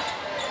alive.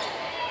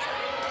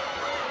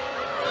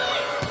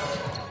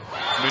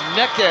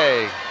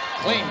 Muneke,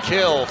 clean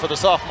kill for the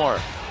sophomore.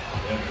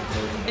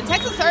 And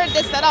Texas started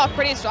this set off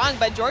pretty strong,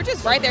 but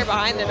Georgia's right there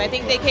behind them. I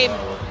think they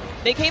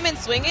came in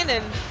swinging,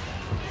 and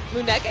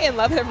Muneke and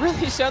Love have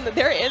really shown that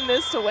they're in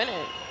this to win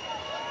it.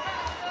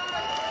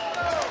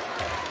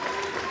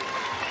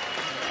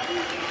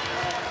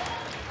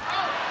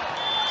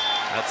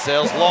 That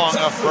sails long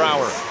off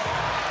Brower.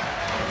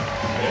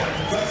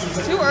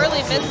 2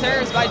 early missed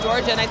serves by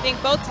Georgia, and I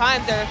think both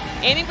times they're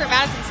aiming for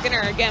Madison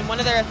Skinner, again, one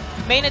of their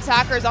main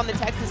attackers on the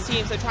Texas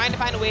team, so trying to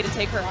find a way to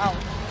take her out.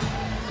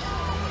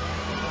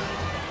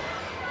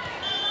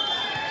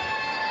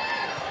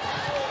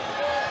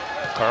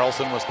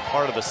 Carlson was the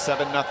part of the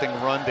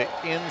 7-0 run to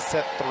end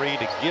set 3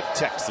 to give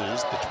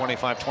Texas the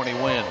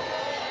 25-20 win.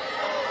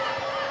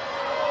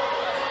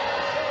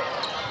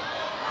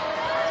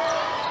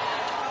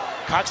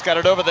 Cox got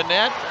it over the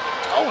net.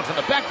 Oh, and from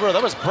the back row,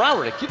 that was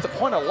Brower to keep the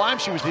point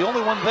alive. She was the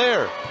only one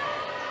there.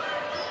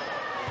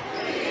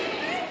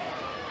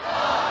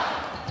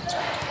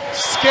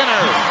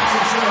 Skinner.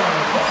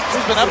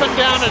 She's been up and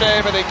down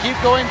today, but they keep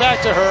going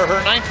back to her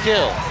 9th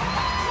kill.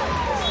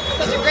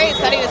 Such a great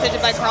setting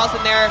decision by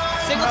Carlson there.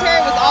 Singletary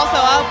was also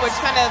up, which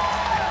kind of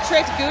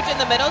tricked Gooch in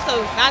the middle,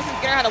 so Madison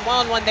Skinner had a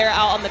one-on-one there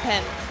out on the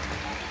pin.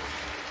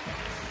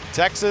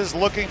 Texas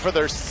looking for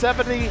their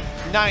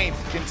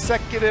 79th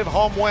consecutive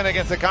home win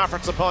against a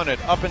conference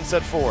opponent, up in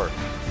set 4.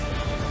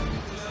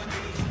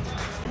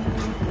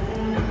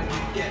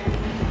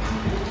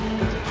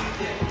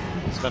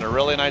 It's been a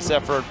really nice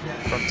effort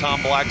from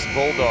Tom Black's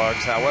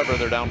Bulldogs. However,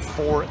 they're down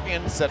 4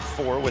 in set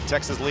 4 with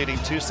Texas leading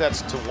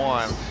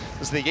 2-1.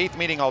 This is the 8th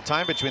meeting all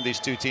time between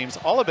these two teams.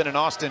 All have been in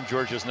Austin.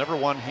 Georgia's never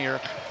won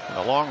here. And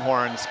the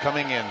Longhorns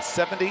coming in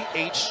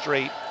 78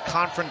 straight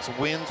conference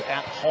wins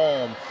at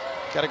home.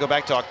 Got to go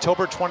back to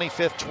October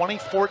 25th,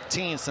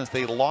 2014 since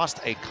they lost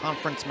a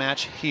conference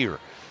match here.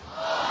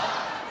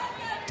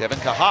 Devin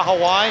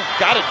Kahahawai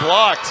got it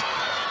blocked.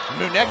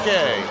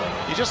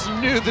 Muneke, you just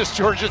knew this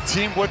Georgia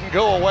team wouldn't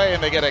go away,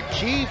 and they get a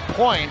key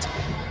point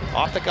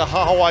off the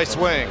Kahahawai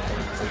swing.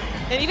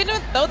 And even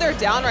though they're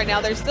down right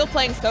now, they're still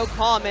playing so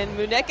calm, and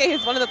Muneke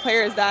is one of the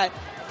players that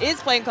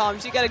is playing calm.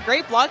 She got a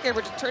great block there,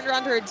 but she turned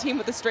around to her team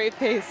with a straight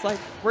face, like,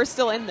 we're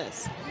still in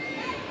this.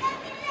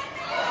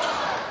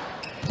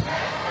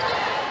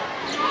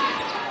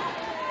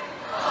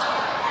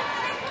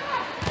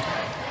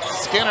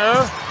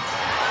 Skinner,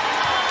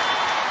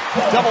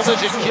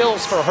 double-digit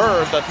kills for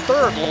her, the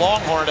 3rd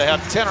Longhorn to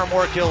have 10 or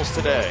more kills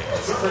today.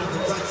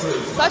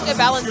 Such a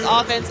balanced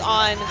offense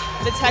on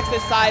the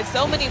Texas side.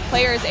 So many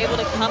players able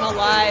to come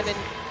alive in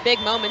big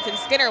moments, and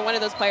Skinner, one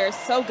of those players,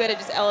 so good at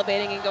just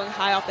elevating and going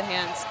high off the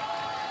hands.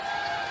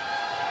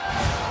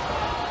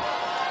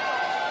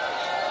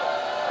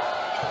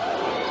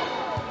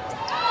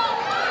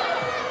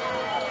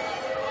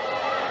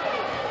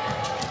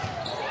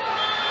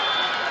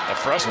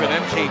 Freshman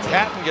M.K.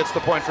 Patton gets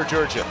the point for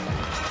Georgia.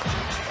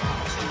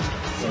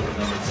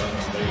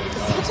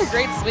 Such a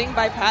great swing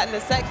by Patton. The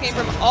set came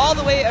from all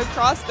the way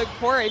across the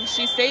court, and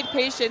she stayed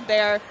patient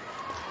there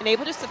and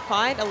able just to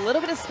find a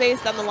little bit of space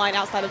down the line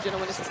outside of Jenna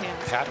Winnes'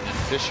 hands. Patton and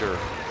Fisher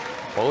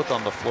both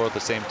on the floor at the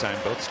same time.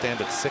 Both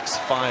stand at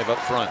 6'5" up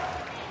front.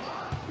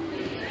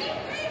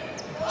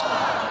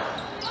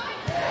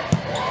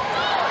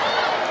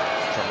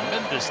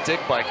 Tremendous dig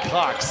by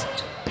Cox.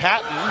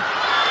 Patton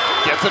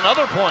gets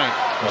another point.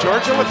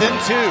 Georgia within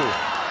 2.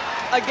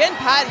 Again,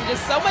 Patton,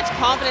 just so much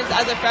confidence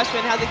as a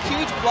freshman, has a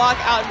huge block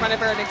out in front of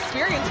her, an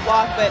experienced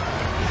block, but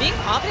being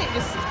confident,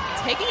 just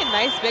taking a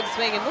nice big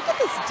swing. And look at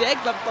this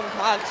dig from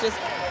Cox, just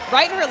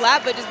right in her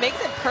lap, but just makes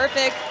it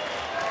perfect.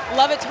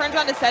 Love it, turns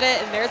around to set it,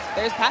 and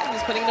there's Patton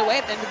just putting it away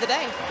at the end of the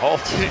day. Whole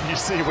team, you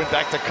see, went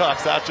back to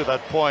Cox after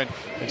that point,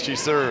 and she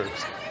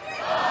serves.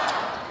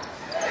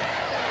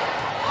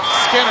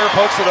 Skinner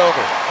pokes it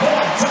over.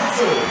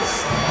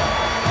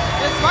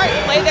 A smart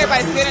play there by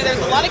Skinner.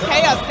 There's a lot of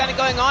chaos kind of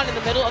going on in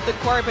the middle of the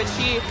court, but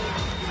she,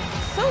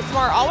 so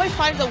smart, always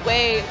finds a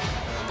way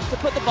to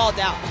put the ball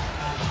down.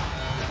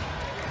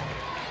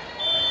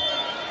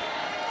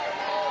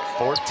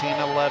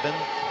 14-11.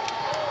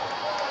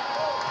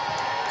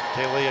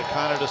 Kaylee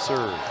Akana to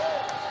serve.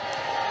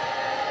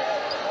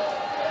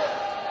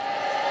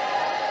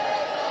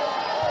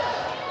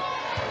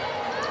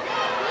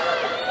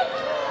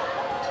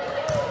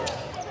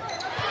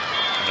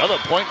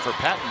 Another point for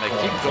Patton. They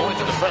keep going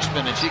to the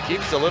freshman, and she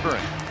keeps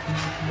delivering.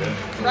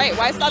 Right,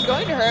 why stop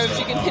going to her if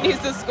she continues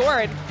to score?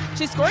 And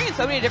she's scoring in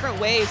so many different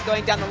ways,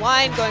 going down the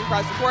line, going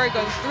across the court,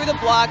 going through the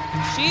block.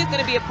 She's going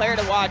to be a player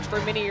to watch for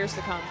many years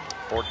to come.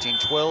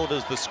 14-12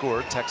 is the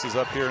score. Texas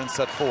up here in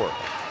set 4.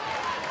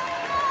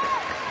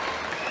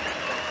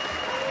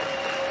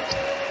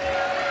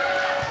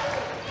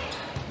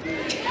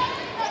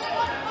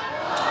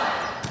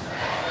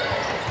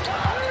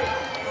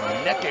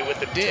 Neke with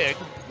the dig.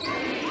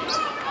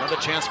 Another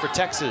chance for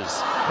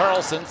Texas.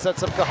 Carlson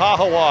sets up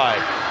Kahahawai.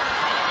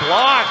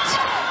 Blocked.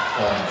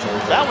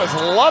 That was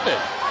Lovett.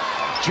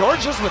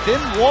 Georgia's within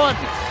 1.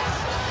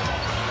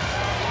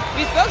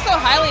 We spoke so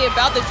highly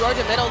about the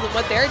Georgia middles and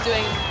what they're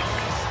doing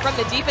from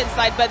the defense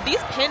side, but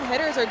these pin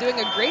hitters are doing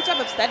a great job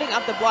of setting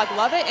up the block.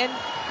 Lovett and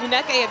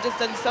Muneke have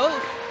just done so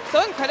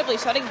incredibly,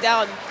 shutting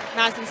down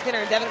Madison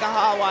Skinner, Devin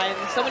Kahahawai,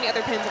 and so many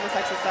other pins on the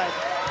Texas side.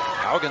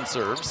 Haugen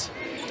serves.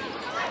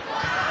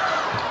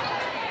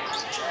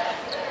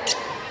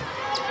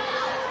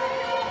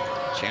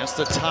 Chance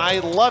to tie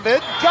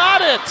Lovett.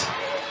 Got it!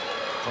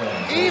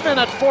 Even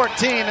at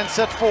 14 in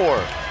set 4.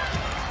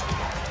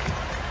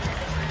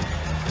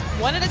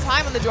 One at a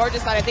time on the Georgia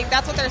side. I think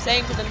that's what they're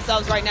saying to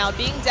themselves right now.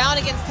 Being down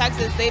against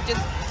Texas, they've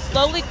just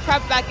slowly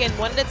crept back in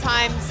one at a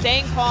time,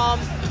 staying calm,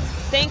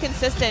 staying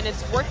consistent.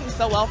 It's working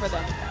so well for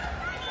them.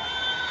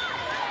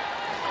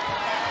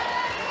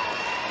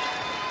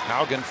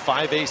 Haugen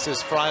 5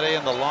 aces Friday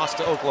in the loss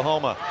to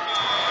Oklahoma.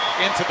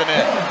 Into the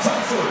net.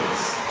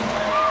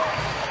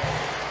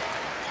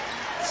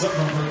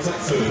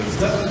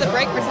 This is a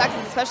break for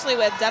Texas, especially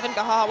with Devin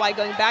Kahahawai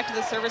going back to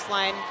the service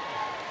line.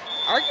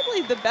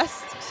 Arguably the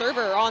best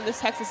server on this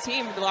Texas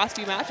team for the last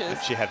few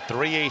matches. She had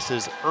 3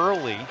 aces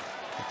early.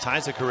 It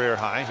ties a career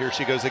high. Here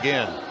she goes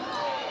again.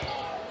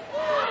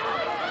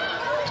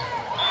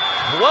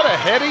 What a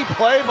heady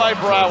play by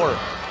Brower.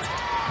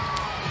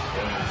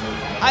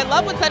 I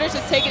love when setters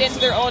just take it into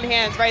their own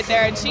hands right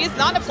there. And she's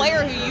not a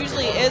player who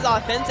usually is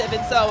offensive.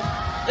 And so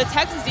the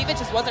Texas defense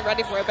just wasn't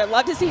ready for it. But I'd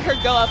love to see her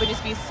go up and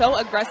just be so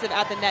aggressive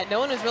at the net. No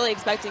one was really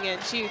expecting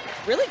it. She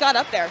really got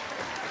up there.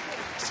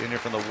 Senior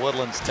from the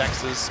Woodlands,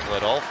 Texas,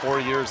 played all 4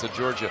 years at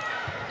Georgia.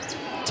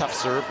 Tough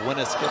serve.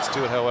 Winnis gets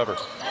to it, however.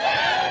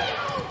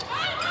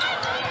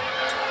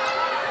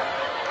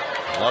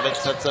 Lovett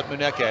sets up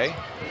Muneke.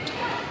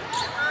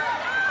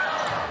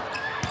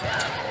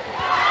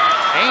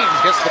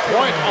 Ames gets the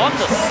point on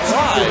the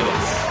slide.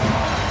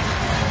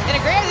 And a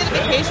great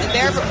identification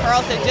there from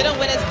Carlson. Jenna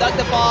Winnis dug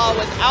the ball,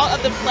 was out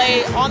of the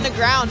play on the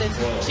ground, and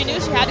she knew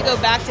she had to go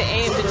back to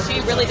Ames, and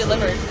she really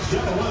delivered.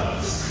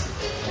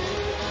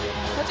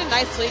 Such a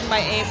nice swing by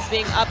Ames,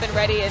 being up and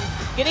ready and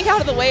getting out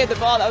of the way of the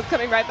ball that was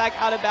coming right back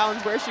out of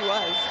bounds where she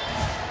was.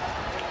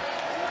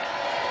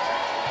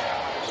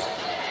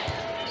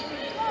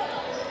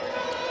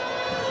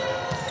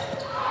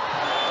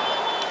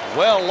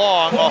 Well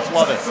long off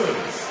Lovett.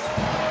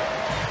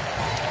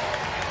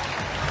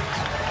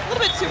 A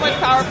little bit too much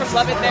power from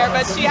Lovett there,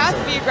 but she has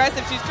to be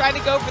aggressive. She's trying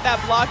to go for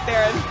that block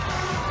there, and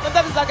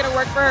sometimes it's not going to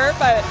work for her,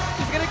 but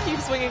she's going to keep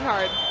swinging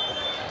hard.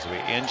 As we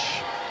inch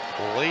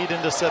late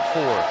into set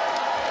 4.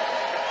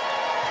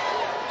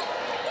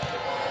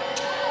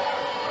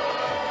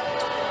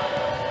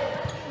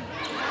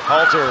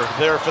 Halter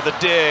there for the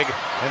dig,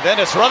 and then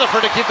it's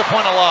Rutherford to keep the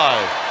point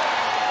alive.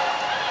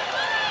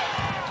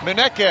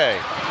 Muneke,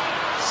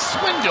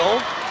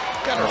 Swindle,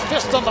 got her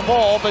fist on the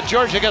ball, but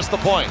Georgia gets the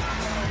point.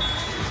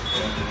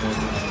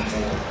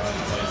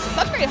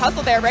 Such great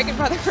hustle there. Reagan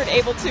Rutherford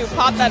able to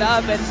pop that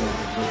up, and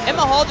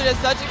Emma Halter does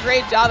such a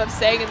great job of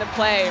staying in the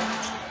play.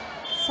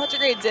 Such a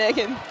great dig,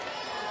 and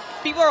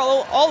people are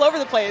all over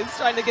the place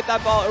trying to get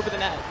that ball over the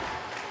net.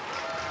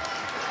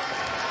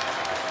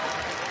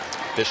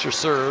 Fisher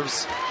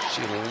serves.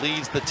 She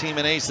leads the team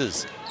in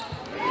aces.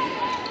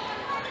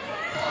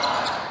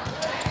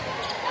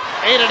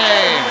 Aiden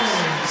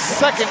Ames,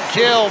 second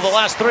kill, the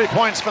last 3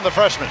 points from the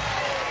freshman.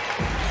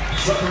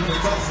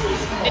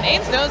 And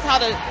Ames knows how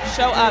to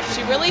show up.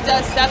 She really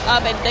does step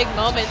up in big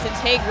moments and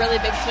take really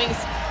big swings.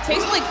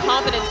 Takes really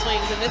confident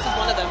swings, and this is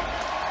one of them.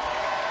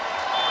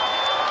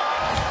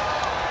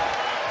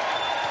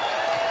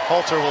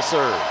 Halter will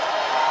serve.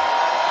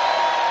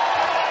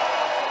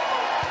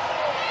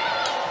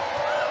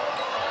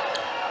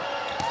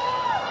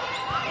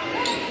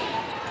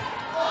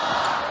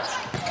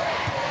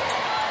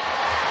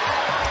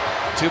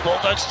 Two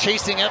Bulldogs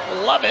chasing it.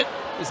 Lovett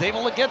is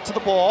able to get to the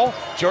ball.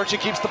 Georgia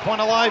keeps the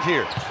point alive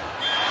here.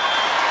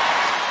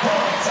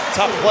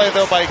 Tough play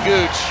though by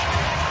Gooch.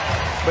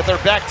 With her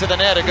back to the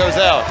net, it goes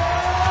out.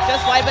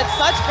 Just wide, but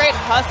such great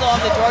hustle on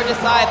the Georgia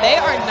side. They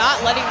are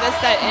not letting this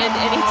set end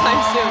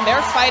anytime soon.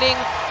 They're fighting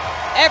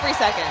every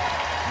second.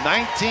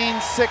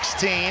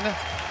 19-16.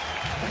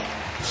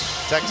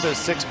 Texas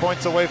 6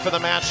 points away for the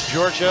match.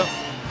 Georgia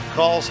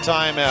calls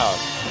timeout.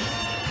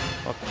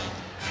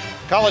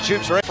 College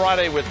Hoops right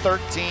Friday with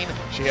 13.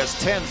 She has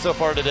 10 so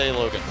far today,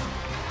 Logan.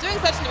 Doing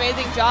such an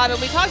amazing job, and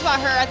we talked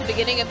about her at the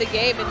beginning of the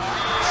game, and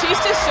she's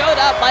just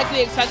showed up like we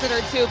expected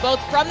her to,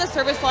 both from the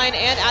service line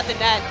and at the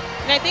net.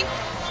 And I think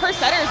her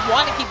setters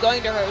want to keep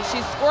going to her.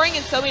 She's scoring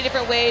in so many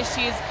different ways.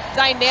 She's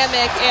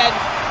dynamic, and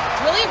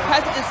it's really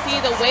impressive to see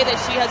the way that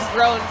she has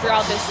grown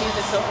throughout this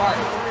season so far.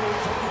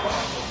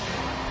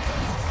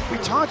 We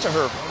talked to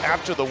her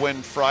after the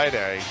win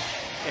Friday,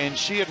 and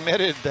she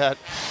admitted that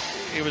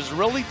it was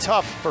really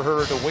tough for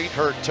her to wait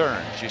her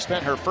turn. She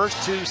spent her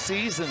first 2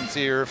 seasons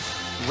here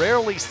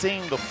rarely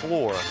seeing the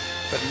floor,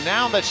 but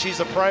now that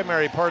she's a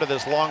primary part of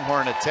this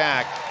Longhorn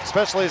attack,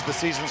 especially as the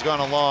season's gone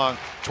along,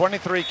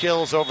 23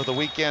 kills over the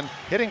weekend,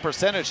 hitting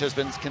percentage has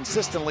been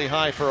consistently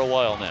high for a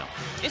while now.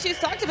 And she's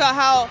talked about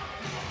how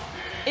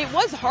it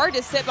was hard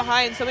to sit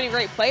behind so many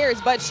great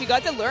players, but she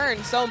got to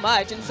learn so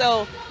much. And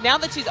so now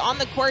that she's on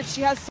the court,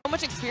 she has so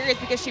much experience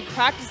because she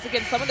practiced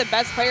against some of the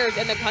best players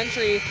in the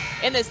country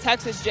in this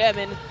Texas gym.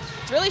 And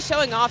it's really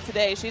showing off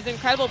today. She's an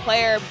incredible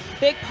player,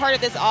 big part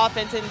of this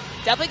offense, and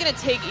definitely going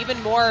to take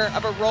even more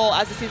of a role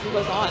as the season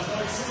goes on.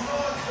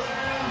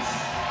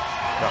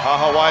 The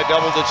Hawaii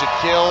double-digit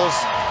kills.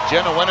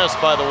 Jenna Winnes,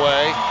 by the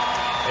way,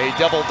 a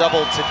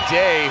double-double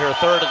today, her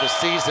 3rd of the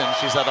season.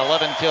 She's at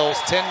 11 kills,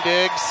 10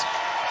 digs.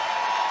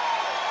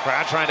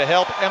 Crowd trying to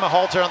help Emma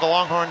Halter and the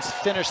Longhorns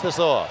finish this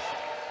off.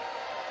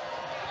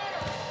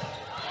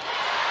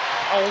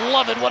 Oh,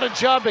 love it. What a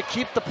job to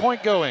keep the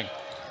point going.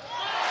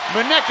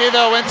 Munecki,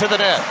 though, into the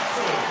net.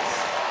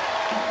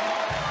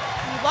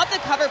 You love the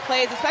cover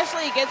plays,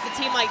 especially against a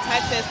team like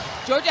Texas.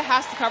 Georgia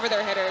has to cover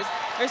their hitters.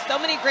 There's so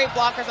many great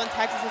blockers on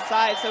Texas'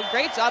 side, so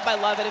great job by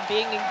Lovett of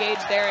being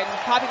engaged there and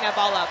popping that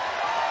ball up.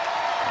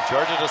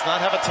 Georgia does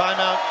not have a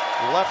timeout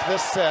left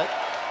this set.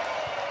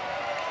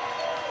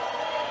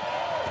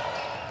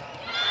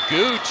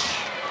 Gooch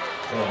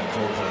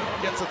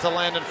gets it to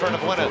land in front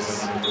of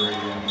Winnes.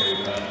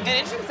 An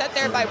interesting set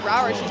there by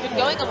Brower. She's been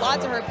going a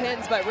lot to her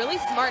pins, but really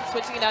smart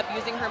switching it up,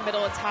 using her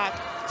middle attack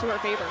to her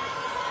favor.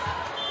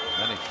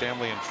 Many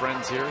family and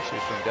friends here.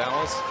 She's from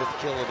Dallas. 5th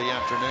kill of the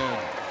afternoon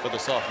for the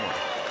sophomore.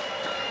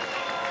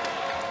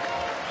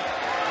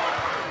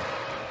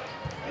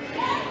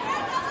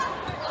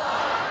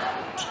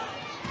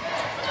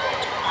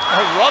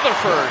 Oh,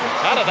 Rutherford,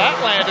 how did that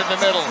land in the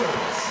middle?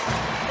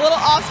 A little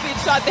off-speed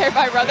shot there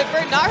by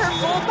Rutherford. Not her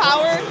full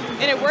power,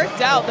 and it worked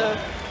out. The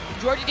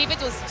Georgia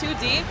defense was too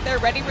deep. They're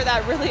ready for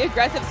that really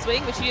aggressive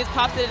swing, but she just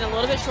pops it in a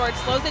little bit short,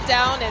 slows it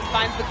down, and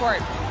finds the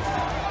court.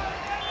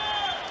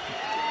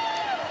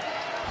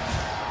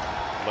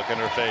 Look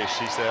in her face.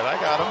 She said, I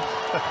got him.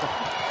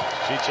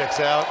 She checks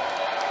out.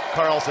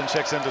 Carlson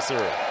checks in to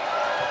serve.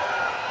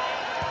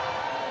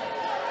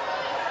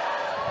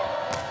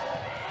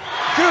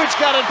 Gooch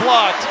got it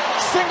blocked.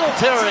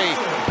 Singletary,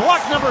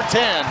 block number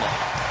 10.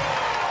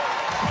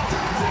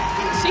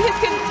 She has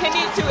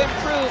continued to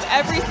improve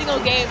every single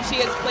game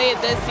she has played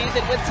this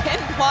season with 10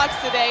 blocks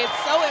today. It's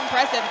so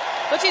impressive.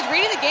 But she's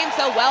reading the game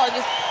so well and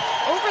just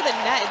over the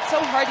net. It's so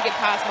hard to get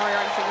past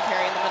Mariana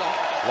Singletary in the middle.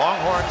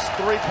 Longhorns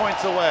 3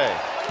 points away.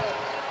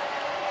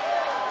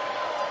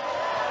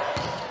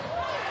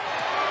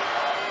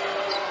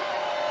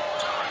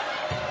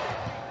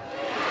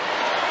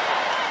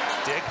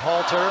 Dig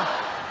Halter.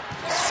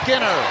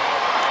 Skinner.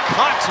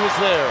 Cox was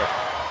there.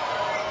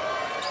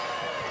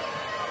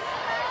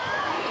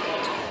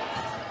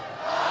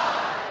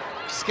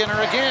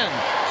 Skinner again.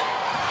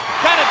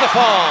 Got it to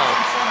fall.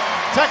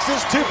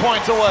 Texas 2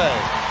 points away.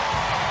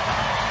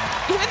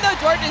 Even though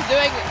Georgia's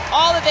doing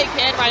all that they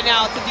can right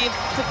now to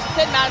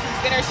pin Madison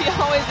Skinner, she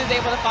always is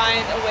able to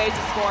find a way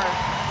to score.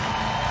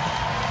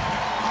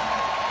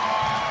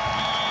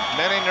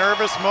 Many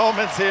nervous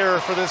moments here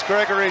for this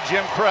Gregory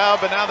Gym crowd,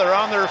 but now they're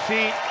on their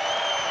feet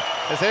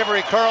as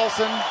Avery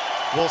Carlson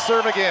will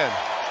serve again.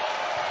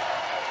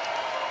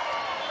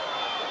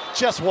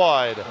 Chest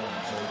wide.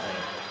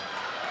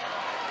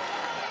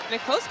 And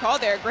a close call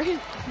there. Great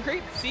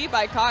C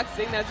by Cox,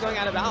 seeing that's going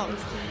out of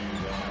bounds.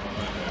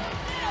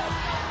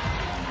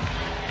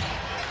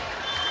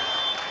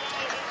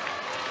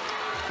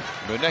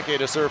 Munecki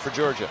to serve for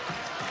Georgia.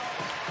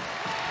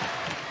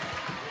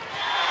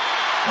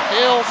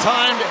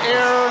 Ill-timed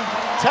error.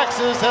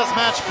 Texas has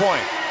match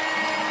point.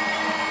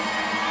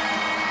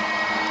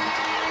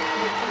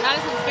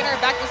 Madison Skinner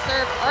back to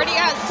serve. Already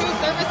has 2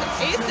 service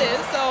aces,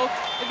 so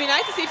it'd be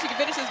nice to see if she can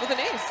finish this with an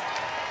ace.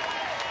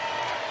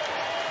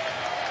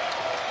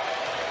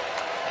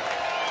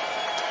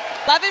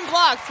 Eleven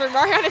blocks for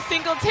Mariana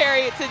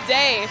Singletary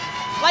today.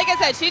 Like I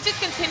said, she's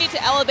just continued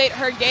to elevate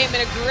her game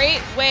in a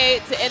great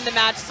way to end the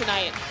match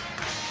tonight.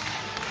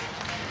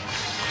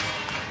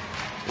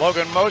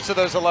 Logan, most of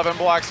those 11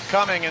 blocks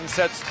coming in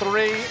sets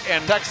 3,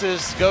 and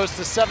Texas goes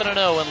to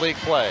 7-0 in league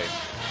play.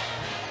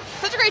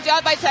 Such a great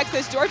job by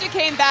Texas. Georgia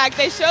came back.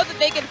 They showed that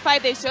they could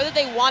fight. They showed that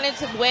they wanted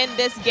to win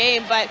this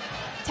game, but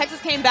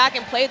Texas came back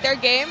and played their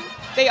game.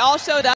 They all showed up.